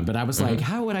 for one. But I was like,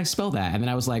 how would I spell that? And then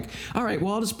I was like, all right,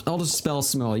 well, I'll just spell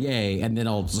sommelier, and then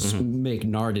I'll just make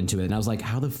nard into it. And I was like,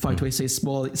 how the fuck do I say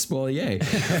sommelier?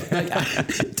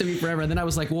 It took me forever. And then I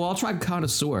was like, well, I'll try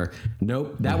connoisseur.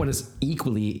 Nope, that one is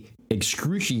equally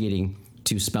excruciating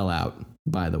to spell out.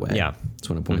 By the way, Yeah.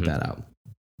 just want to point that out.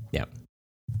 Yeah.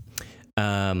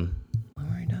 What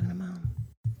were we talking about?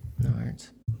 Nards.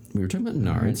 We were talking about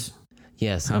nards.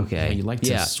 Yes. How Okay. you like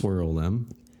to swirl them.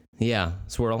 Yeah.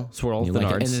 Swirl You the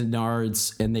like nards. And the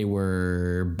nards, and they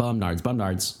were bum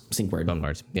nards, sync word. Bum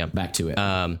nards. Yeah. Back to it.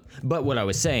 But what I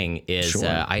was saying is, Sure.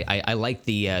 I like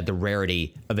the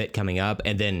rarity of it coming up,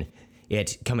 and then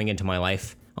it coming into my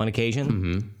life on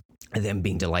occasion, and then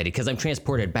being delighted because I'm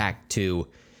transported back to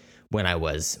when I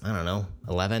was, I don't know,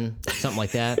 11, something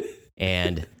like that,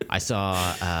 and I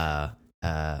saw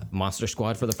Monster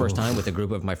Squad for the first time with a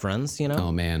group of my friends, you know?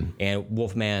 Oh, man. And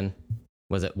Wolfman,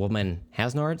 was it Wolfman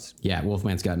has nards? Yeah,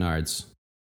 Wolfman's got nards.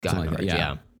 Got Something nards, like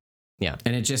that, yeah.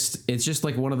 And it's just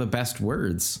like one of the best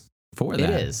words for that.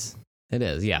 It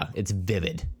is, yeah. It's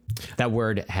vivid. That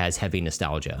word has heavy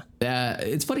nostalgia.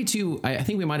 It's funny too. I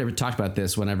think we might have talked about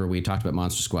this whenever we talked about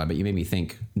Monster Squad, but you made me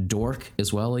think dork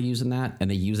as well. They using that, and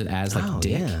they use it as like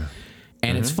dick. Yeah.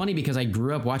 And it's funny because I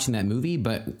grew up watching that movie,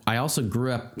 but I also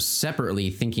grew up separately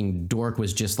thinking dork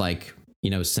was just like,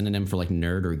 synonym for like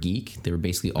nerd or geek. They were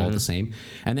basically all the same.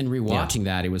 And then rewatching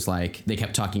that, it was like they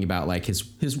kept talking about like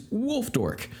his wolf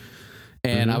dork.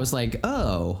 And I was like,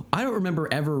 oh, I don't remember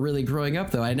ever really growing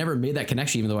up, though. I never made that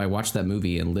connection, even though I watched that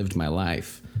movie and lived my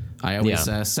life. I always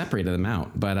separated them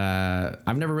out. But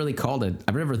I've never really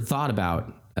I've never thought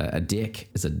about a dick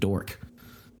as a dork.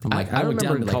 I'm like, I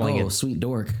remember calling it sweet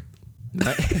dork.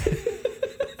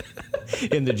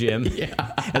 In the gym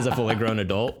as a fully grown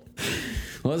adult.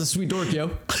 Well, that's a sweet dork, yo.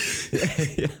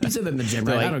 You said that in the gym,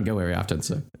 right? Like, I don't go very often,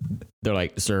 so. They're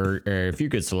like, sir, if you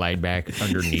could slide back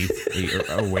underneath,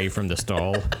 away from the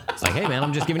stall. It's like, hey, man,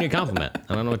 I'm just giving you a compliment.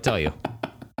 I don't know what to tell you.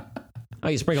 Oh,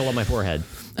 you sprinkle on my forehead.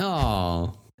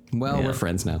 Oh, well, we're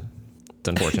friends now. It's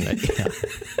unfortunate.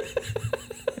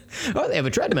 Oh, they have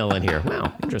a treadmill in here.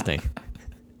 Wow, interesting.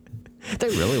 They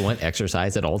really want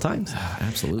exercise at all times.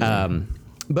 Absolutely.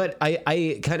 But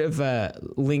I kind of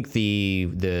link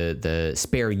the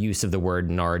spare use of the word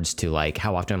nards to like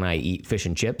how often I eat fish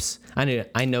and chips.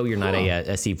 I know you're not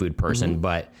a seafood person,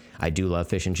 but I do love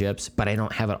fish and chips, but I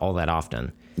don't have it all that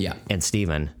often. Yeah. And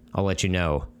Steven, I'll let you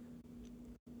know.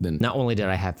 Then not only did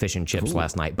I have fish and chips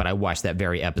last night, but I watched that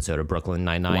very episode of Brooklyn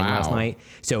Nine-Nine last night.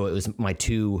 So it was my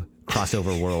two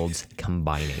crossover worlds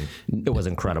combining. It was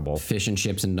incredible. Fish and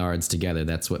chips and nards together.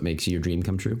 That's what makes your dream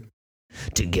come true.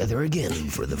 Together again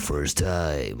for the first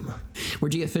time.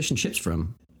 Where'd you get fish and chips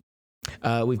from?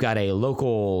 We've got a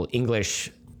local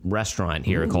English restaurant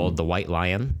here called The White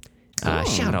Lion.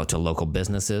 Shout out to local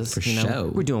businesses. For sure.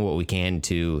 We're doing what we can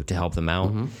to help them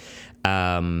out.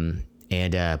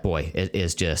 And boy,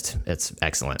 it's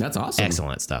excellent. That's awesome.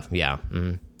 Excellent stuff. Yeah.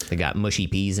 They got mushy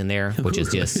peas in there, which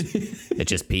is it's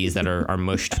just peas that are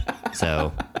mushed.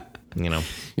 So, You're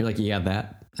like, you got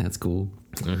that? That's cool.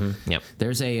 Yep.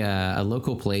 There's a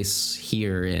local place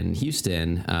here in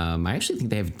Houston. I actually think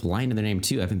they have Lion in their name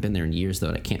too. I haven't been there in years though,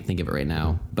 and I can't think of it right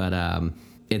now. But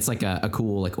it's like a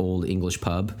cool like old English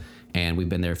pub, and we've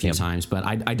been there a few times. But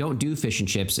I don't do fish and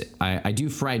chips. I do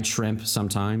fried shrimp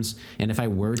sometimes, and if I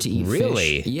were to eat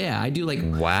fish, I do like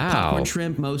popcorn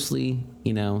shrimp mostly.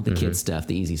 The kid stuff,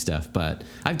 the easy stuff. But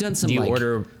I've done some. Do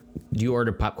you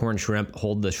order popcorn shrimp?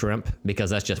 Hold the shrimp, because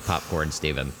that's just popcorn,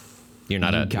 Steven. You're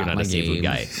not a seafood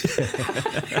guy.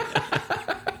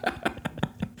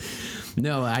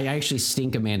 No, I actually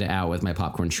stink Amanda out with my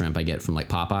popcorn shrimp I get from like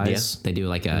Popeyes. Yeah. They do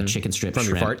like a chicken strip from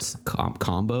shrimp your farts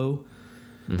combo.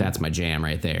 That's my jam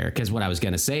right there. Because what I was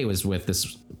going to say was with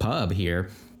this pub here,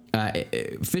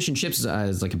 fish and chips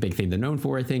is like a big thing they're known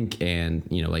for, I think, and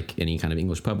like any kind of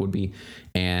English pub would be.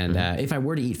 And if I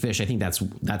were to eat fish, I think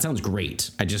that sounds great.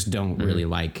 I just don't really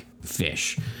like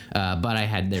fish. But I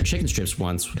had their chicken strips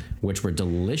once, which were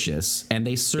delicious, and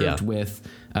they served with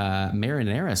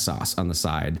marinara sauce on the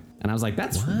side. And I was like,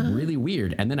 that's really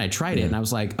weird. And then I tried it, and I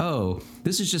was like, oh,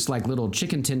 this is just like little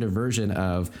chicken tender version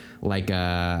of like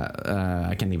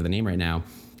I can't think of the name right now.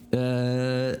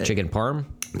 Chicken parm.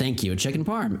 Thank you, chicken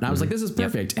parm. And I was like, this is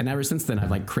perfect. And ever since then,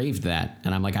 I've like craved that.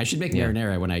 And I'm like, I should make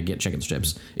marinara when I get chicken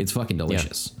strips. It's fucking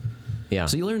delicious. Yeah.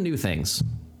 So you learn new things.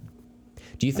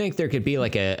 Do you think there could be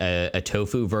like a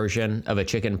tofu version of a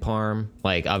chicken parm?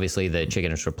 Like obviously the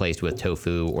chicken is replaced with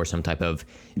tofu or some type of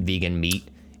vegan meat.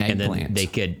 Eggplant. And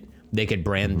then they could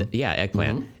brand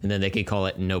eggplant. And then they could call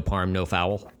it no parm, no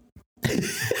foul.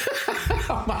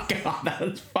 Oh my God, that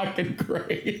is fucking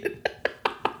great.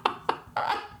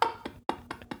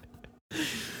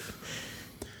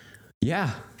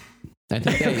 Yeah. I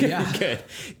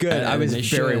think Good. I was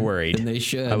very worried. And they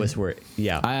should. I was worried.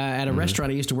 Yeah. At a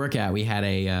restaurant I used to work at, we had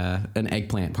an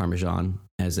eggplant parmesan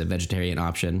as a vegetarian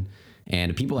option,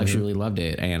 and people actually really loved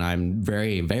it. And I'm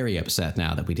very, very upset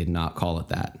now that we did not call it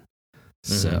that.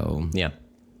 So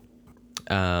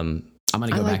I'm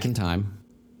gonna go back in time.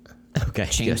 Okay.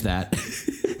 Change that.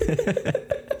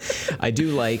 I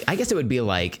do like. I guess it would be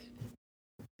like,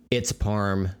 it's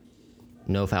parm.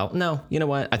 No foul. No, you know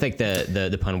what? I think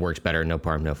the pun works better. No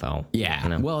parm, no foul.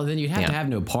 Yeah. Well, then you'd have to have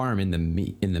no parm in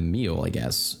the meal, I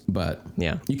guess. But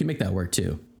you can make that work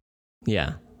too.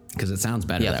 Yeah, because it sounds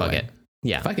better. Yeah, that fuck way. it.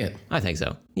 Yeah, fuck it. I think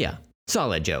so. Yeah,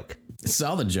 solid joke.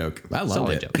 Solid joke. I love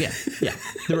Solid it. joke. Yeah.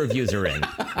 The reviews are in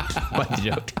by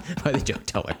the joke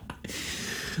teller.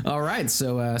 All right.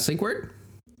 So sync word.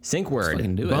 Sync word.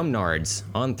 fucking do it. Bumnards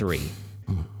on 3.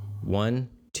 1,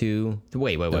 2.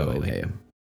 Wait. Hey.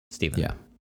 Stephen. Yeah.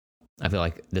 I feel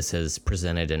like this has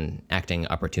presented an acting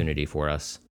opportunity for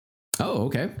us. Oh,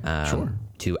 okay. Sure.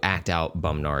 To act out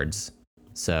Bumnards.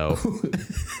 So,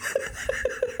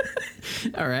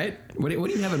 All right. What do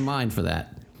you have in mind for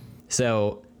that?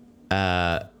 so,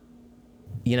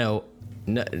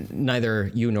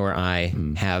 neither you nor I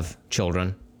have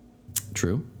children.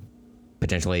 True.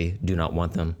 Potentially do not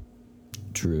want them.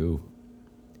 True.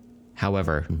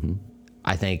 However,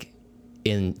 I think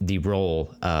in the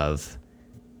role of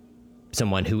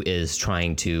someone who is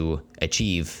trying to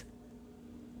achieve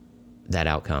that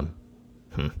outcome,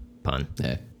 pun,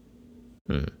 Yeah.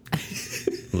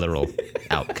 literal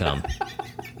outcome.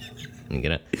 You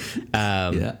get it?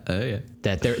 Yeah. Oh, yeah.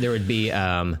 That there would be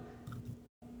any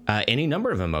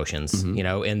number of emotions. You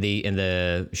know, in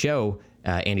the show,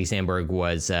 Andy Samberg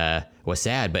was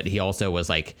sad, but he also was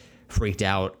like freaked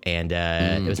out, and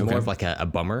it was more of like a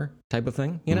bummer type of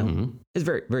thing. You know, it's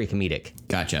very very comedic.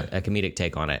 Gotcha. A comedic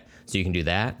take on it. So you can do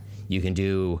that. You can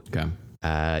do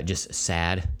just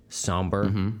sad,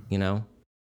 somber. You know,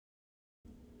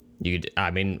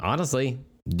 I mean, honestly,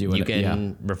 you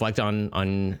can reflect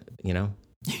on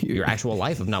your actual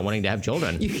life of not wanting to have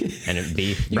children and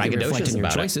be braggadocious your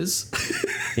about choices. it.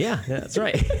 Yeah, that's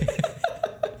right.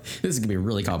 This is gonna be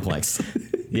really complex.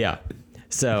 Yeah.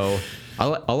 So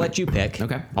I'll let you pick.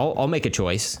 Okay. I'll make a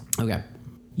choice. Okay.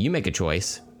 You make a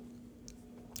choice.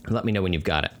 Let me know when you've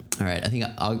got it. All right. I think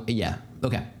I'll. Yeah.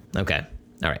 Okay. Okay.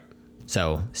 All right.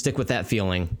 So stick with that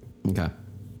feeling. Okay. All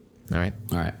right.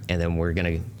 All right. And then we're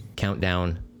gonna count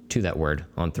down to that word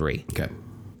on 3. Okay.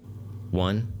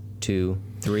 1, 2,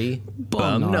 3.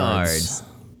 Bumnards.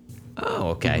 Oh,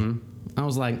 okay. I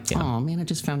was like, oh man, I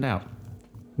just found out.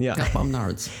 Yeah. Got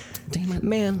bumnards. Damn it.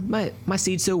 Man, my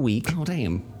seed's so weak. Oh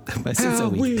damn. My seed's so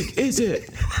weak. Is it?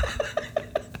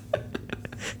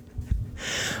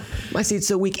 My seed's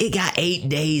so weak. It got 8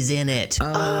 days in it.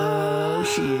 Oh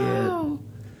shit.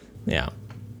 Yeah.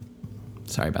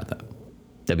 Sorry about that.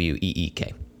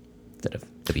 WEEK instead of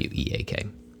WEAK.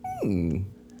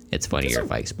 It's funnier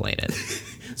if I explain it.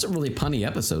 It's a really punny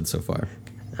episode so far.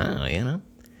 Oh, you know.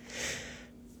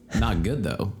 Not good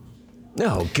though.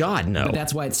 Oh God, no. But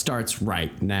that's why it starts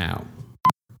right now.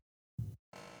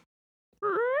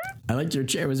 I liked your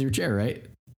chair. It was your chair, right?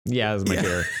 Yeah, it was my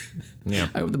chair. Yeah.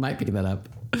 I hope the mic picked that up.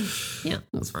 Yeah.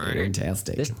 That's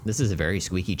fantastic. This is a very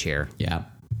squeaky chair. Yeah.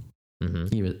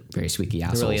 He was very squeaky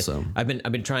asshole. Really, so. I've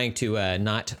been trying to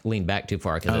not lean back too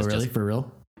far because Oh it's really? just, For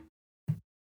real?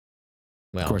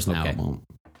 well, Of course now okay. it won't.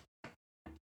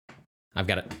 I've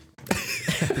got to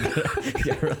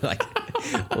like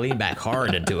lean back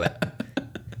hard into it.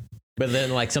 But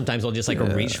then like sometimes I'll just like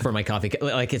reach for my coffee.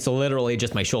 Like it's literally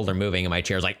just my shoulder moving and my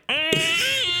chair's like.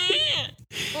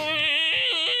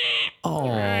 Oh.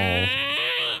 And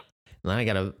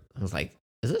then I was like,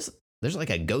 there's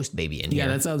like a ghost baby in here. Yeah,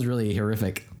 that sounds really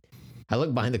horrific. I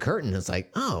look behind the curtain and it's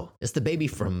like, oh, it's the baby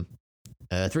from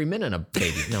 3 Men and a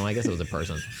Baby. No, I guess it was a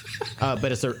person.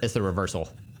 But it's the reversal.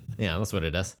 Yeah, that's what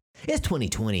it is. It's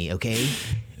 2020, okay?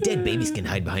 Dead babies can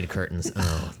hide behind curtains.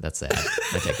 Oh, that's sad.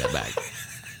 I take that back.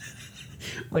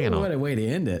 Like, What a way to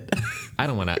end it. I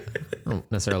don't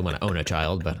necessarily want to own a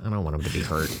child, but I don't want them to be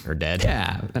hurt or dead.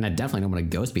 Yeah, and I definitely don't want a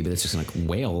ghost baby that's just gonna like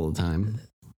wail all the time.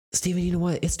 Steven, you know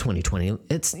what? It's 2020.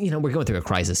 It's, we're going through a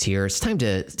crisis here. It's time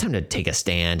to take a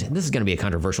stand. This is going to be a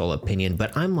controversial opinion,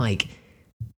 but I'm like,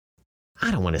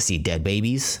 I don't want to see dead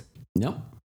babies. Nope.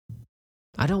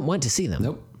 I don't want to see them.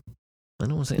 Nope. I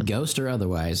don't want to see them. Ghost or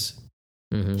otherwise.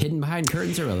 Hidden behind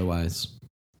curtains or otherwise.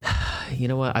 You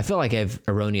know what? I feel like I've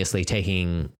erroneously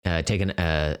taken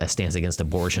a stance against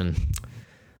abortion.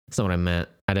 That's not what I meant.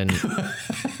 I didn't.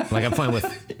 Like, I'm fine with.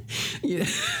 Yeah.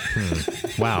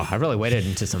 Wow, I really waded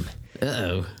into some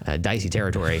dicey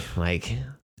territory. Like,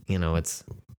 it's.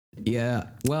 Yeah.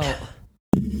 Well,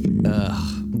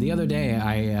 the other day,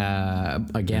 I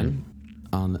again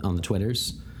on the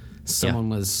Twitters, someone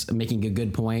was making a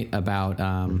good point about.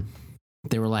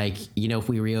 They were like, if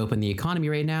we reopen the economy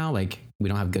right now, like we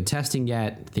don't have good testing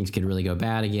yet, things could really go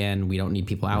bad again. We don't need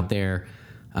people out there.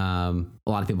 A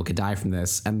lot of people could die from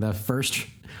this. And the first,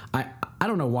 I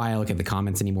don't know why I look at the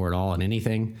comments anymore at all on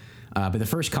anything. But the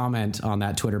first comment on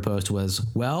that Twitter post was,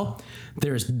 well,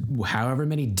 there's however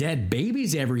many dead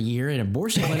babies every year in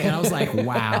abortion clinic. And I was like,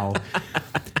 wow,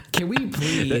 can we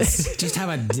please just have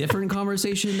a different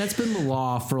conversation? That's been the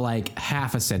law for like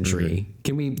half a century.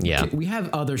 Can we have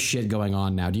other shit going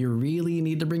on now? Do you really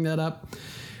need to bring that up?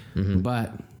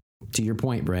 But to your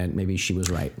point, Brent, maybe she was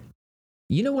right.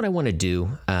 You know what I want to do?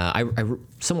 I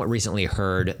somewhat recently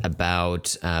heard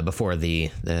about before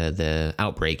the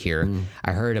outbreak here.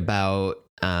 I heard about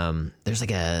there's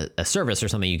like a service or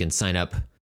something you can sign up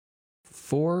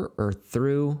for or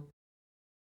through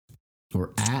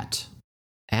Or at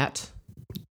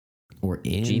or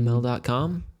in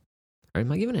gmail.com. Or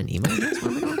am I giving an email address?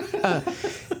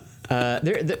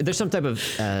 There's some type of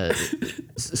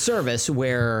service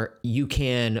where you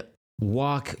can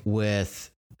walk with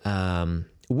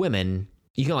women.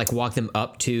 You can like walk them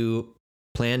up to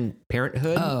Planned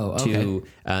Parenthood. Oh, okay.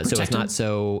 So it's not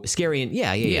so scary. And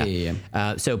yeah.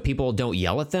 So people don't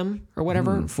yell at them or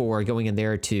whatever for going in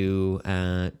there to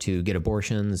get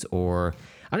abortions, or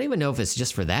I don't even know if it's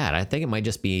just for that. I think it might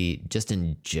just be just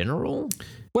in general,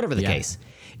 whatever the case.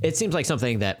 It seems like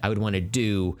something that I would want to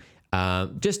do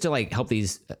just to like help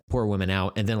these poor women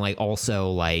out. And then like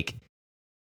also like,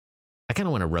 I kind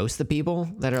of want to roast the people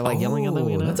that are like yelling at them.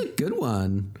 You know? That's a good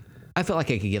one. I feel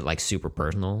like I could get like super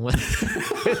personal.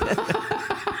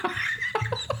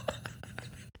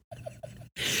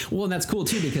 Well, and that's cool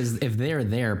too, because if they're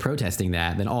there protesting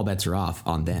that, then all bets are off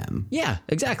on them. Yeah,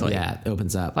 exactly. Yeah, it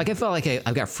opens up. Like I felt like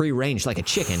I've got free range like a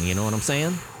chicken. You know what I'm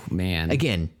saying? Man.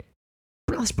 Again,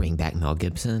 let's bring back Mel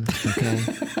Gibson. Okay.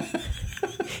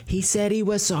 He said he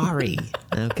was sorry.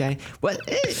 Okay. What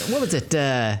was it?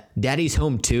 Daddy's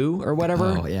Home 2 or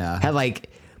whatever? Oh, yeah. Had like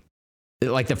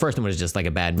the first one was just like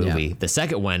a bad movie. Yeah. The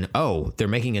second one, they're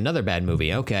making another bad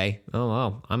movie. Okay. Oh,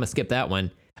 I'm going to skip that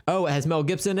one. Oh, it has Mel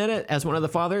Gibson in it as one of the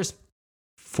fathers?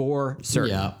 For certain.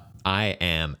 Yeah. I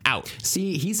am out.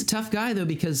 See, he's a tough guy, though,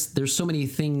 because there's so many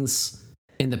things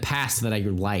in the past that I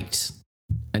liked.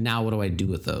 And now what do I do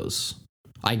with those?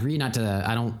 I agree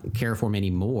I don't care for him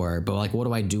anymore, but like, what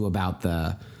do I do about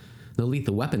the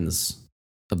Lethal Weapons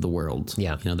of the world?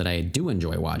 Yeah. That I do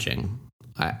enjoy watching.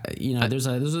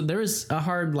 There is a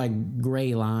hard like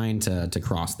gray line to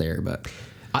cross there, but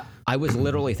I was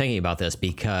literally thinking about this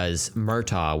because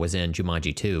Murtaugh was in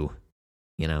Jumanji 2,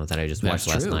 that I just watched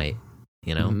last night,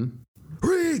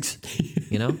 Riggs,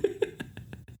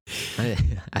 I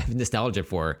have nostalgia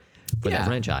for that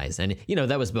franchise. And,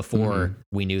 that was before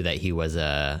we knew that he was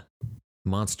a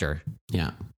monster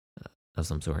of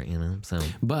some sort, so.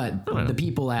 But the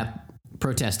people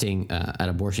protesting at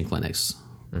abortion clinics,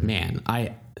 man,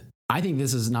 I think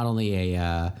this is not only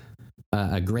a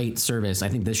great service. I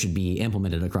think this should be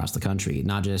implemented across the country,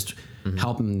 not just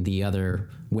helping the other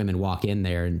women walk in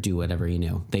there and do whatever,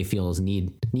 they feel is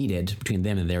needed between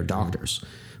them and their doctors.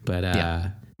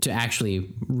 But to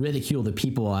actually ridicule the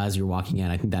people as you're walking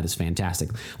in, I think that is fantastic.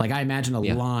 Like I imagine a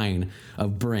line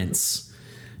of Brents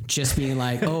just being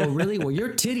like, "Oh, really? Well, your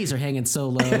titties are hanging so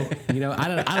low."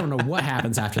 I don't know what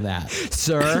happens after that,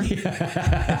 sir.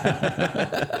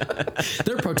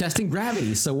 They're protesting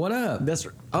gravity. So what up?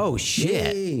 Oh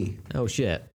shit. Yay. Oh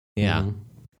shit. Yeah.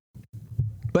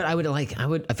 But I feel like I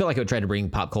would try to bring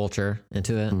pop culture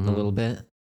into it a little bit.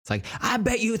 It's like, I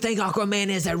bet you think Aquaman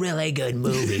is a really good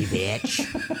movie, bitch.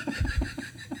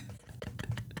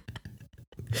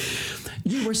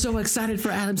 You were so excited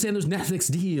for Adam Sandler's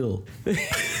Netflix deal.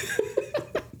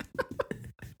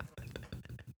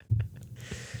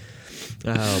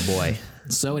 Oh, boy.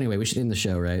 So anyway, we should end the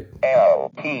show, right?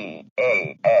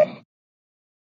 LPAS.